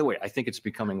 By the way, I think it's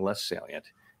becoming less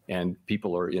salient, and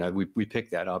people are, we pick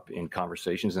that up in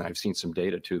conversations, and I've seen some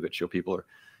data too that show people are,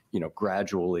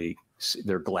 gradually,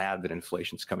 they're glad that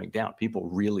inflation's coming down. People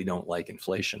really don't like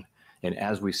inflation, and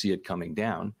as we see it coming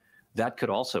down, that could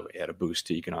also add a boost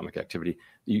to economic activity.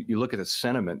 You look at the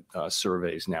sentiment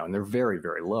surveys now, and they're very,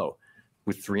 very low.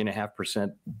 With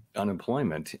 3.5%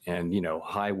 unemployment and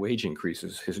high wage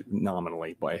increases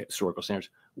nominally by historical standards,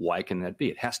 why can that be?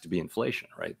 It has to be inflation,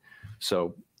 right?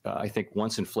 So I think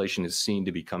once inflation is seen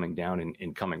to be coming down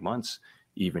in coming months,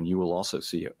 even you will also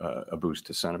see a boost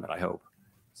to sentiment, I hope.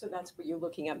 So that's what you're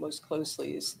looking at most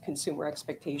closely is consumer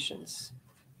expectations.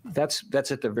 That's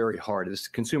at the very heart. It's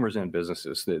consumers and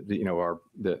businesses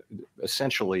that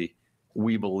essentially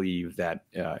we believe that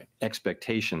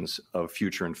expectations of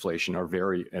future inflation are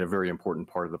a very important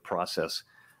part of the process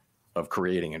of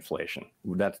creating inflation.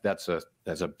 That's a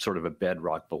sort of a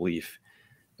bedrock belief.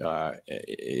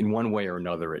 In one way or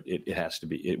another, it has to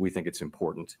be. We think it's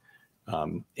important.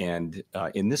 And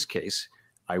in this case,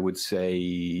 I would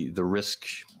say the risk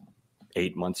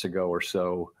 8 months ago or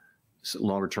so,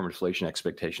 longer-term inflation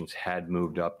expectations had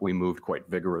moved up. We moved quite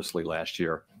vigorously last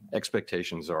year.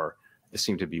 Expectations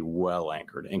seem to be well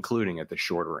anchored, including at the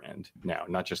shorter end now,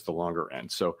 not just the longer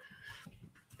end. So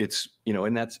it's,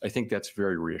 and I think that's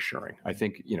very reassuring. I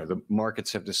think, the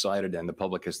markets have decided and the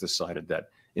public has decided that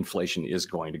inflation is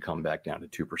going to come back down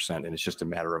to 2%. And it's just a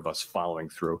matter of us following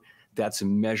through. That's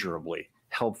immeasurably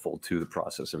helpful to the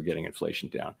process of getting inflation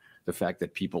down. The fact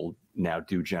that people now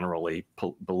do generally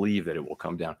believe that it will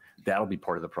come down, that'll be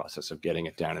part of the process of getting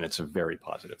it down. And it's a very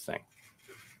positive thing.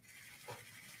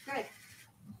 Greg.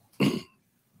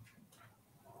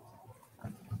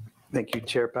 Thank you,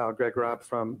 Chair Powell. Greg Robb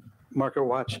from Market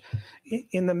Watch.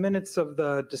 In the minutes of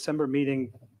the December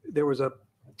meeting, there was a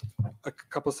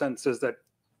couple sentences that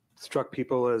struck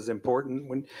people as important.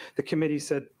 When the committee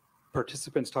said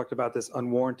participants talked about this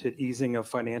unwarranted easing of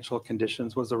financial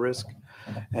conditions was a risk,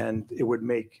 and it would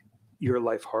make your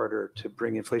life harder to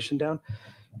bring inflation down.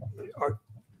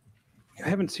 I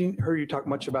haven't heard you talk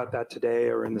much about that today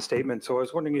or in the statement. So I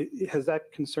was wondering, has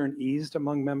that concern eased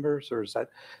among members, or is that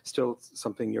still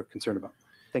something you're concerned about?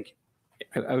 Thank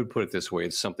you. I would put it this way.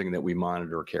 It's something that we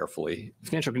monitor carefully.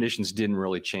 Financial conditions didn't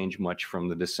really change much from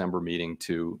the December meeting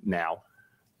to now.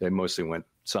 They mostly went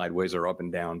sideways or up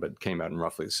and down, but came out in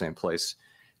roughly the same place.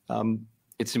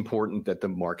 It's important that the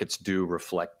markets do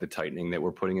reflect the tightening that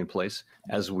we're putting in place.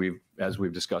 As we've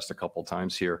discussed a couple of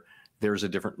times here, there's a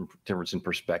difference in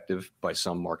perspective by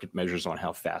some market measures on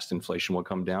how fast inflation will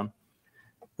come down.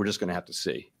 We're just going to have to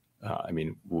see.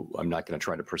 I'm not going to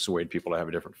try to persuade people to have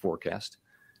a different forecast,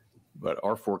 but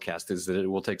our forecast is that it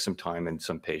will take some time and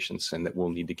some patience, and that we'll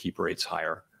need to keep rates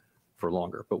higher for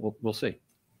longer. But we'll see.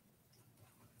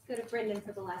 Let's go to Brendan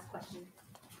for the last question.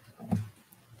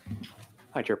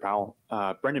 Hi, Chair Powell.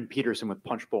 Brendan Peterson with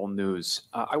Punchbowl News.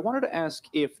 I wanted to ask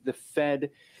if the Fed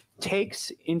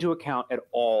takes into account at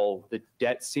all the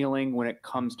debt ceiling when it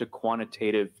comes to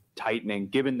quantitative tightening,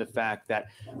 given the fact that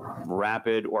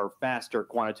rapid or faster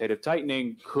quantitative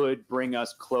tightening could bring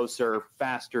us closer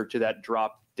faster to that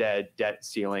drop dead debt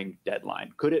ceiling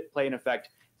deadline. Could it play an effect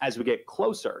as we get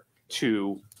closer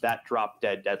to that drop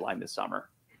dead deadline this summer?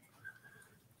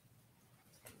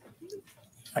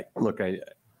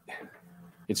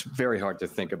 It's very hard to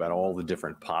think about all the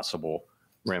different possible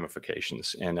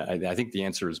ramifications, and I think the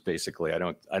answer is basically I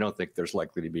don't think there's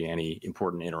likely to be any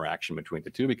important interaction between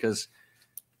the two, because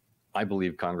I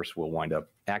believe Congress will wind up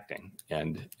acting,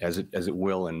 and as it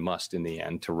will and must in the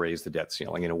end, to raise the debt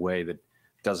ceiling in a way that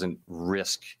doesn't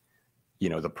risk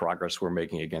the progress we're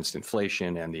making against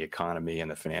inflation and the economy and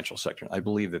the financial sector. I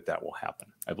believe that will happen.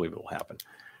 I believe it will happen.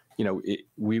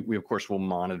 We of course will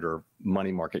monitor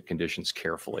money market conditions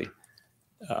carefully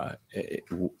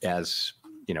as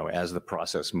the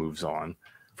process moves on.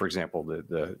 For example,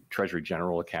 the Treasury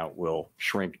General account will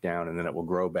shrink down and then it will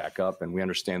grow back up. And we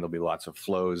understand there'll be lots of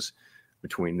flows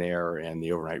between there and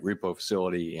the overnight repo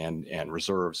facility and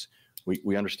reserves.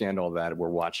 We understand all that. We're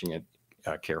watching it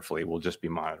carefully. We'll just be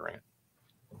monitoring it.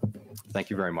 Thank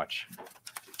you very much.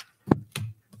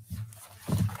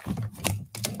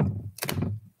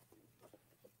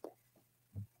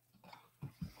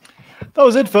 That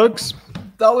was it, folks.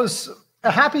 That was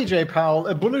a happy Jay Powell,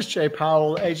 a bullish Jay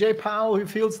Powell, a Jay Powell who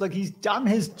feels like he's done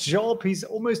his job. He's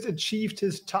almost achieved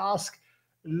his task.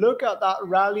 Look at that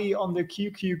rally on the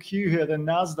QQQ here, the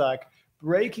NASDAQ,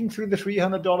 breaking through the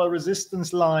 $300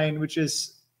 resistance line, which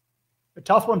is a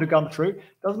tough one to come through.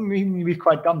 Doesn't mean we've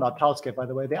quite done that task yet, by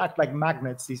the way. They act like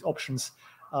magnets, these options,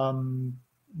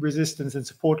 resistance and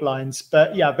support lines.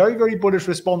 But yeah, very, very bullish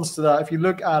response to that. If you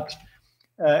look at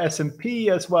S&P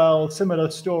as well, similar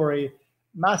story.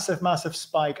 Massive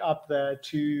spike up there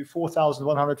to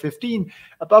 4,115.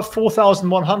 Above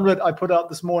 4,100, I put out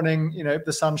this morning, if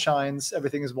the sun shines,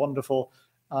 everything is wonderful.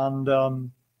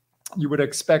 And you would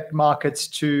expect markets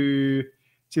to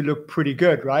to look pretty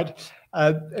good, right?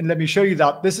 And let me show you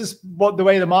that. This is what the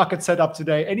way the market's set up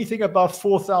today. Anything above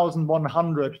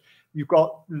 4,100, you've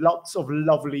got lots of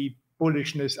lovely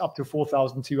bullishness up to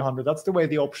 4,200. That's the way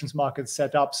the options market's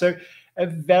set up. So a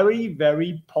very,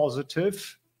 very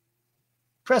positive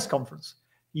press conference.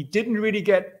 He didn't really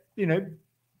get,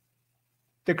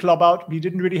 the club out. He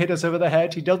didn't really hit us over the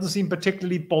head. He doesn't seem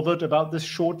particularly bothered about this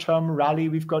short-term rally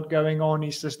we've got going on.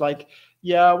 He's just like,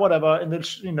 yeah, whatever. In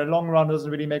the long run, doesn't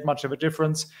really make much of a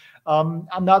difference.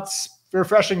 And that's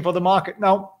refreshing for the market.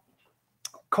 Now,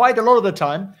 quite a lot of the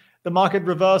time, the market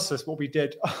reverses what we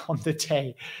did on the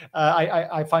day.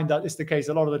 I find that is the case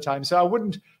a lot of the time. So I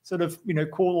wouldn't sort of,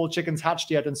 call all chickens hatched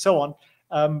yet and so on.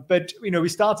 But, we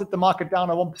started the market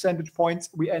down at 1 percentage point.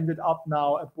 We ended up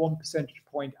now at 1 percentage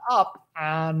point up.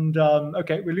 And,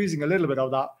 okay, we're losing a little bit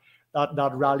of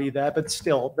that rally there, but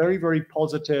still very, very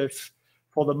positive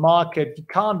for the market. You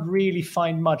can't really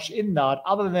find much in that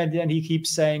other than then he keeps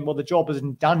saying, well, the job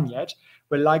isn't done yet.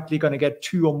 We're likely going to get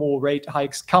 2 or more rate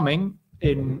hikes coming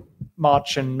in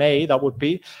March and May, that would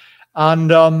be.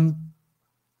 And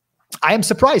I am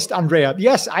surprised, Andrea.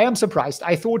 Yes, I am surprised.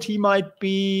 I thought he might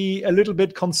be a little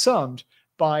bit concerned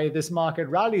by this market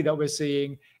rally that we're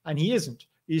seeing, and he isn't.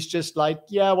 He's just like,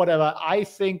 yeah, whatever. I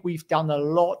think we've done a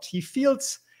lot.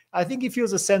 I think he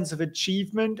feels a sense of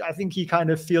achievement. I think he kind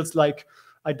of feels like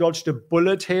I dodged a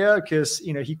bullet here because,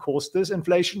 he caused this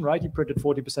inflation, right? He printed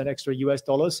 40% extra US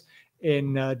dollars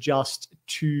in just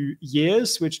 2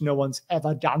 years, which no one's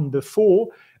ever done before.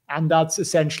 And that's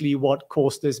essentially what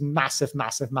caused this massive,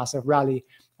 massive, massive rally.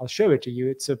 I'll show it to you.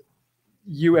 It's a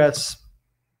US,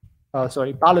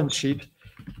 balance sheet.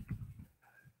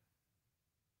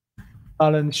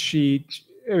 Balance sheet.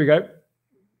 Here we go.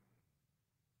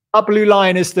 That blue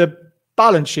line is the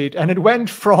balance sheet. And it went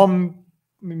from,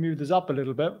 let me move this up a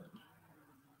little bit.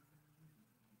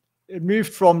 It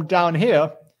moved from down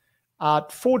here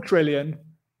at 4 trillion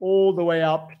all the way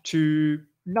up to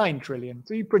 9 trillion.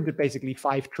 So you printed basically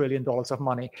 $5 trillion of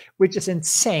money, which is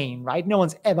insane, right? No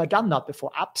one's ever done that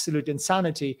before. Absolute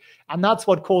insanity. And that's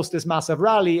what caused this massive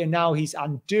rally. And now he's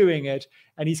undoing it.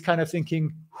 And he's kind of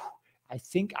thinking, I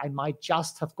think I might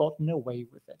just have gotten away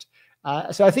with it.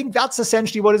 So I think that's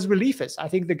essentially what his relief is. I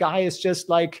think the guy is just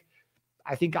like,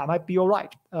 I think I might be all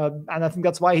right. And I think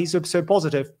that's why he's so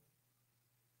positive.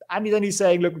 And then he's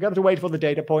saying, look, we've got to wait for the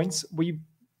data points. We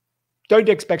don't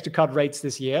expect to cut rates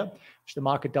this year, which the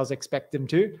market does expect them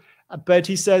to. But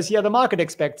he says, yeah, the market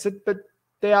expects it, but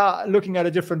they are looking at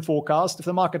a different forecast. If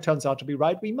the market turns out to be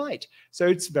right, we might. So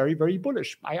it's very, very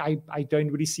bullish. I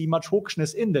don't really see much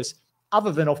hawkishness in this.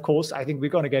 Other than, of course, I think we're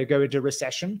going to go into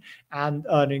recession and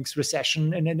earnings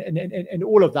recession and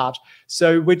all of that.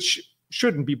 So which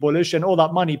shouldn't be bullish, and all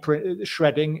that money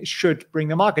shredding should bring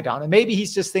the market down. And maybe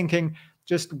he's just thinking,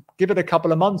 just give it a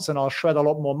couple of months and I'll shred a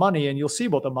lot more money and you'll see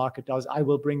what the market does. I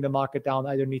will bring the market down.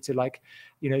 I don't need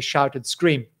to shout and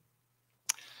scream.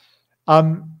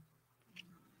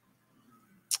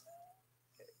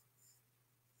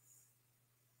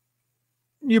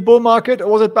 New bull market, or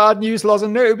was it bad news,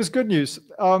 Lawson? No, it was good news.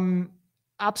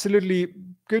 Absolutely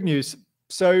good news.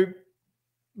 So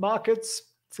markets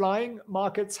flying,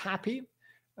 markets happy.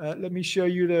 Let me show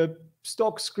you the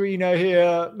stock screener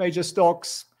here, major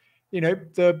stocks.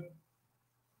 The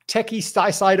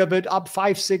techie side of it up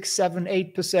 5, 6, 7,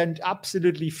 8%,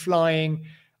 absolutely flying.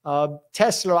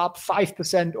 Tesla up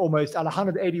 5% almost at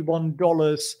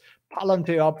 $181.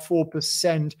 Palantir up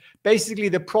 4%. Basically,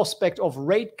 the prospect of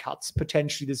rate cuts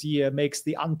potentially this year makes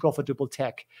the unprofitable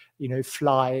tech,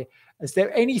 fly. Is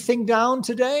there anything down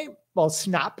today? Well,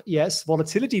 Snap, yes.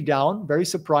 Volatility down. Very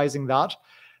surprising that.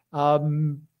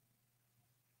 Amex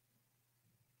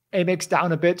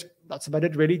down a bit. That's about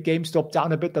it, really. GameStop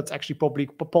down a bit. That's actually probably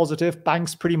positive.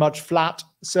 Banks pretty much flat.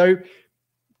 So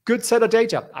good set of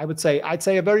data, I would say. I'd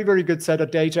say a very, very good set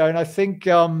of data. And I think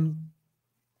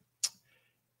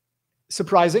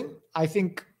surprising. I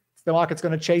think the market's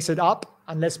going to chase it up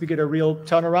unless we get a real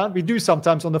turnaround. We do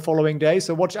sometimes on the following day.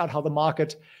 So watch out how the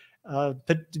market,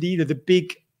 the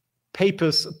big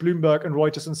papers, Bloomberg and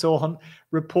Reuters and so on,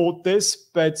 report this.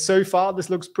 But so far, this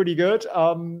looks pretty good.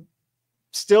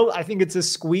 Still, I think it's a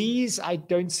squeeze. I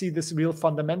don't see this real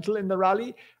fundamental in the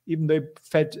rally, even though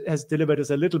Fed has delivered us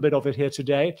a little bit of it here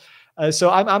today. So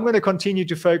I'm going to continue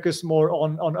to focus more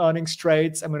on earnings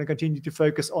trades. I'm going to continue to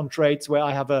focus on trades where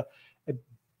I have a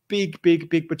big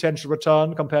potential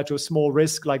return compared to a small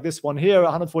risk like this one here,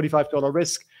 $145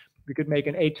 risk. We could make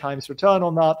an 8 times return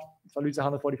on that. If I lose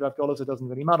 $145, it doesn't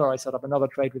really matter. I set up another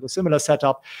trade with a similar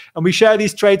setup. And we share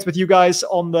these trades with you guys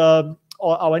on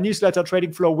our newsletter,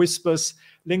 Trading Floor Whispers.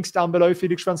 Links down below,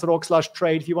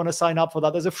 felixfriends.org/trade if you want to sign up for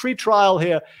that. There's a free trial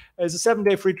here. There's a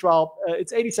 7-day free trial.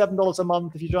 It's $87 a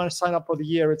month. If you don't sign up for the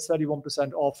year, it's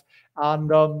 31% off.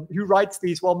 And who writes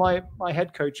these? Well, my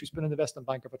head coach, who's been an investment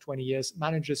banker for 20 years,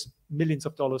 manages millions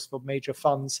of dollars for major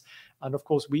funds. And of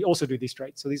course, we also do these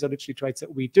trades. So these are literally trades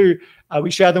that we do.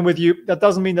 We share them with you. That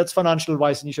doesn't mean that's financial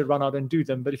advice and you should run out and do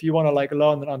them. But if you want to like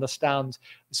learn and understand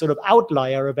sort of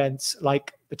outlier events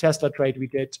like the Tesla trade we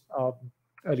did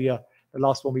earlier, the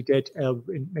last one we did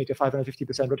made a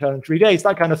 550% return in 3 days,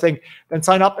 that kind of thing, then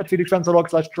sign up at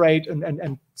felixfriends.org/trade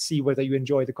and see whether you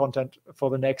enjoy the content for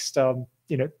the next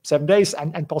 7 days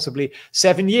and possibly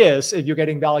 7 years if you're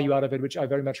getting value out of it, which I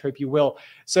very much hope you will.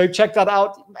 So check that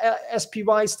out.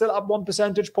 SPY is still up 1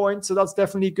 percentage point, so that's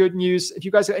definitely good news. If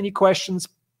you guys have any questions,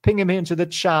 ping them into the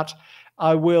chat.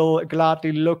 I will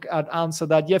gladly look at answer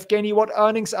that. Yevgeny, what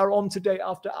earnings are on today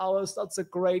after hours? That's a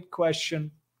great question.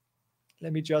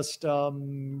 Let me just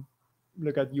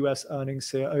look at US earnings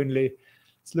here only.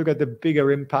 Let's look at the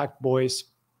bigger impact, boys.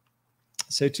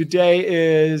 So today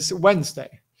is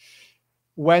Wednesday.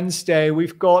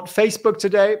 We've got Facebook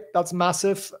today. That's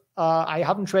massive. I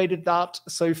haven't traded that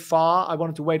so far. I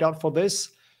wanted to wait out for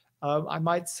this. I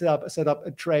might set up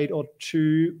a trade or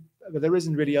two, but there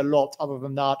isn't really a lot other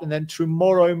than that. And then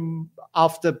tomorrow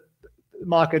after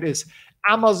market is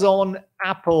Amazon,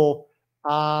 Apple,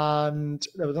 and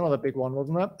there was another big one,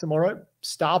 wasn't there, tomorrow?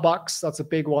 Starbucks, that's a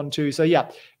big one too. So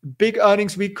yeah, big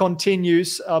earnings week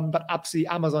continues, but absolutely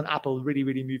Amazon, Apple really,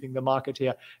 really moving the market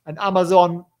here. And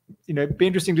Amazon, be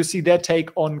interesting to see their take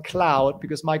on cloud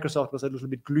because Microsoft was a little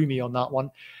bit gloomy on that one.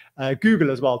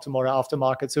 Google as well tomorrow after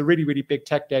market. So really, really big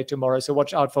tech day tomorrow. So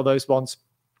watch out for those ones.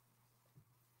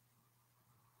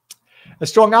 A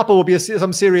strong Apple will be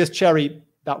some serious cherry.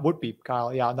 That would be,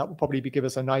 Kyle. Yeah, and that would probably give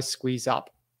us a nice squeeze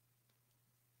up.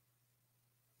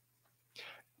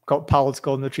 Got Powell's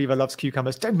golden retriever loves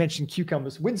cucumbers. Don't mention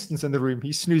cucumbers. Winston's in the room.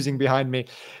 He's snoozing behind me.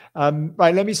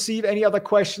 Right, let me see if any other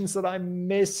questions that I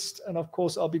missed. And of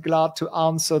course, I'll be glad to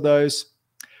answer those.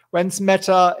 When's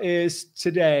Meta is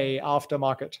today after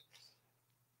market?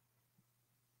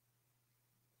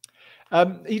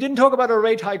 He didn't talk about a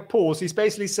rate hike pause. He's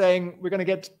basically saying we're going to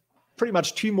get pretty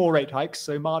much 2 more rate hikes,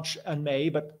 so March and May,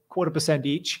 but 0.25%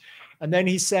 each. And then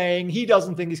he's saying he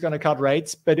doesn't think he's going to cut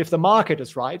rates, but if the market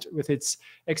is right with its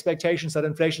expectations that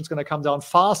inflation is going to come down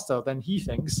faster than he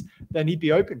thinks, then he'd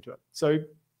be open to it. So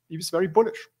he was very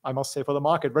bullish, I must say, for the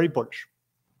market, very bullish.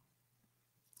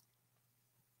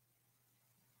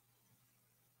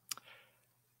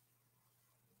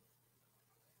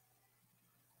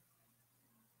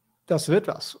 Das wird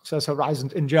was, says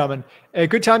Horizon in German. A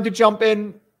good time to jump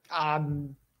in.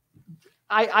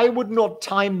 I would not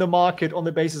time the market on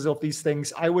the basis of these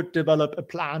things. I would develop a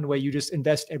plan where you just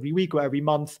invest every week or every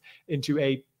month into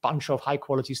a bunch of high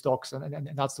quality stocks. And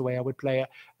that's the way I would play it,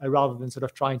 rather than sort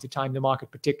of trying to time the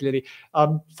market particularly.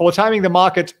 For timing the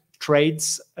market,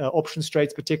 trades, options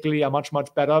trades particularly, are much, much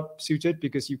better suited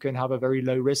because you can have a very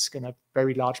low risk and a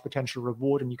very large potential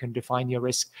reward, and you can define your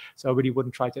risk. So I really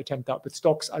wouldn't try to attempt that with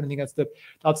stocks. I don't think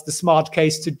that's the smart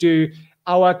case to do.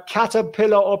 Our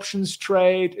Caterpillar options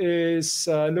trade is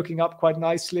looking up quite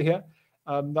nicely here.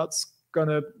 That's going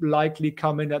to likely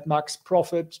come in at max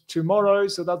profit tomorrow.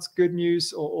 So that's good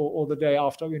news, or the day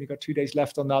after. We only got 2 days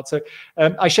left on that. So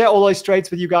I share all those trades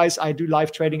with you guys. I do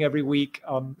live trading every week,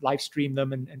 live stream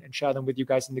them and share them with you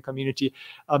guys in the community.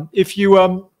 If you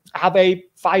have a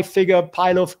 5-figure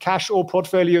pile of cash or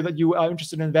portfolio that you are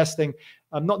interested in investing,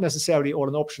 not necessarily all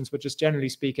in options, but just generally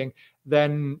speaking,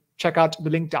 then check out the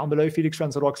link down below,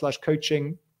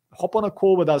 felixfriends.org/coaching. Hop on a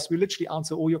call with us. We literally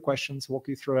answer all your questions, walk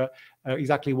you through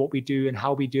exactly what we do and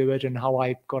how we do it, and how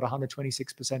I got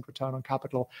 126% return on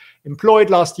capital employed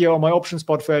last year on my options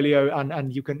portfolio.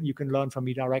 And you can learn from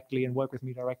me directly and work with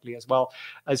me directly as well.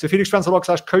 So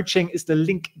felixfriends.org/coaching is the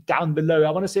link down below.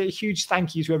 I want to say a huge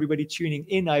thank you to everybody tuning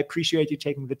in. I appreciate you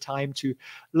taking the time to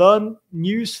learn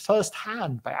news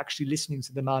firsthand by actually listening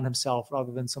to the man himself,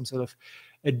 rather than some sort of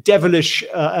a devilish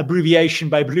abbreviation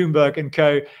by Bloomberg and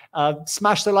co.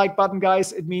 Smash the like button,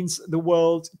 guys. It means the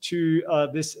world to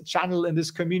this channel and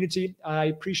this community. I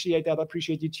appreciate that. I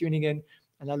appreciate you tuning in.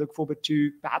 And I look forward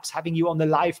to perhaps having you on the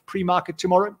live pre-market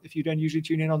tomorrow. If you don't usually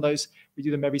tune in on those, we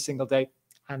do them every single day.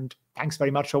 And thanks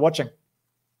very much for watching.